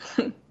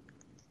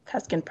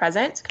 Peskin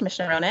present.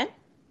 Commissioner Ronan.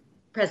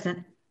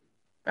 Present.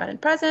 Ronan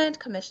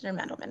present. Commissioner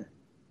Mandelman.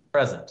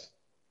 Present.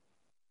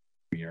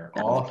 We are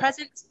all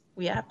present.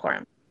 We have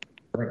quorum.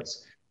 Great.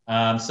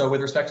 So with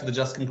respect to the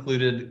just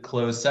concluded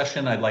closed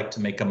session, I'd like to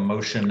make a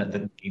motion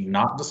that we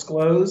not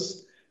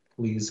disclose.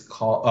 Please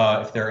call,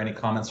 if there are any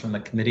comments from the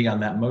committee on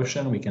that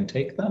motion, we can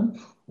take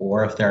them.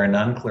 Or if there are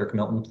none, Clerk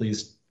Milton,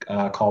 please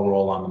call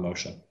roll on the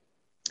motion.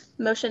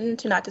 Motion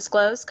to not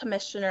disclose.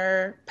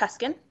 Commissioner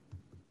Peskin.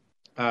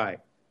 Aye.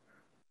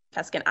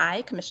 Peskin,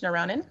 aye. Commissioner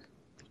Ronan.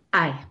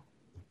 Aye.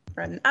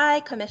 Ronan,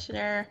 aye.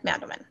 Commissioner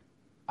Mandelman.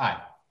 Aye.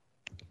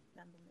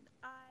 Mandelman,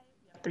 aye.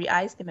 We have 3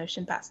 ayes. The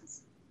motion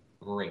passes.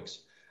 Great.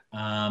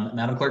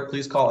 Madam Clerk,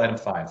 please call item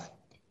 5.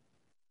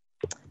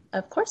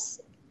 Of course.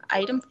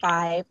 Item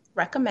 5,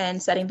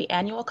 recommend setting the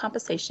annual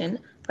compensation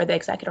for the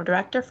Executive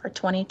Director for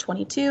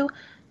 2022.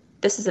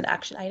 This is an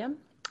action item.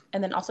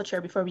 And then also, Chair,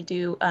 before we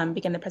do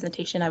begin the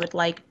presentation, I would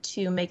like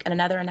to make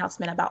another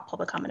announcement about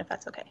public comment, if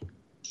that's okay.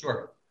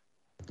 Sure.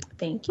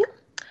 Thank you.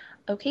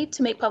 Okay,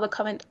 to make public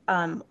comment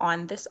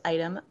on this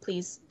item,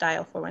 please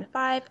dial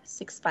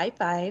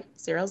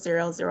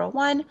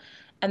 415-655-0001.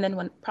 And then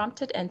when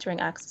prompted, entering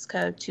access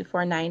code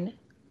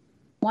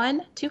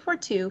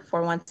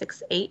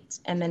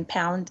 249-242-4168, and then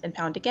pound and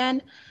pound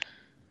again.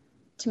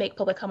 To make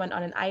public comment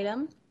on an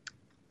item,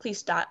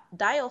 please dial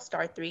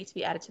 *3 to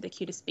be added to the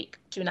queue to speak.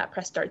 Do not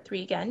press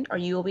 *3 again, or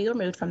you will be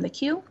removed from the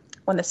queue.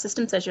 When the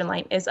system says your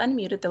line is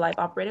unmuted, the live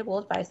operator will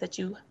advise that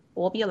you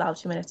will be allowed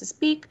 2 minutes to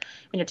speak.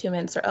 When your 2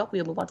 minutes are up,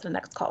 we will move on to the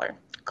next caller.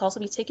 Calls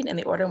will be taken in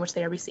the order in which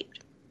they are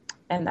received.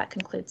 And that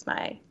concludes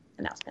my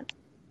announcement.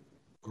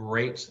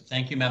 Great.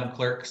 Thank you, Madam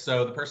Clerk.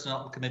 So the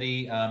Personnel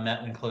Committee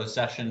met in closed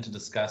session to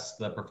discuss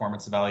the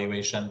performance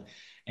evaluation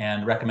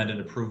and recommended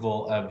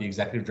approval of the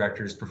Executive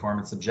Director's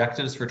performance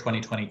objectives for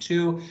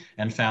 2022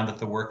 and found that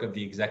the work of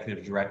the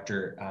Executive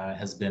Director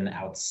has been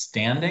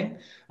outstanding.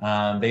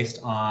 Based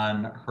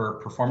on her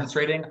performance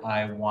rating,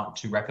 I want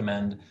to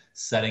recommend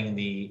setting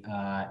the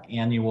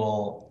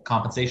annual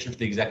compensation for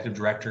the Executive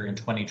Director in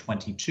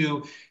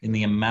 2022 in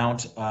the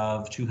amount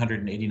of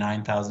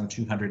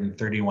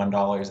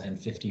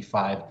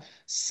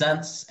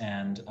 $289,231.55.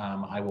 And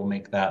I will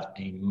make that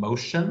a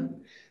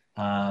motion.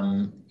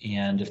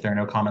 And if there are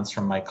no comments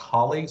from my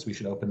colleagues, we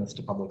should open this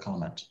to public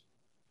comment.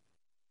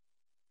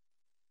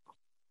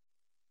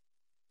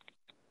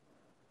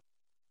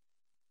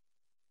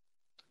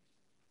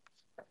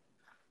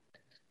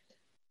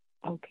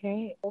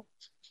 Okay, so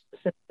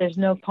if there's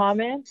no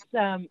comments,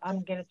 I'm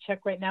going to check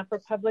right now for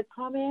public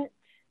comment.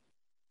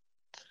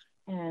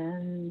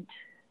 And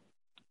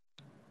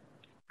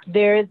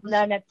there is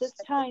none at this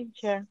time,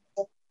 Chair.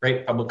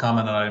 Great. Public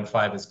comment on item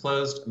 5 is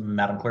closed.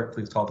 Madam Clerk,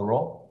 please call the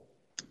roll.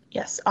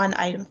 Yes, on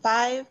item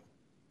 5,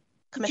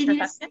 Commissioner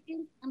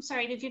Peskin. I'm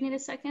sorry, did you need a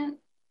second?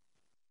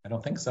 I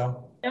don't think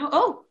so. No.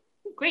 Oh,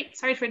 great.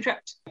 Sorry to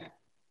interrupt.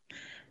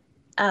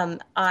 On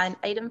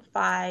item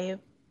 5,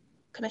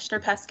 Commissioner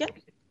Peskin.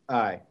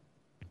 Aye.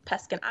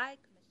 Peskin, aye.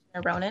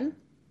 Commissioner Ronan.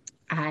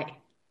 Aye.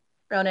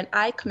 Ronan,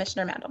 aye.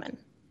 Commissioner Mandelman.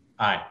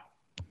 Aye.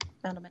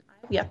 Mandelman,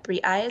 aye. We have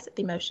 3 ayes.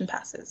 The motion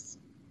passes.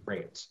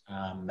 Great.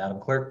 Madam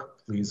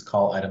Clerk, please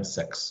call item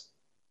 6.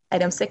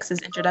 Item 6 is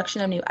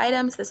introduction of new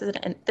items. This is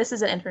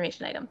an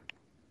information item.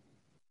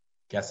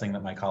 Guessing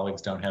that my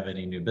colleagues don't have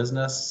any new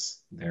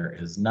business. There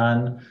is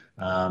none.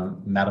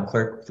 Madam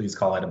Clerk, please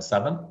call item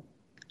 7.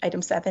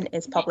 Item 7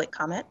 is public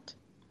comment.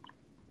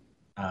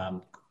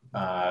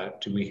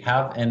 Do we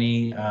have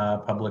any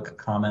public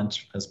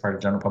comment as part of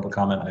general public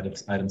comment,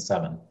 item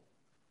 7?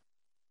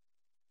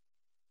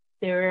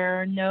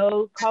 There are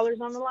no callers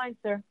on the line,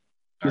 sir.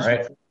 All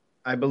right.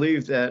 I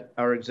believe that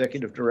our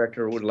Executive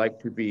Director would like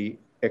to be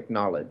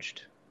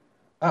acknowledged.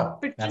 Oh,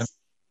 Madam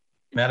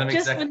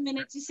Just Executive. 1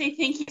 minute to say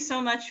thank you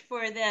so much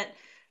for that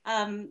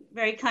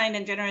very kind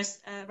and generous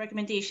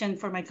recommendation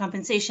for my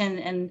compensation,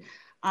 and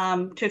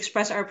to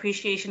express our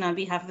appreciation on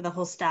behalf of the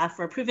whole staff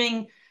for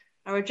approving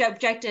our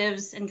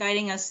objectives and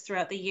guiding us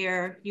throughout the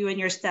year. You and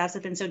your staffs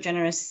have been so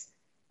generous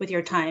with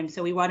your time.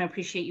 So we want to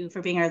appreciate you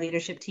for being our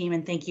leadership team,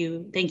 and thank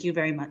you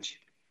very much.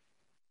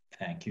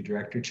 Thank you,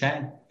 Director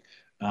Chang.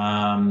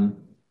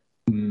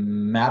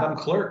 Madam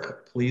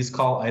Clerk, please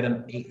call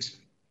item 8.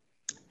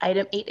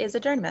 Item 8 is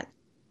adjournment.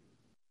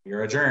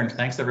 You're adjourned.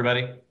 Thanks,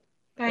 everybody.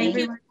 Thank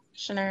you.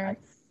 Commissioners.